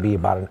tends to be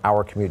about an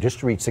hour commute just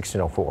to reach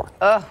 1604.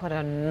 Oh, what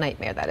a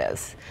nightmare that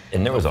is.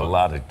 And there was a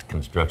lot of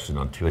construction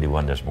on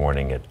 281 this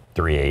morning at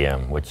 3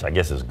 a.m., which I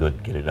guess is good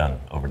to get it done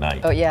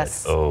overnight. Oh,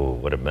 yes. But, oh,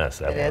 what a mess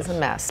that was. It is a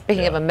mess.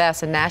 Speaking of a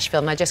mess in Nashville,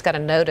 and I just got a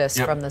notice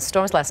from the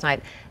storms last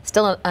night,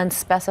 still an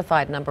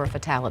unspecified number of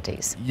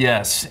fatalities.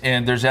 Yes,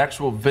 and there's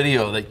actual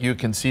video that you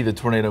can see the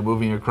tornado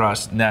moving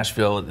across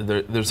Nashville.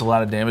 There's a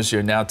lot of damage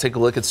here. Now, take a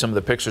look at some of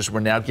the pictures we're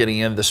now getting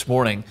in this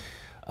morning.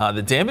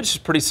 The damage is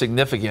pretty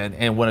significant,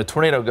 and when a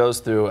tornado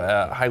goes through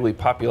a highly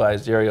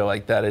populated area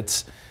like that,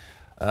 it's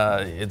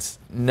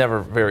never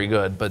very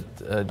good, but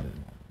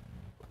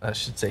I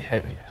should say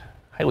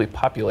highly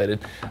populated.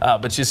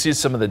 But you see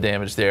some of the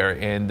damage there,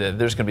 and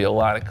there's going to be a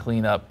lot of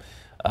cleanup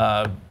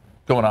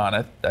going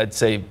on, I'd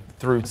say,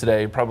 through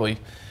today, probably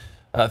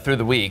through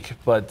the week.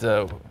 But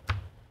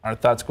our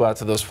thoughts go out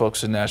to those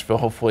folks in Nashville.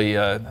 Hopefully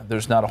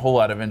there's not a whole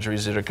lot of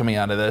injuries that are coming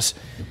out of this.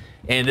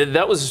 And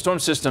that was a storm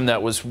system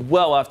that was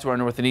well off to our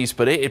north and east,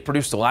 but it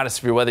produced a lot of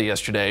severe weather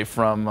yesterday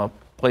from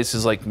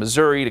places like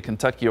Missouri to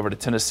Kentucky over to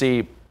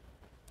Tennessee,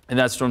 and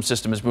that storm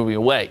system is moving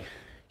away.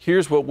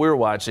 Here's what we're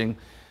watching.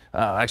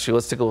 Actually,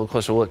 let's take a little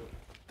closer look.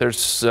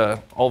 There's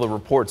all the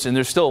reports, and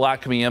there's still a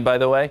lot coming in, by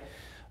the way,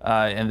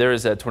 and there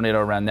is that tornado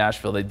around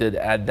Nashville. They did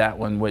add that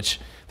one, which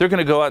they're going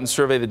to go out and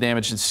survey the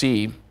damage and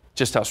see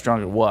just how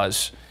strong it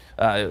was.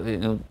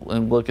 And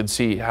look and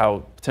see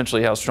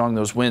potentially how strong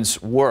those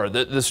winds were.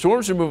 The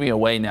storms are moving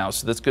away now,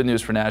 so that's good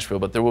news for Nashville,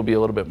 but there will be a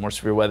little bit more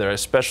severe weather,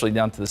 especially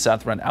down to the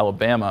south around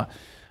Alabama,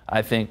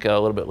 I think a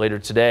little bit later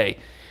today.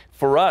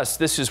 For us,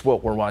 this is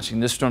what we're watching.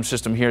 This storm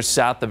system here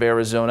south of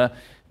Arizona.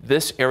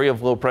 This area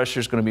of low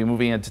pressure is going to be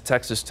moving into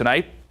Texas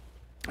tonight,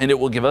 and it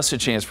will give us a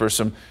chance for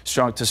some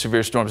strong to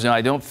severe storms. Now,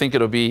 I don't think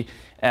it'll be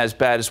as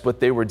bad as what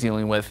they were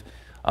dealing with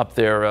up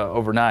there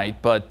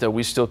overnight, but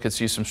we still could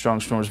see some strong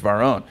storms of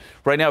our own.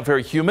 Right now,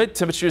 very humid.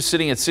 Temperature is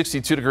sitting at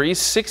 62 degrees,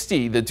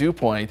 60 the dew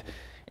point,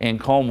 and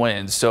calm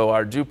winds. So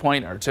our dew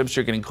point, our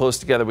temperature getting close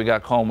together. We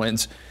got calm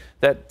winds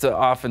that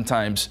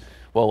oftentimes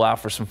will allow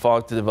for some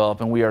fog to develop,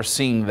 and we are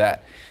seeing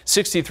that.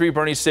 63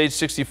 Bernie Stage,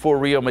 64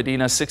 Rio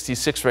Medina,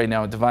 66 right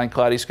now. Divine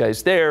cloudy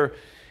skies there.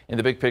 In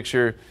the big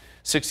picture,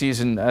 60s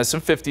and some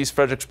 50s.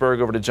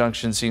 Fredericksburg over to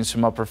Junction, seeing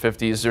some upper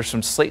 50s. There's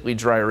some slightly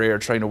drier air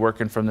trying to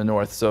work in from the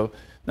north, so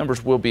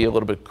numbers will be a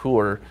little bit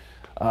cooler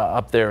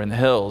up there in the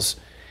hills.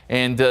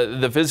 And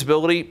the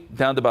visibility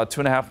down to about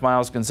 2.5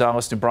 miles.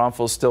 Gonzales to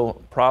Braunfels, still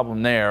a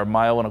problem there. 1.25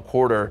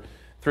 miles,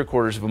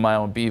 3/4 of a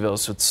mile in Beeville.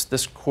 So it's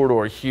this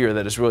corridor here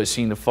that is really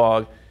seeing the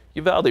fog.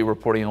 Uvalde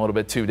reporting a little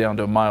bit too, down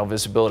to 1 mile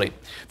visibility.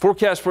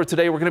 Forecast for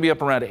today, we're going to be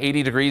up around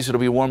 80 degrees. It'll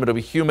be warm, it'll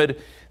be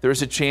humid. There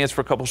is a chance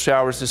for a couple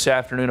showers this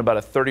afternoon, about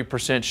a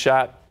 30%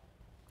 shot.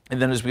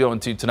 And then as we go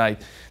into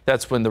tonight,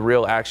 that's when the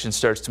real action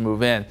starts to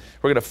move in.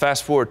 We're going to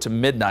fast forward to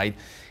midnight,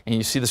 and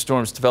you see the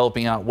storms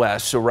developing out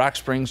west. So Rock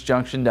Springs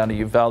Junction down to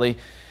Uvalde,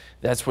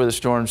 that's where the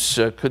storms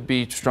could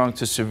be strong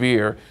to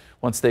severe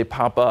once they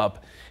pop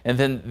up. And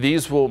then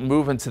these will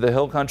move into the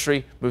hill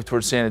country, move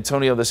towards San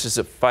Antonio. This is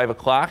at 5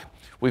 o'clock.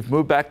 We've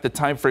moved back the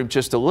time frame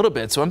just a little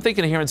bit. So I'm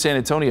thinking here in San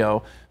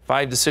Antonio,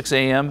 5 to 6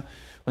 a.m.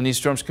 when these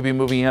storms could be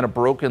moving in a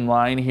broken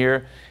line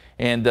here.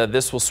 And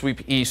this will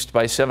sweep east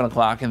by 7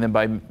 o'clock. And then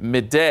by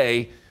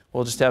midday,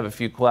 we'll just have a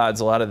few clouds.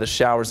 A lot of the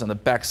showers on the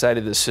backside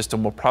of the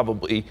system will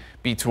probably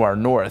be to our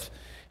north.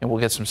 And we'll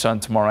get some sun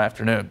tomorrow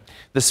afternoon.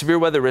 The severe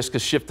weather risk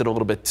has shifted a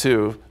little bit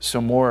too. So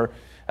more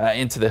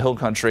into the hill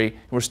country.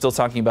 We're still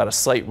talking about a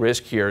slight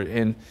risk here.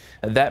 And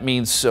that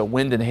means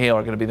wind and hail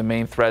are going to be the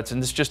main threats.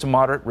 And it's just a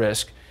moderate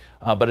risk.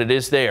 But it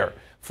is there.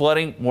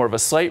 Flooding, more of a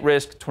slight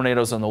risk.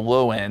 Tornadoes on the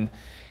low end.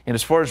 And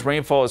as far as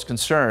rainfall is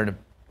concerned,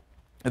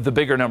 the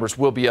bigger numbers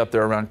will be up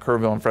there around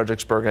Kerrville and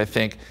Fredericksburg, I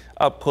think,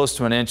 up close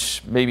to 1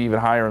 inch, maybe even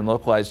higher in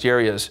localized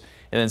areas.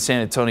 And then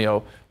San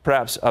Antonio,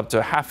 perhaps up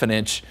to 1/2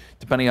 inch,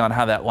 depending on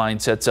how that line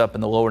sets up,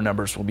 and the lower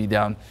numbers will be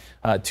down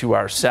to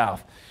our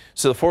south.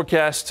 So the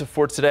forecast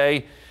for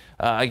today,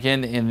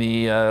 again, in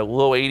the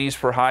low 80s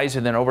for highs,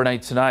 and then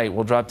overnight tonight,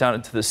 we'll drop down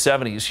into the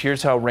 70s.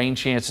 Here's how rain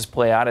chances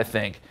play out, I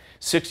think.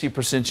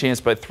 60% chance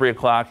by 3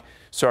 o'clock.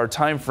 So our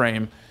time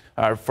frame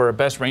for our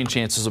best rain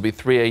chances will be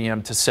 3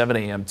 a.m. to 7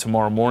 a.m.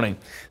 tomorrow morning.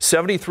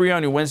 73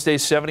 on your Wednesday,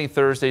 70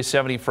 Thursday,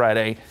 70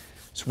 Friday.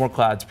 Some more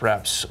clouds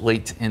perhaps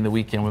late in the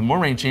weekend with more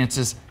rain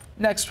chances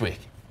next week.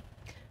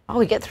 Oh,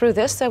 we get through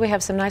this, so we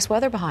have some nice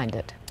weather behind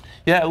it.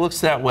 Yeah, it looks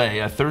that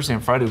way. Thursday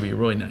and Friday will be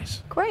really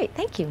nice. Great,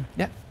 thank you.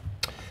 Yeah.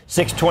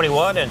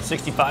 621 and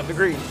 65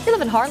 degrees. If you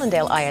live in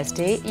Harlandale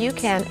ISD, you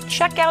can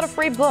check out a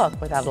free book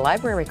without a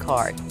library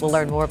card. We'll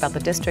learn more about the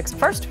district's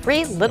first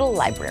free little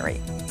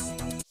library.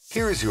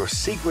 Here's your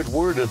secret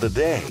word of the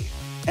day.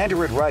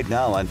 Enter it right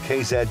now on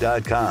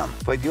KSAT.com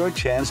for your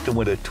chance to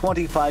win a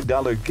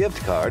 $25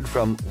 gift card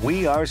from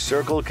We Are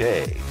Circle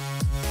K.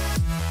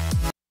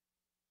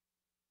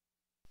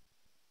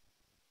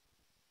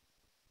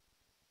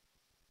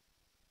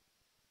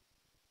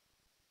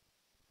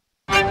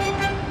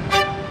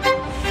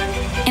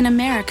 In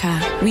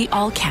America, we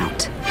all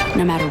count,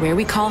 no matter where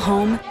we call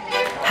home,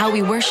 how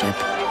we worship,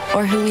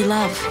 or who we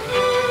love.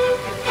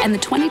 And the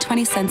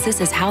 2020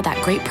 census is how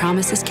that great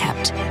promise is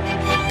kept.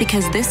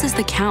 Because this is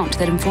the count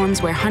that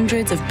informs where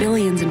hundreds of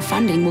billions in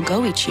funding will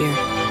go each year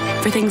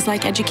for things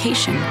like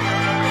education,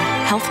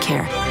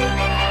 healthcare,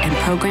 and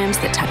programs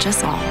that touch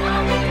us all.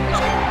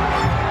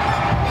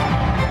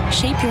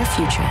 Shape your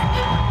future.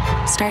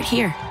 Start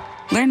here.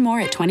 Learn more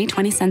at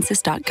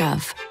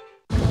 2020census.gov.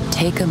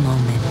 Take a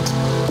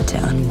moment to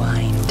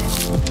unwind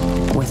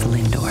with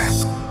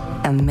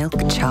Lindor, a milk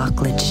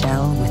chocolate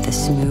shell with a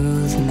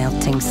smooth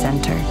melting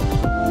center.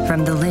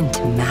 From the Lindt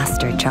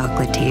Master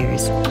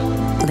Chocolatiers.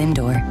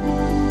 Lindor,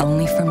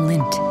 only from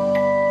Lindt.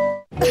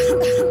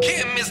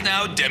 Kim is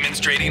now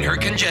demonstrating her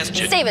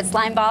congestion. Save it,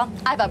 Slimeball.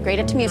 I've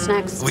upgraded to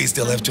Mucinex. We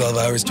still have 12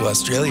 hours to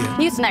Australia.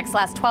 Mucinex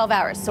lasts 12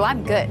 hours, so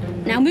I'm good.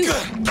 Now move.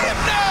 Kim,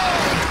 no!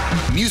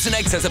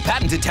 Mucinex has a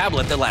patented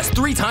tablet that lasts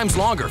 3 times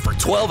longer for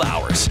 12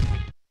 hours.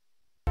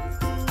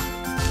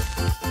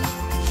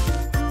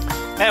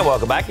 And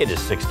welcome back. It is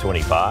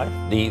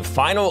 6:25. The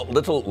final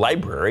little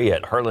library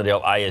at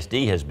Harlandale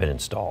ISD has been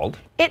installed.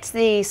 It's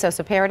the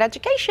Sosa Parent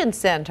Education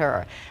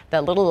Center.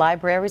 The little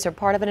libraries are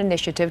part of an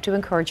initiative to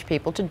encourage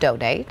people to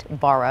donate,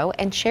 borrow,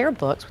 and share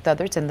books with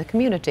others in the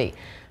community.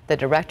 The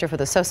director for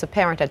the Sosa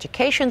Parent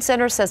Education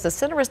Center says the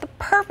center is the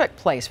perfect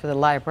place for the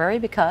library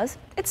because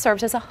it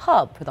serves as a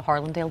hub for the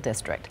Harlandale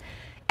district.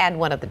 And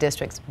one of the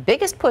district's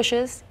biggest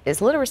pushes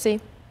is literacy.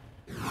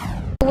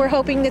 We're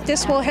hoping that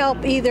this will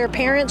help either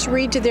parents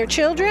read to their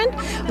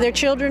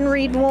children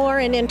read more,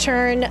 and in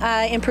turn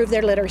improve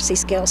their literacy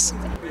skills.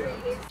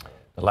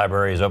 The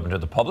library is open to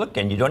the public,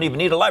 and you don't even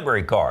need a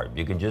library card.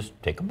 You can just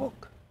take a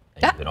book.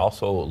 And you can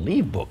also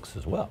leave books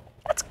as well.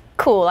 That's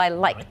cool. I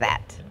like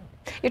that.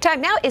 Your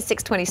time now is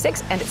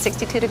 6:26, and it's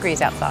 62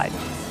 degrees outside.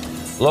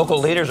 Local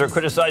leaders are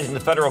criticizing the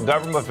federal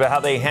government for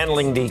how they're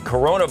handling the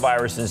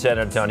coronavirus in San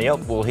Antonio.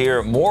 We'll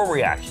hear more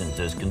reactions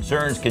as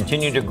concerns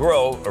continue to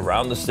grow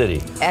around the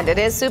city. And it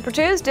is Super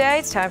Tuesday.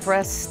 It's time for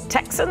us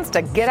Texans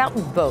to get out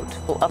and vote.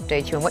 We'll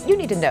update you on what you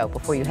need to know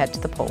before you head to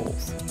the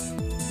polls.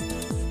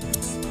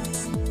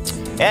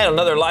 And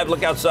another live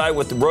look outside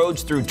with the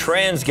roads through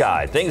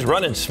TransGuide. Things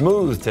running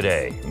smooth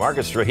today.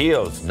 Marcus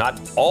Trujillo's not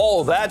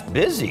all that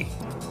busy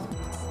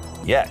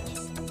yet.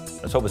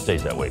 Let's hope it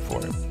stays that way for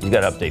him. He's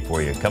got an update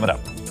for you coming up.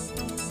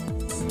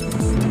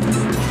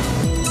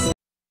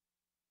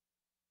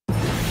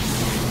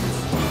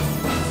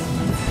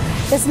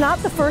 It's not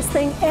the first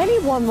thing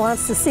anyone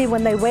wants to see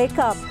when they wake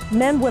up,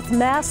 men with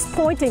masks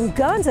pointing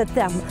guns at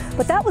them.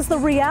 But that was the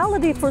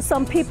reality for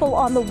some people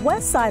on the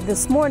west side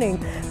this morning.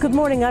 Good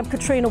morning, I'm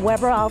Katrina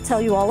Weber. I'll tell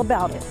you all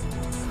about it.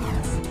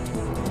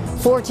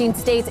 14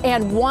 states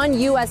and 1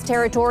 U.S.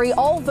 territory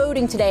all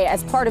voting today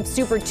as part of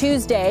Super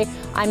Tuesday.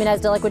 I'm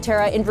Inez de la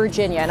Quatera in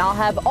Virginia, and I'll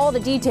have all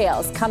the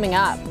details coming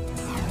up.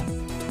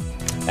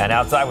 And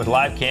outside with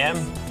live cam,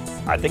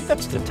 I think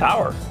that's the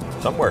tower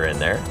somewhere in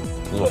there.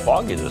 A little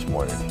foggy this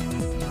morning.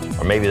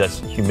 Or maybe that's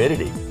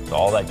humidity. It's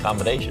all that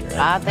combination, right?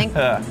 I think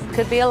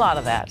could be a lot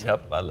of that.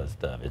 Yep,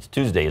 it's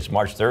Tuesday. It's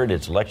March 3rd.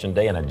 It's election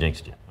day, and I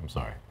jinxed you. I'm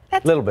sorry. A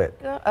little bit.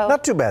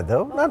 Not too bad,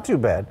 though. Not too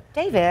bad.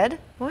 David,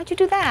 why'd you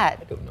do that?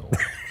 I don't know.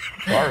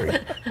 Sorry.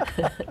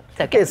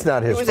 It's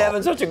not his fault. He was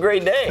having such a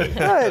great day.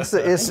 No, it's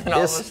and all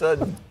of a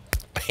sudden.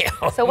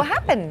 So what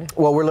happened?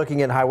 Well, we're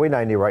looking at Highway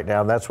 90 right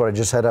now. That's what I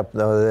just had up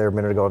there a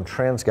minute ago on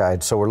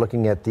TransGuide. So we're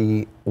looking at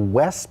the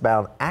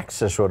westbound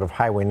access road of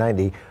Highway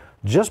 90,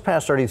 just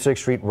past 36th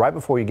Street, right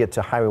before you get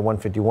to Highway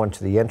 151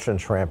 to the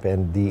entrance ramp.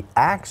 And the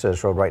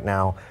access road right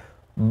now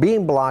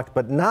being blocked,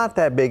 but not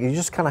that big. You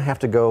just kind of have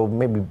to go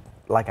maybe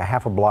like a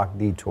half a block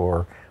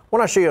detour.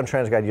 When I show you on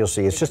TransGuide, you'll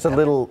see it's just a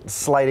little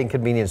slight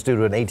inconvenience due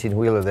to an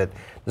 18-wheeler that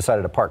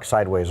decided to park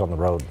sideways on the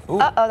road.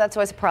 Uh-oh, that's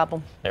always a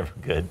problem. Never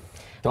good.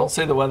 Don't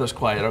say the weather's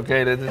quiet,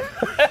 okay?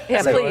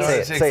 Yeah,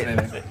 please. Say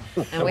it.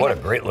 What a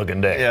great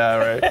looking day. Yeah,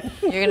 right.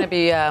 You're going to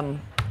be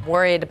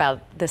worried about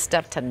this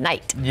stuff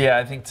tonight. Yeah,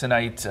 I think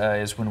tonight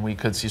is when we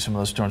could see some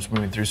of those storms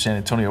moving through San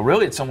Antonio.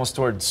 Really, it's almost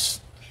towards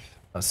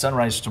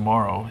sunrise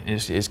tomorrow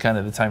is kind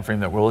of the time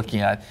frame that we're looking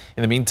at.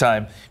 In the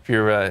meantime, if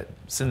you're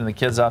sending the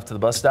kids off to the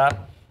bus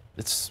stop,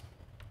 it's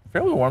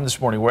fairly warm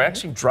this morning. We're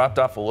actually dropped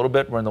off a little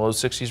bit. We're in the low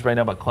 60s right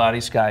now, but cloudy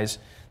skies.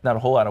 Not a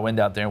whole lot of wind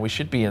out there. And we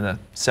should be in the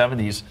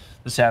 70s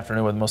this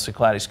afternoon with mostly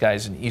cloudy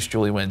skies and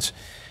easterly winds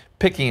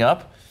picking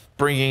up,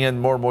 bringing in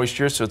more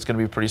moisture, so it's going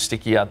to be pretty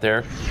sticky out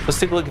there. Let's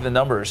take a look at the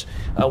numbers.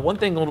 One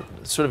thing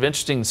sort of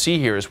interesting to see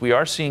here is we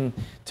are seeing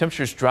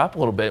temperatures drop a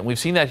little bit, and we've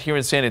seen that here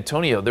in San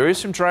Antonio. There is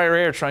some drier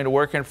air trying to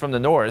work in from the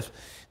north.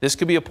 This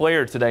could be a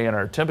player today in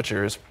our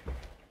temperatures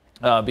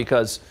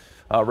because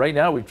right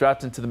now we've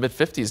dropped into the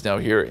mid-50s now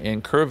here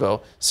in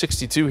Kerrville,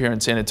 62 here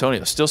in San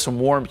Antonio. Still some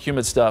warm,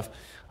 humid stuff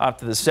off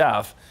to the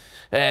south.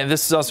 And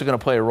this is also going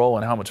to play a role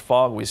in how much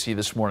fog we see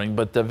this morning.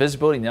 But the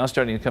visibility now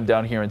starting to come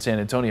down here in San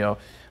Antonio,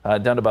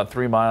 down to about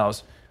 3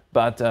 miles,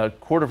 about a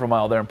quarter of a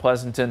mile there in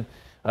Pleasanton.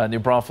 New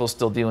Braunfels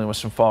still dealing with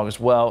some fog as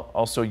well.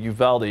 Also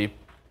Uvalde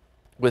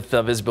with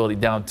visibility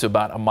down to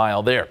about a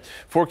mile there.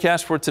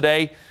 Forecast for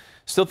today,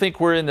 Still think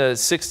we're in the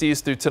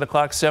 60s through 10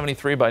 o'clock,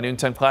 73 by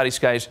noontime, cloudy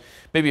skies,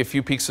 maybe a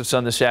few peaks of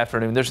sun this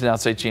afternoon. There's an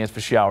outside chance for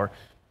a shower.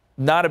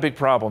 Not a big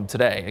problem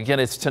today. Again,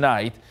 it's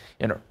tonight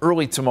and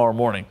early tomorrow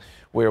morning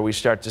where we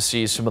start to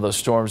see some of those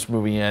storms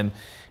moving in.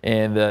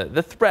 And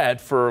the threat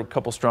for a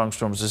couple strong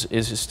storms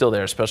is still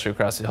there, especially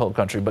across the whole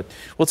country. But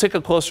we'll take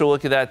a closer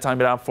look at that,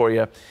 time it out for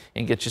you,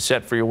 and get you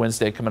set for your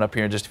Wednesday coming up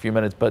here in just a few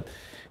minutes. But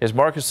as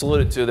Marcus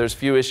alluded to, there's a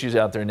few issues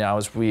out there now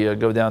as we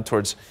go down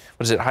towards,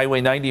 what is it, Highway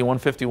 90 and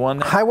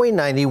 151? Highway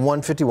 90,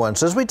 151.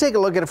 So as we take a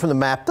look at it from the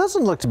map,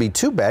 doesn't look to be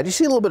too bad. You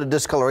see a little bit of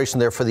discoloration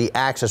there for the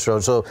access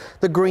road. So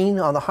the green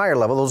on the higher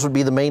level, those would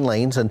be the main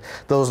lanes, and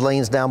those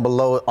lanes down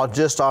below,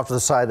 just off to the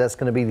side, that's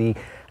going to be the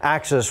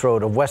access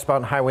road of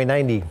westbound Highway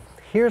 90.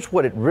 Here's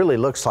what it really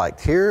looks like.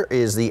 Here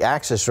is the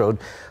access road.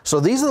 So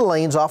these are the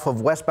lanes off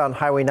of westbound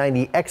Highway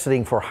 90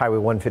 exiting for Highway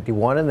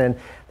 151. And then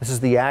this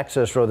is the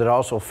access road that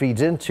also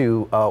feeds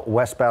into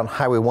westbound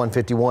Highway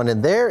 151.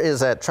 And there is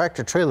that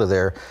tractor trailer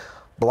there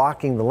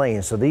blocking the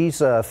lane. So these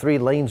 3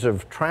 lanes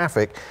of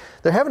traffic,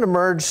 they're having to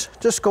merge,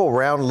 just go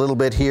around a little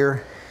bit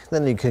here.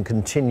 Then you can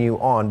continue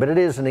on, but it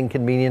is an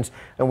inconvenience,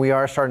 and we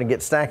are starting to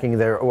get stacking.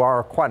 There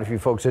are quite a few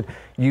folks that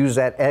use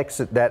that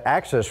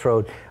access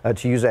road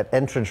to use that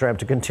entrance ramp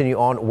to continue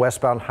on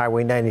westbound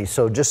Highway 90.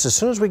 So just as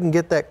soon as we can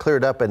get that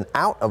cleared up and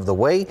out of the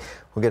way,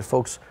 we'll get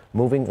folks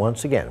moving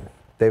once again.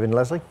 David and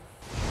Leslie.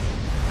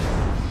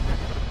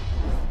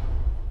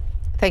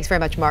 Thanks very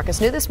much,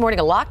 Marcus. New this morning,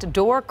 a locked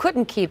door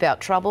couldn't keep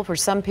out trouble for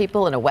some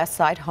people in a West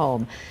Side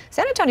home.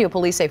 San Antonio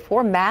police say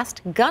 4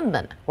 masked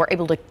gunmen were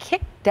able to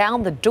kick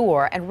down the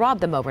door and rob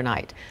them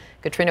overnight.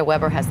 Katrina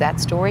Weber has that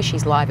story.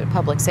 She's live at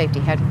Public Safety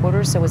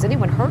Headquarters. So was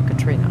anyone hurt,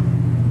 Katrina?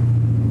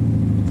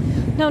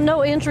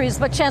 No injuries,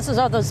 but chances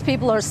are those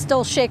people are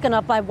still shaken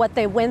up by what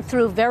they went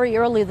through very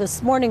early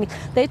this morning.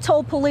 They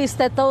told police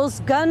that those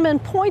gunmen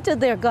pointed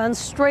their guns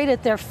straight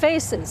at their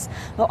faces.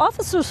 The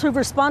officers who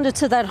responded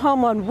to that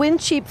home on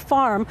Wincheap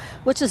Farm,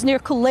 which is near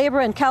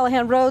Culebra and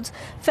Callahan Roads,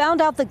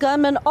 found out the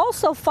gunmen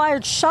also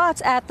fired shots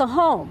at the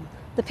home.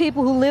 The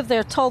people who live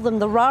there told them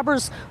the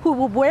robbers, who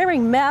were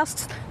wearing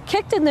masks,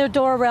 kicked in their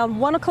door around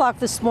 1 o'clock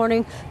this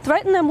morning,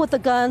 threatened them with the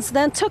guns,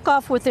 then took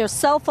off with their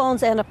cell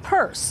phones and a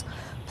purse.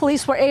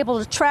 Police were able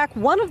to track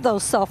one of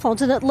those cell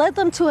phones, and it led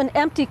them to an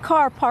empty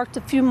car parked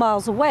a few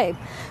miles away.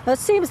 Now, it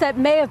seems that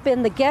may have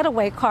been the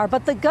getaway car,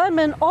 but the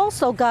gunman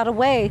also got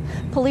away.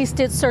 Police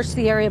did search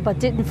the area but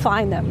didn't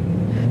find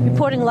them.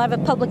 Reporting live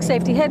at Public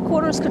Safety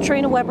Headquarters,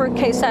 Katrina Weber,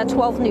 KSAT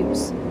 12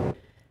 News.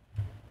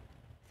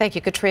 Thank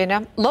you,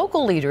 Katrina.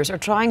 Local leaders are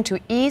trying to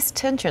ease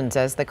tensions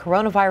as the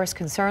coronavirus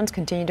concerns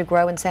continue to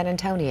grow in San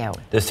Antonio.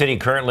 The city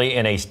currently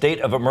in a state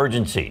of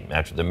emergency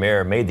after the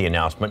mayor made the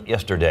announcement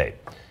yesterday.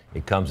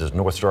 It comes as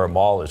North Star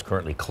Mall is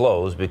currently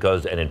closed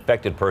because an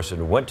infected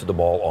person went to the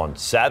mall on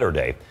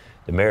Saturday.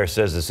 The mayor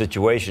says the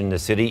situation in the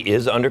city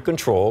is under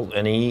control,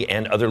 and he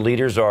and other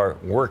leaders are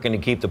working to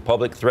keep the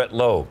public threat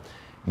low.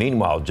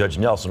 Meanwhile, Judge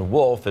Nelson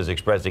Wolf is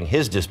expressing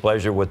his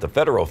displeasure with the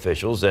federal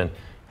officials and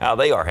how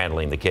they are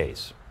handling the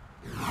case.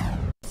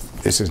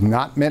 This is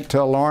not meant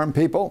to alarm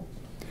people.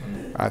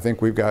 I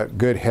think we've got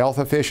good health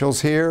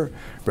officials here,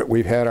 but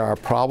we've had our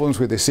problems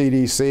with the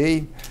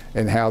CDC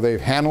and how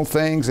they've handled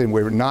things, and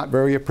we're not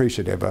very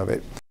appreciative of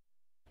it.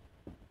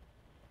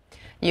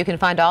 You can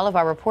find all of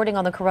our reporting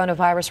on the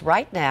coronavirus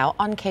right now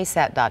on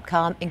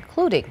KSAT.com,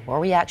 including more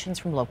reactions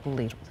from local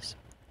leaders.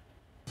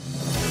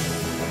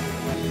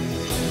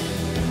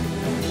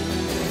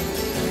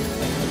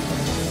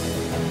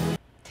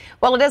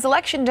 Well, it is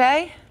Election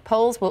Day.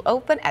 Polls will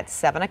open at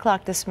 7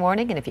 o'clock this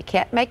morning, and if you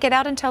can't make it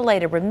out until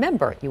later,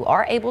 remember, you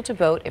are able to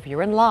vote if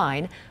you're in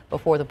line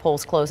before the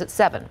polls close at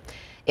 7.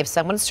 If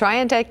someone's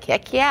trying to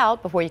kick you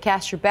out before you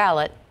cast your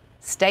ballot,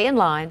 stay in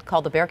line,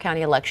 call the Bexar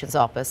County Elections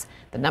Office.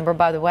 The number,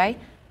 by the way,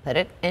 put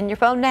it in your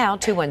phone now,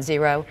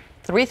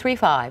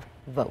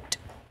 210-335-VOTE.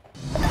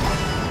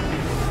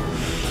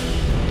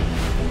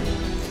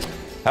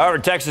 However,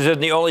 Texas isn't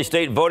the only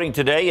state voting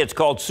today. It's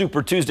called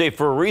Super Tuesday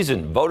for a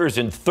reason. Voters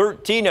in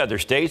 13 other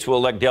states will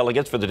elect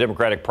delegates for the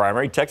Democratic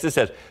primary. Texas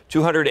has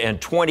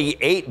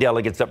 228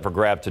 delegates up for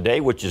grabs today,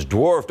 which is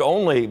dwarfed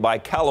only by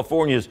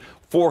California's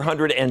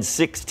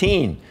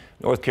 416.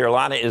 North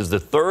Carolina is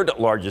the 3rd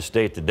largest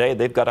state today.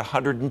 They've got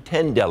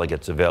 110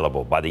 delegates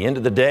available. By the end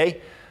of the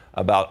day,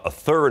 about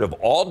 1/3 of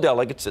all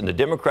delegates in the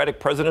Democratic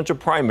presidential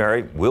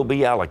primary will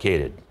be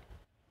allocated.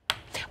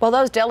 Well,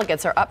 those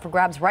delegates are up for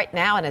grabs right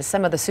now, and as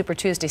some of the Super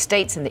Tuesday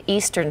states in the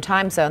Eastern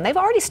time zone, they've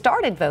already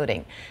started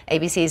voting.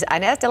 ABC's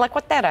Inez de la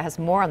Cuartera has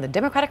more on the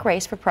Democratic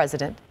race for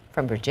president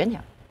from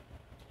Virginia.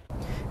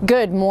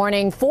 Good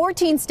morning.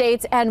 14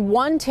 states and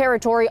 1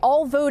 territory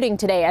all voting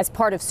today as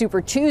part of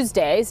Super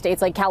Tuesday.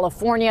 States like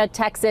California,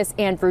 Texas,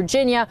 and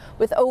Virginia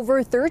with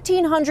over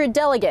 1,300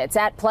 delegates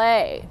at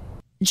play.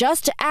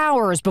 Just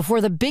hours before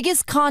the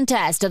biggest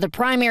contest of the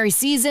primary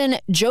season,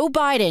 Joe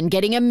Biden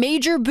getting a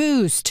major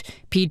boost.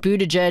 Pete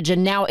Buttigieg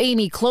and now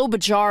Amy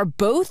Klobuchar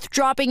both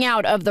dropping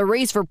out of the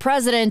race for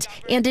president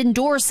and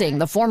endorsing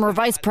the former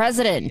vice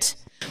president.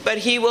 But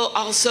he will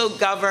also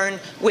govern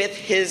with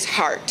his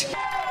heart.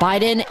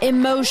 Biden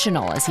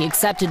emotional as he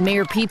accepted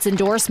Mayor Pete's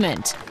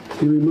endorsement.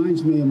 He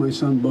reminds me of my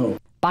son, Beau.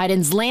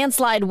 Biden's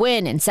landslide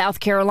win in South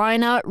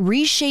Carolina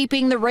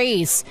reshaping the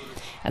race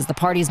as the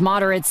party's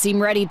moderates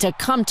seem ready to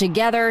come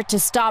together to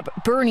stop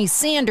Bernie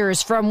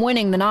Sanders from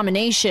winning the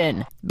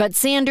nomination. But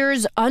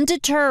Sanders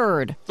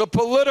undeterred. The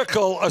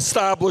political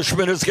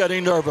establishment is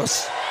getting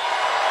nervous.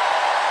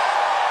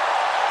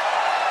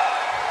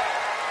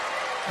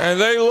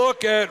 And they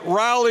look at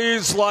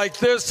rallies like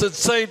this at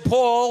St.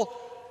 Paul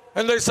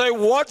and they say,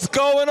 what's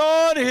going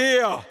on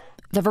here?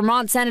 The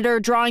Vermont senator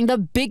drawing the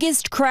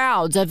biggest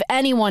crowds of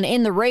anyone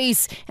in the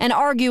race and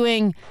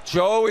arguing,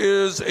 Joe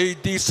is a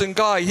decent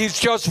guy. He's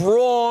just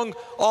wrong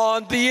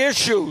on the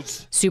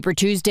issues. Super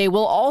Tuesday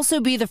will also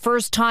be the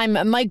first time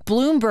Mike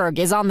Bloomberg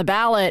is on the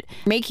ballot,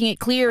 making it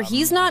clear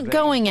he's not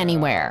going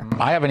anywhere.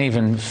 I haven't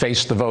even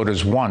faced the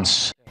voters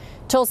once.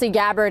 Tulsi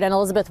Gabbard and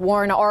Elizabeth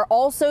Warren are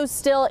also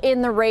still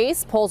in the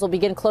race. Polls will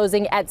begin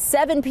closing at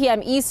 7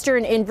 p.m.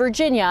 Eastern in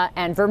Virginia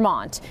and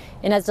Vermont.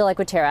 Inez de la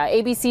Cuetera,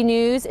 ABC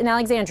News in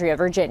Alexandria,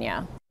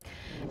 Virginia.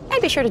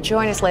 And be sure to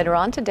join us later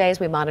on today as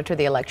we monitor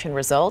the election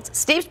results.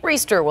 Steve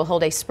Spriester will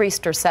hold a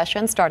Spriester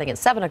session starting at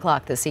 7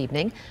 o'clock this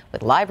evening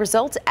with live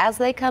results as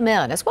they come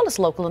in, as well as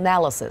local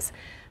analysis.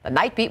 The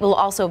Night Beat will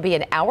also be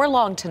an hour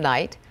long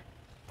tonight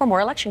for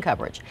more election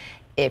coverage.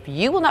 If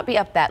you will not be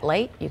up that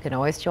late, you can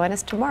always join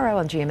us tomorrow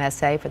on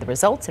GMSA for the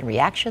results and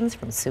reactions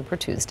from Super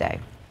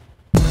Tuesday.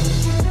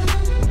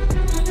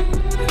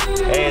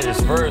 Hey, the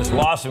Spurs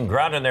lost some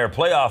ground in their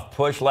playoff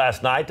push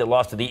last night. They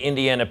lost to the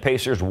Indiana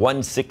Pacers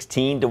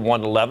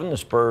 116-111. The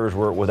Spurs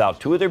were without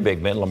two of their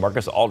big men,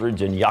 LaMarcus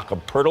Aldridge and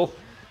Jakob Poeltl.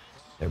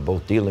 They're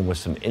both dealing with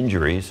some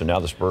injuries, so now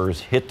the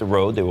Spurs hit the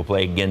road. They will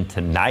play again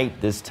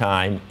tonight, this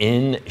time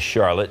in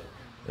Charlotte.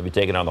 They'll be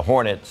taking on the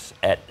Hornets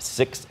at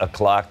 6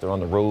 o'clock. They're on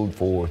the road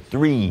for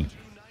 3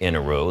 in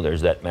a row. There's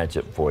that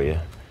matchup for you.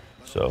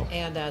 So.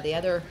 And the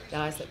other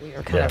guys that we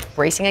are kind of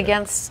racing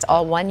against,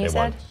 all won, you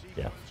said?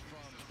 Yeah.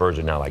 Spurs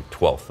are now like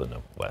 12th in the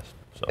West.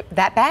 So.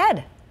 That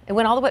bad? It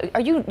went all the way.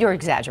 You're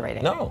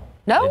exaggerating. No.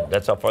 No?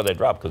 That's how far they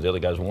dropped because the other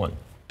guys won.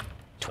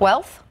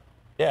 12th?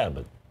 Yeah,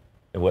 but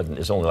it wasn't.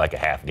 It's only like a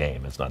half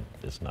game. It's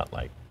not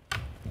like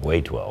way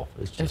 12.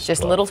 It's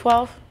just 12. A little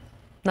 12?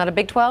 Not a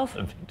big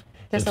 12?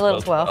 Just a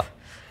little 12.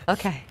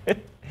 Okay.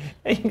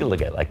 You can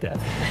look at it like that.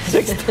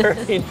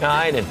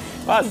 6:39 and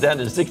it's down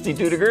to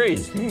 62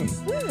 degrees.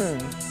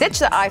 Ditch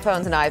the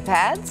iPhones and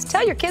iPads.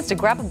 Tell your kids to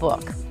grab a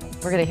book.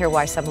 We're going to hear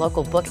why some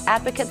local book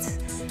advocates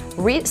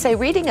say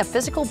reading a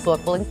physical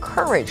book will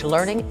encourage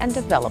learning and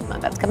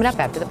development. That's coming up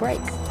after the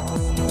break.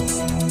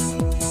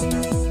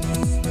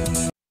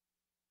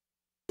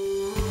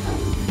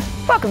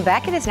 Welcome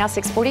back. It is now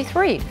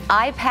 6:43.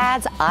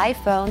 iPads,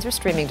 iPhones, or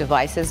streaming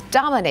devices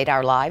dominate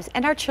our lives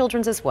and our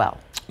children's as well.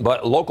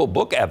 But local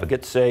book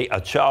advocates say a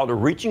child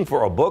reaching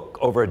for a book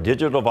over a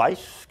digital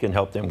device can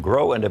help them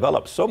grow and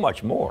develop so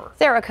much more.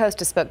 Sarah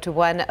Costa spoke to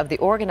one of the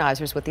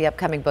organizers with the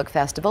upcoming book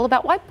festival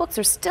about why books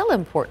are still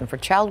important for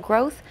child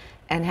growth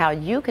and how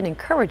you can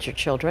encourage your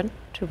children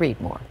to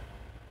read more.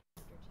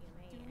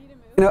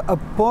 You know, a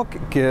book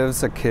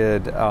gives a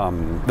kid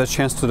the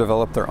chance to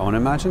develop their own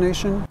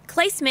imagination.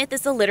 Clay Smith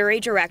is the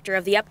literary director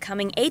of the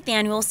upcoming 8th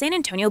annual San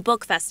Antonio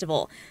Book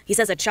Festival. He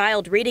says a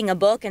child reading a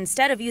book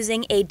instead of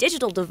using a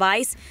digital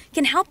device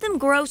can help them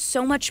grow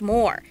so much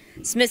more.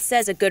 Smith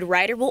says a good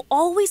writer will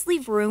always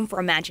leave room for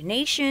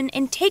imagination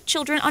and take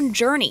children on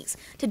journeys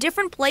to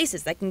different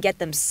places that can get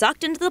them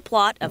sucked into the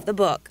plot of the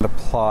book. The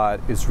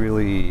plot is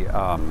really,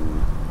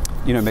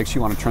 makes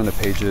you want to turn the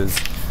pages.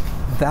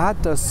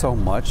 That does so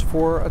much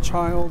for a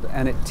child,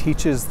 and it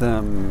teaches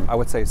them, I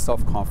would say,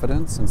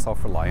 self-confidence and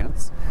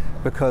self-reliance,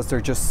 because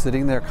they're just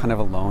sitting there kind of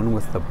alone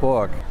with the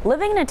book.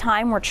 Living in a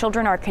time where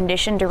children are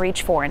conditioned to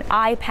reach for an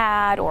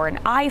iPad or an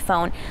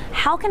iPhone,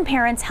 how can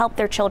parents help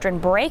their children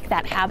break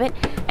that habit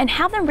and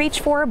have them reach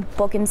for a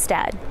book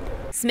instead?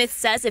 Smith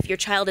says if your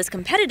child is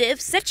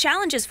competitive, set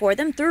challenges for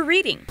them through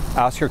reading.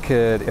 Ask your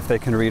kid if they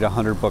can read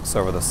 100 books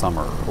over the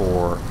summer,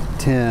 or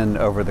 10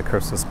 over the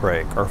Christmas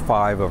break, or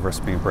 5 over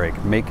spring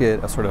break. Make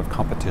it a sort of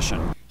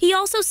competition. He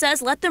also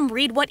says let them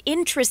read what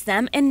interests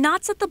them and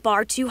not set the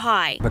bar too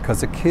high.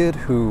 Because a kid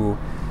who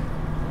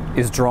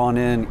is drawn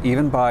in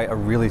even by a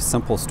really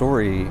simple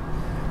story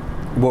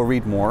will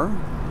read more,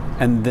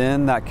 and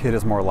then that kid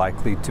is more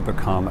likely to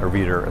become a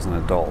reader as an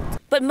adult.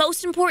 But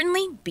most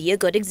importantly, be a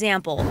good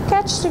example.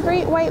 Catch the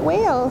great white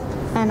whale,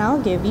 and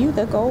I'll give you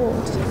the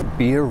gold.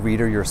 Be a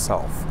reader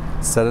yourself.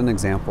 Set an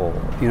example.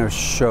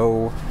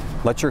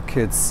 Let your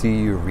kids see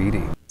you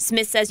reading.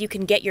 Smith says you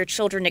can get your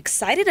children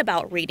excited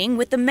about reading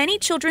with the many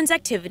children's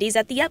activities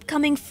at the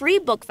upcoming Free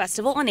Book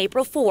Festival on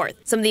April 4th.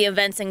 Some of the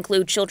events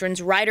include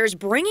children's writers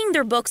bringing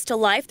their books to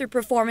life through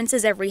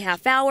performances every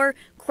half hour,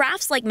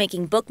 crafts like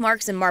making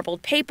bookmarks in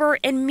marbled paper,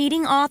 and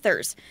meeting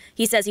authors.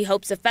 He says he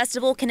hopes the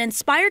festival can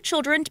inspire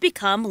children to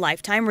become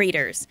lifetime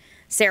readers.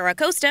 Sarah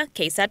Costa,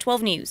 KSAT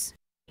 12 News.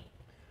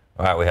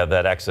 All right, we have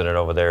that accident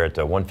over there at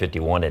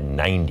 151 and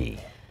 90.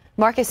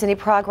 Marcus, any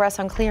progress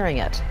on clearing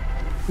it?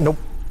 Nope.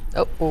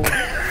 Oh.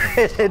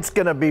 it's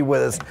going to be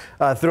with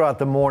us throughout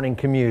the morning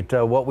commute.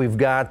 What we've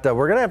got,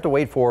 we're going to have to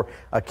wait for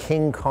a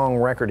King Kong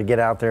wrecker to get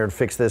out there and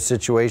fix this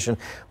situation.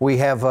 We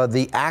have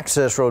the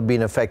access road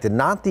being affected,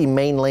 not the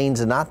main lanes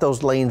and not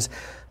those lanes,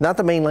 not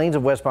the main lanes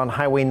of westbound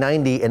Highway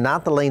 90 and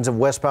not the lanes of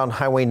westbound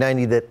Highway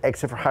 90 that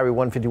exit for Highway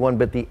 151,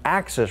 but the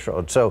access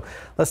road. So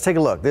let's take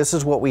a look. This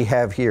is what we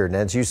have here. And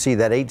as you see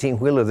that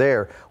 18-wheeler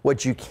there,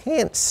 what you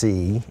can't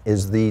see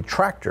is the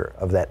tractor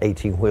of that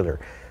 18-wheeler.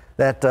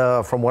 That,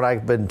 from what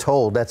I've been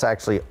told, that's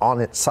actually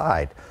on its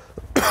side.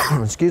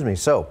 Excuse me.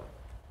 So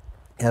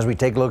as we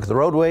take a look at the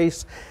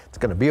roadways, it's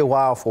going to be a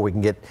while before we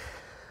can get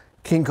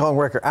King Kong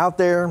wrecker out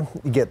there,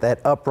 get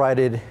that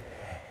uprighted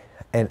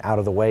and out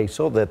of the way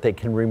so that they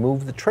can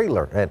remove the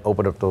trailer and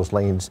open up those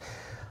lanes.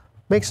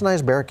 Makes a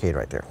nice barricade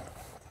right there.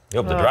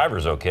 You hope the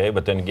driver's okay,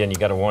 but then again, you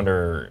got to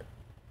wonder,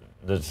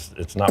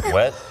 it's not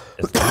wet.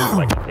 It's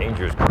like a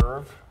dangerous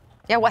curve.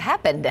 Yeah, what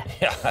happened?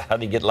 Yeah, how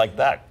do you get like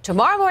that?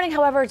 Tomorrow morning,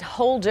 however, it's a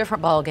whole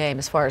different ball game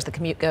as far as the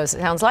commute goes,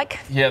 it sounds like.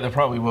 Yeah, there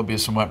probably will be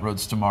some wet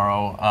roads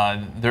tomorrow.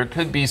 There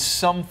could be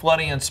some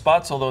flooding in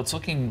spots, although it's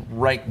looking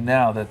right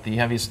now that the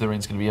heaviest of the rain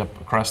is going to be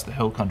up across the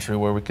hill country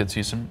where we could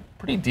see some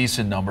pretty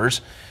decent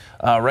numbers.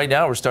 Right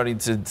now, we're starting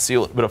to see a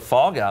little bit of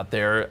fog out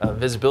there.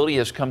 Visibility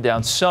has come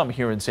down some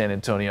here in San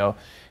Antonio.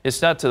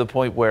 It's not to the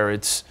point where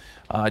it's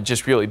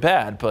just really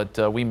bad,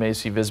 but we may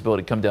see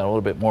visibility come down a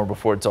little bit more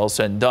before it's all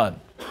said and done.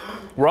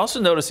 We're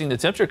also noticing the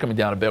temperature coming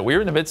down a bit. We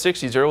were in the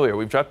mid-60s earlier.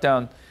 We've dropped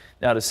down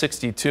now to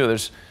 62.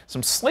 There's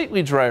some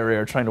slightly drier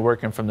air trying to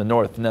work in from the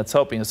north, and that's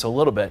helping us a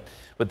little bit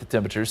with the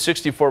temperatures.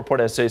 64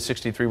 Port SA,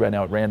 63 right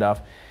now at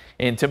Randolph,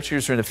 and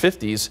temperatures are in the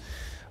 50s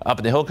up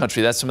in the hill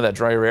country. That's some of that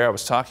drier air I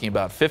was talking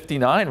about.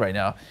 59 right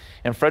now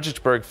in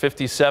Fredericksburg,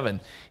 57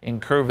 in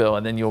Kerrville,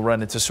 and then you'll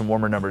run into some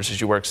warmer numbers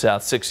as you work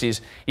south, 60s,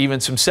 even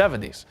some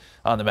 70s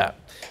on the map,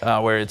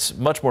 where it's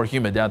much more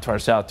humid down to our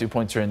south. Dew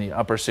points are in the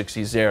upper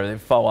 60s there. They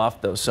fall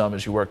off though some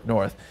as you work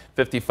north.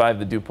 55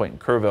 the dew point in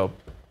Kerrville.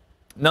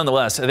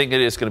 Nonetheless, I think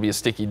it is going to be a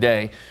sticky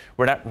day.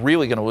 We're not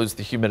really going to lose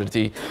the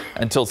humidity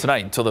until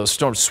tonight, until those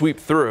storms sweep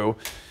through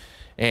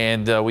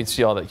and we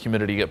see all that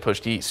humidity get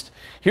pushed east.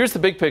 Here's the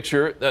big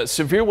picture.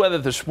 Severe weather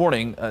this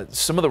morning.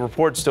 Some of the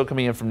reports still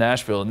coming in from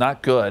Nashville,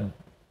 not good.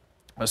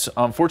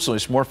 Unfortunately,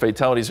 some more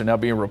fatalities are now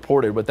being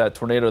reported with that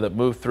tornado that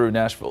moved through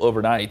Nashville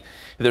overnight.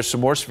 There's some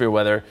more severe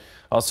weather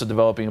also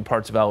developing in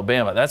parts of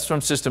Alabama. That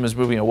storm system is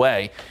moving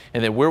away,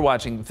 and then we're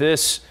watching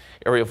this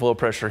area of low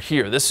pressure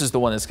here. This is the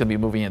one that's going to be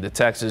moving into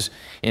Texas,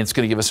 and it's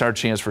going to give us our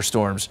chance for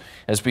storms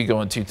as we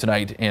go into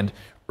tonight and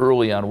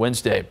early on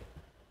Wednesday.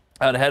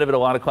 Out ahead of it, a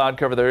lot of cloud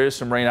cover. There is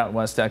some rain out in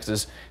West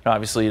Texas, and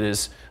obviously it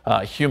is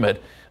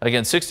humid.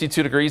 Again,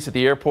 62 degrees at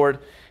the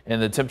airport, and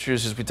the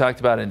temperatures, as we talked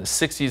about, in the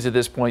 60s at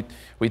this point.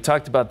 We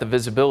talked about the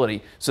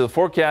visibility. So the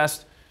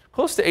forecast,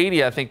 close to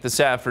 80, I think,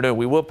 this afternoon.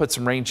 We will put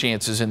some rain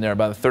chances in there,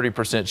 about a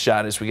 30%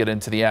 shot as we get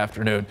into the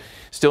afternoon.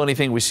 Still,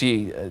 anything we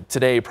see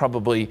today,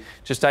 probably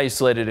just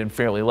isolated and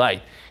fairly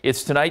light.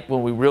 It's tonight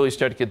when we really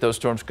start to get those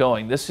storms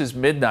going. This is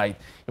midnight,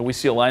 and we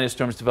see a line of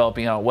storms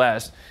developing out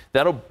west.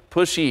 That'll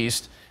push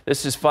east.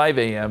 This is 5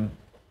 a.m.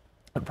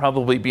 It'll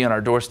probably be on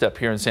our doorstep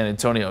here in San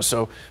Antonio.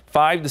 So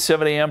 5 to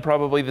 7 a.m.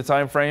 probably the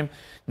time frame.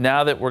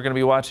 Now that we're going to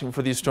be watching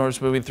for these storms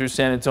moving through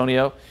San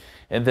Antonio,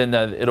 and then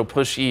it'll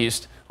push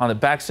east. On the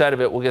backside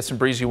of it, we'll get some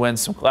breezy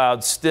winds, some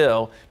clouds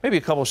still, maybe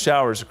a couple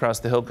showers across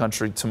the hill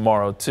country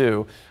tomorrow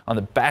too on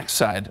the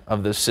backside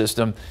of this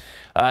system.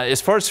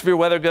 As far as severe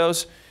weather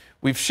goes,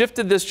 we've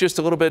shifted this just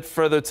a little bit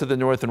further to the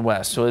north and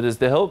west. So it is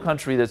the hill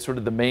country that's sort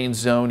of the main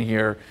zone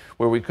here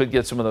where we could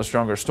get some of those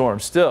stronger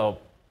storms. Still,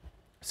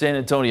 San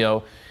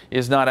Antonio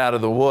is not out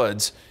of the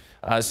woods.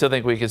 I still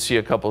think we could see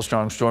a couple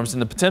strong storms,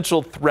 and the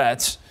potential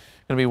threats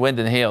going to be wind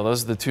and hail.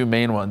 Those are the two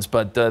main ones,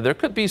 but there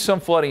could be some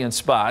flooding in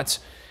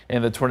spots,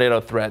 and the tornado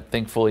threat,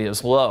 thankfully,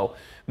 is low.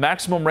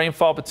 Maximum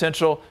rainfall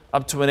potential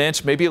up to an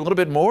inch, maybe a little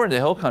bit more in the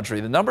hill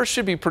country. The numbers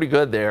should be pretty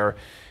good there.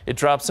 It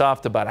drops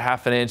off to about a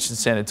half an inch in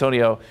San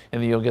Antonio,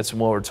 and then you'll get some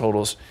lower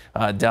totals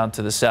down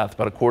to the south,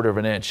 about a quarter of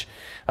an inch.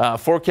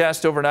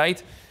 Forecast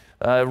overnight.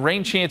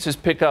 Rain chances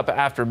pick up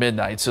after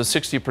midnight, so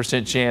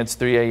 60% chance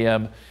 3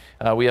 a.m.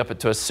 We up it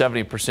to a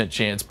 70%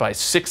 chance by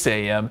 6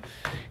 a.m.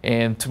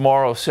 And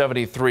tomorrow,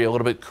 73, a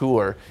little bit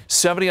cooler.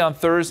 70 on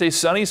Thursday,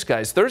 sunny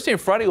skies. Thursday and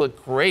Friday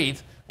look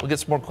great. We'll get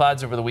some more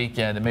clouds over the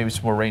weekend and maybe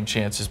some more rain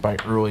chances by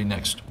early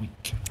next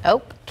week.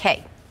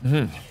 Okay.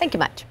 Thank you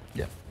much.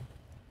 Yeah.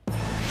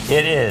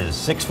 It is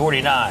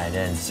 6:49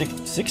 and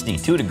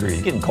 62 degrees.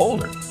 It's getting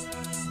colder.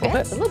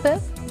 Yeah, a little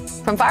bit.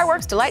 From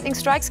fireworks to lightning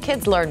strikes,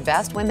 kids learn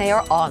best when they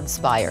are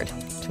awe-inspired.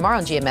 Tomorrow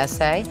on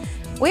GMSA,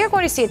 we are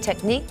going to see a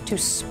technique to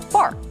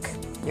spark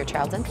your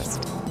child's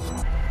interest.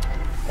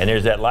 And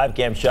there's that live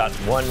cam shot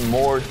one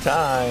more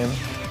time.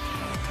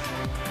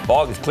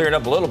 Fog is clearing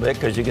up a little bit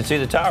because you can see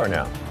the tower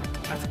now.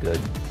 That's good.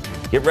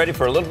 Get ready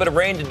for a little bit of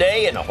rain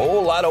today and a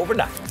whole lot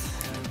overnight.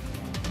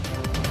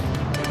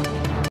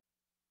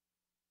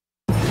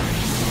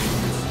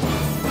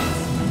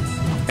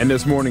 And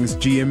this morning's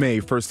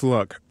GMA First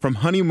Look, from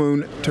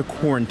honeymoon to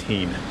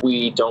quarantine.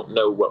 We don't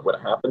know what would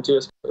happen to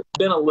us. It's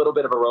been a little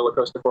bit of a roller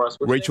coaster for us.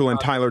 Rachel and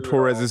Tyler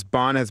Torres's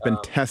bond has been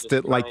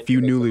tested like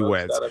few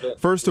newlyweds.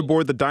 First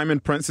aboard the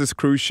Diamond Princess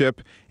cruise ship,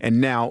 and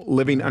now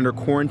living under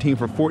quarantine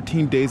for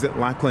 14 days at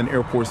Lackland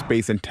Air Force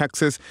Base in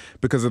Texas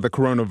because of the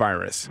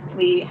coronavirus.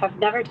 We have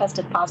never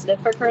tested positive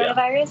for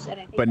coronavirus.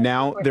 And I think but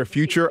now their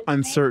future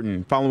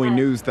uncertain following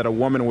news that a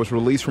woman was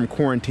released from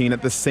quarantine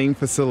at the same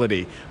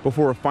facility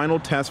before a final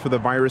test for the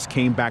virus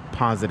came back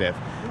positive.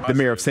 The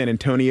mayor of San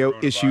Antonio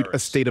issued a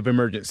state of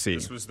emergency.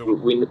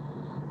 We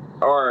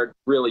are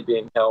really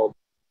being held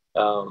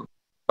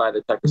by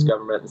the Texas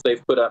government.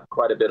 They've put up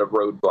quite a bit of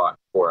roadblock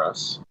for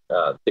us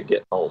to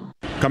get home.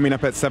 Coming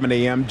up at 7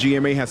 a.m.,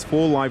 GMA has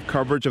full live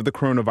coverage of the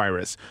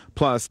coronavirus.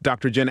 Plus,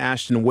 Dr. Jen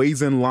Ashton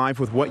weighs in live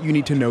with what you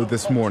need to know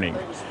this morning.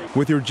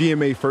 With your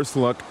GMA First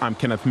Look, I'm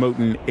Kenneth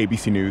Moten,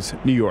 ABC News,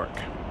 New York.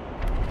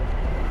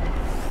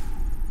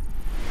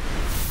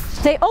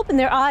 They opened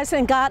their eyes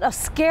and got a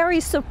scary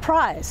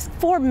surprise.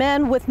 4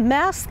 men with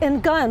masks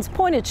and guns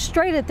pointed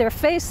straight at their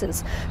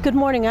faces. Good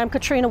morning, I'm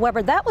Katrina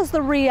Weber. That was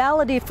the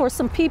reality for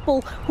some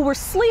people who were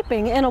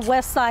sleeping in a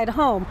West Side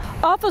home.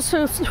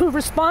 Officers who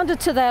responded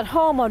to that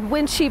home on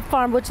Windsheep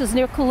Farm, which is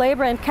near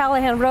Culebra and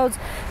Callahan Roads,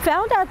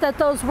 found out that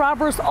those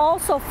robbers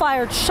also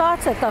fired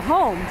shots at the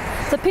home.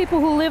 The people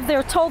who lived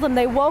there told them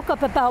they woke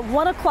up about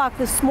 1 o'clock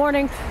this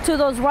morning to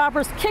those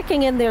robbers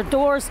kicking in their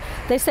doors.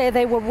 They say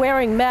they were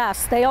wearing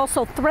masks. They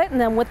also threatened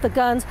them with the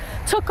guns,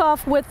 took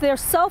off with their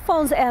cell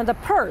phones and a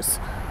purse.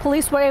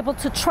 Police were able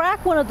to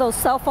track one of those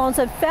cell phones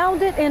and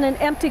found it in an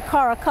empty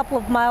car a couple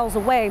of miles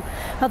away.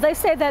 Now, they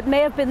say that may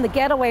have been the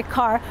getaway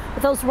car,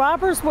 but those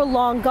robbers were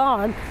long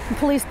gone. And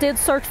police did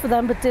search for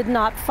them but did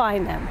not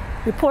find them.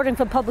 Reporting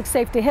from Public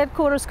Safety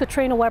Headquarters,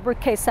 Katrina Weber,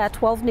 KSAT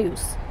 12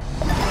 News.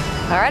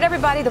 All right,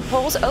 everybody, the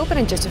polls open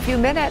in just a few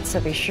minutes,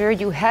 so be sure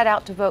you head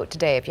out to vote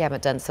today if you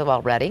haven't done so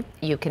already.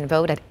 You can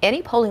vote at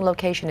any polling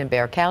location in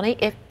Bexar County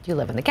if you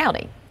live in the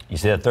county. You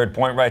see that third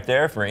point right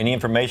there? For any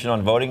information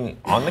on voting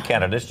on the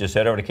candidates, just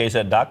head over to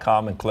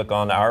ksat.com and click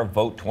on our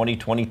Vote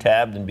 2020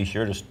 tab, and be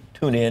sure to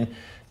tune in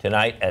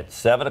tonight at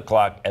 7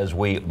 o'clock as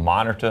we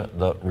monitor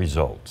the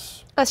results.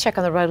 Let's check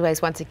on the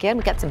roadways once again.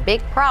 We got some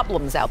big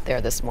problems out there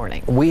this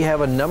morning. We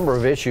have a number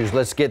of issues.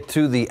 Let's get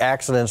to the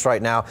accidents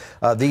right now.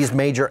 These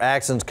major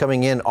accidents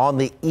coming in on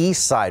the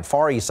east side,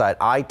 far east side,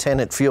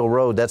 I-10 at Field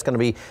Road. That's going to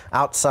be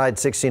outside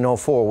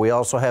 1604. We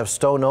also have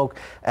Stone Oak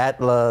at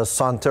La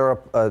Sontura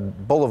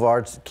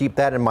Boulevard. Keep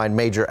that in mind,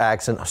 major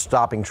accident,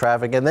 stopping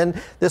traffic. And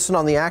then this one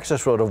on the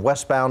access road of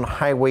westbound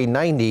Highway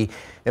 90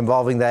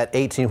 involving that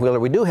 18-wheeler.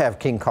 We do have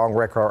King Kong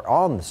Wrecker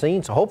on the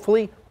scene, so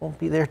hopefully won't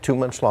be there too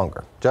much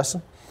longer.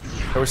 Justin?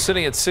 We're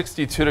sitting at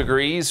 62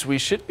 degrees. We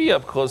should be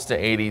up close to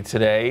 80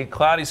 today.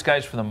 Cloudy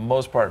skies for the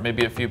most part,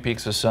 maybe a few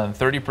peaks of sun.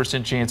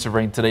 30% chance of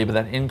rain today, but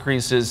that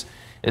increases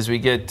as we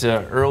get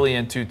early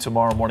into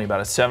tomorrow morning. About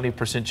a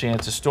 70%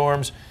 chance of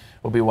storms.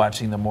 We'll be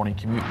watching the morning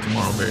commute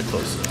tomorrow very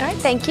closely. All right,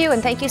 thank you,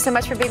 and thank you so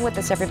much for being with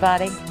us,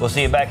 everybody. We'll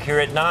see you back here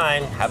at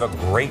 9. Have a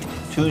great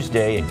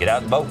Tuesday and get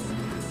out and vote.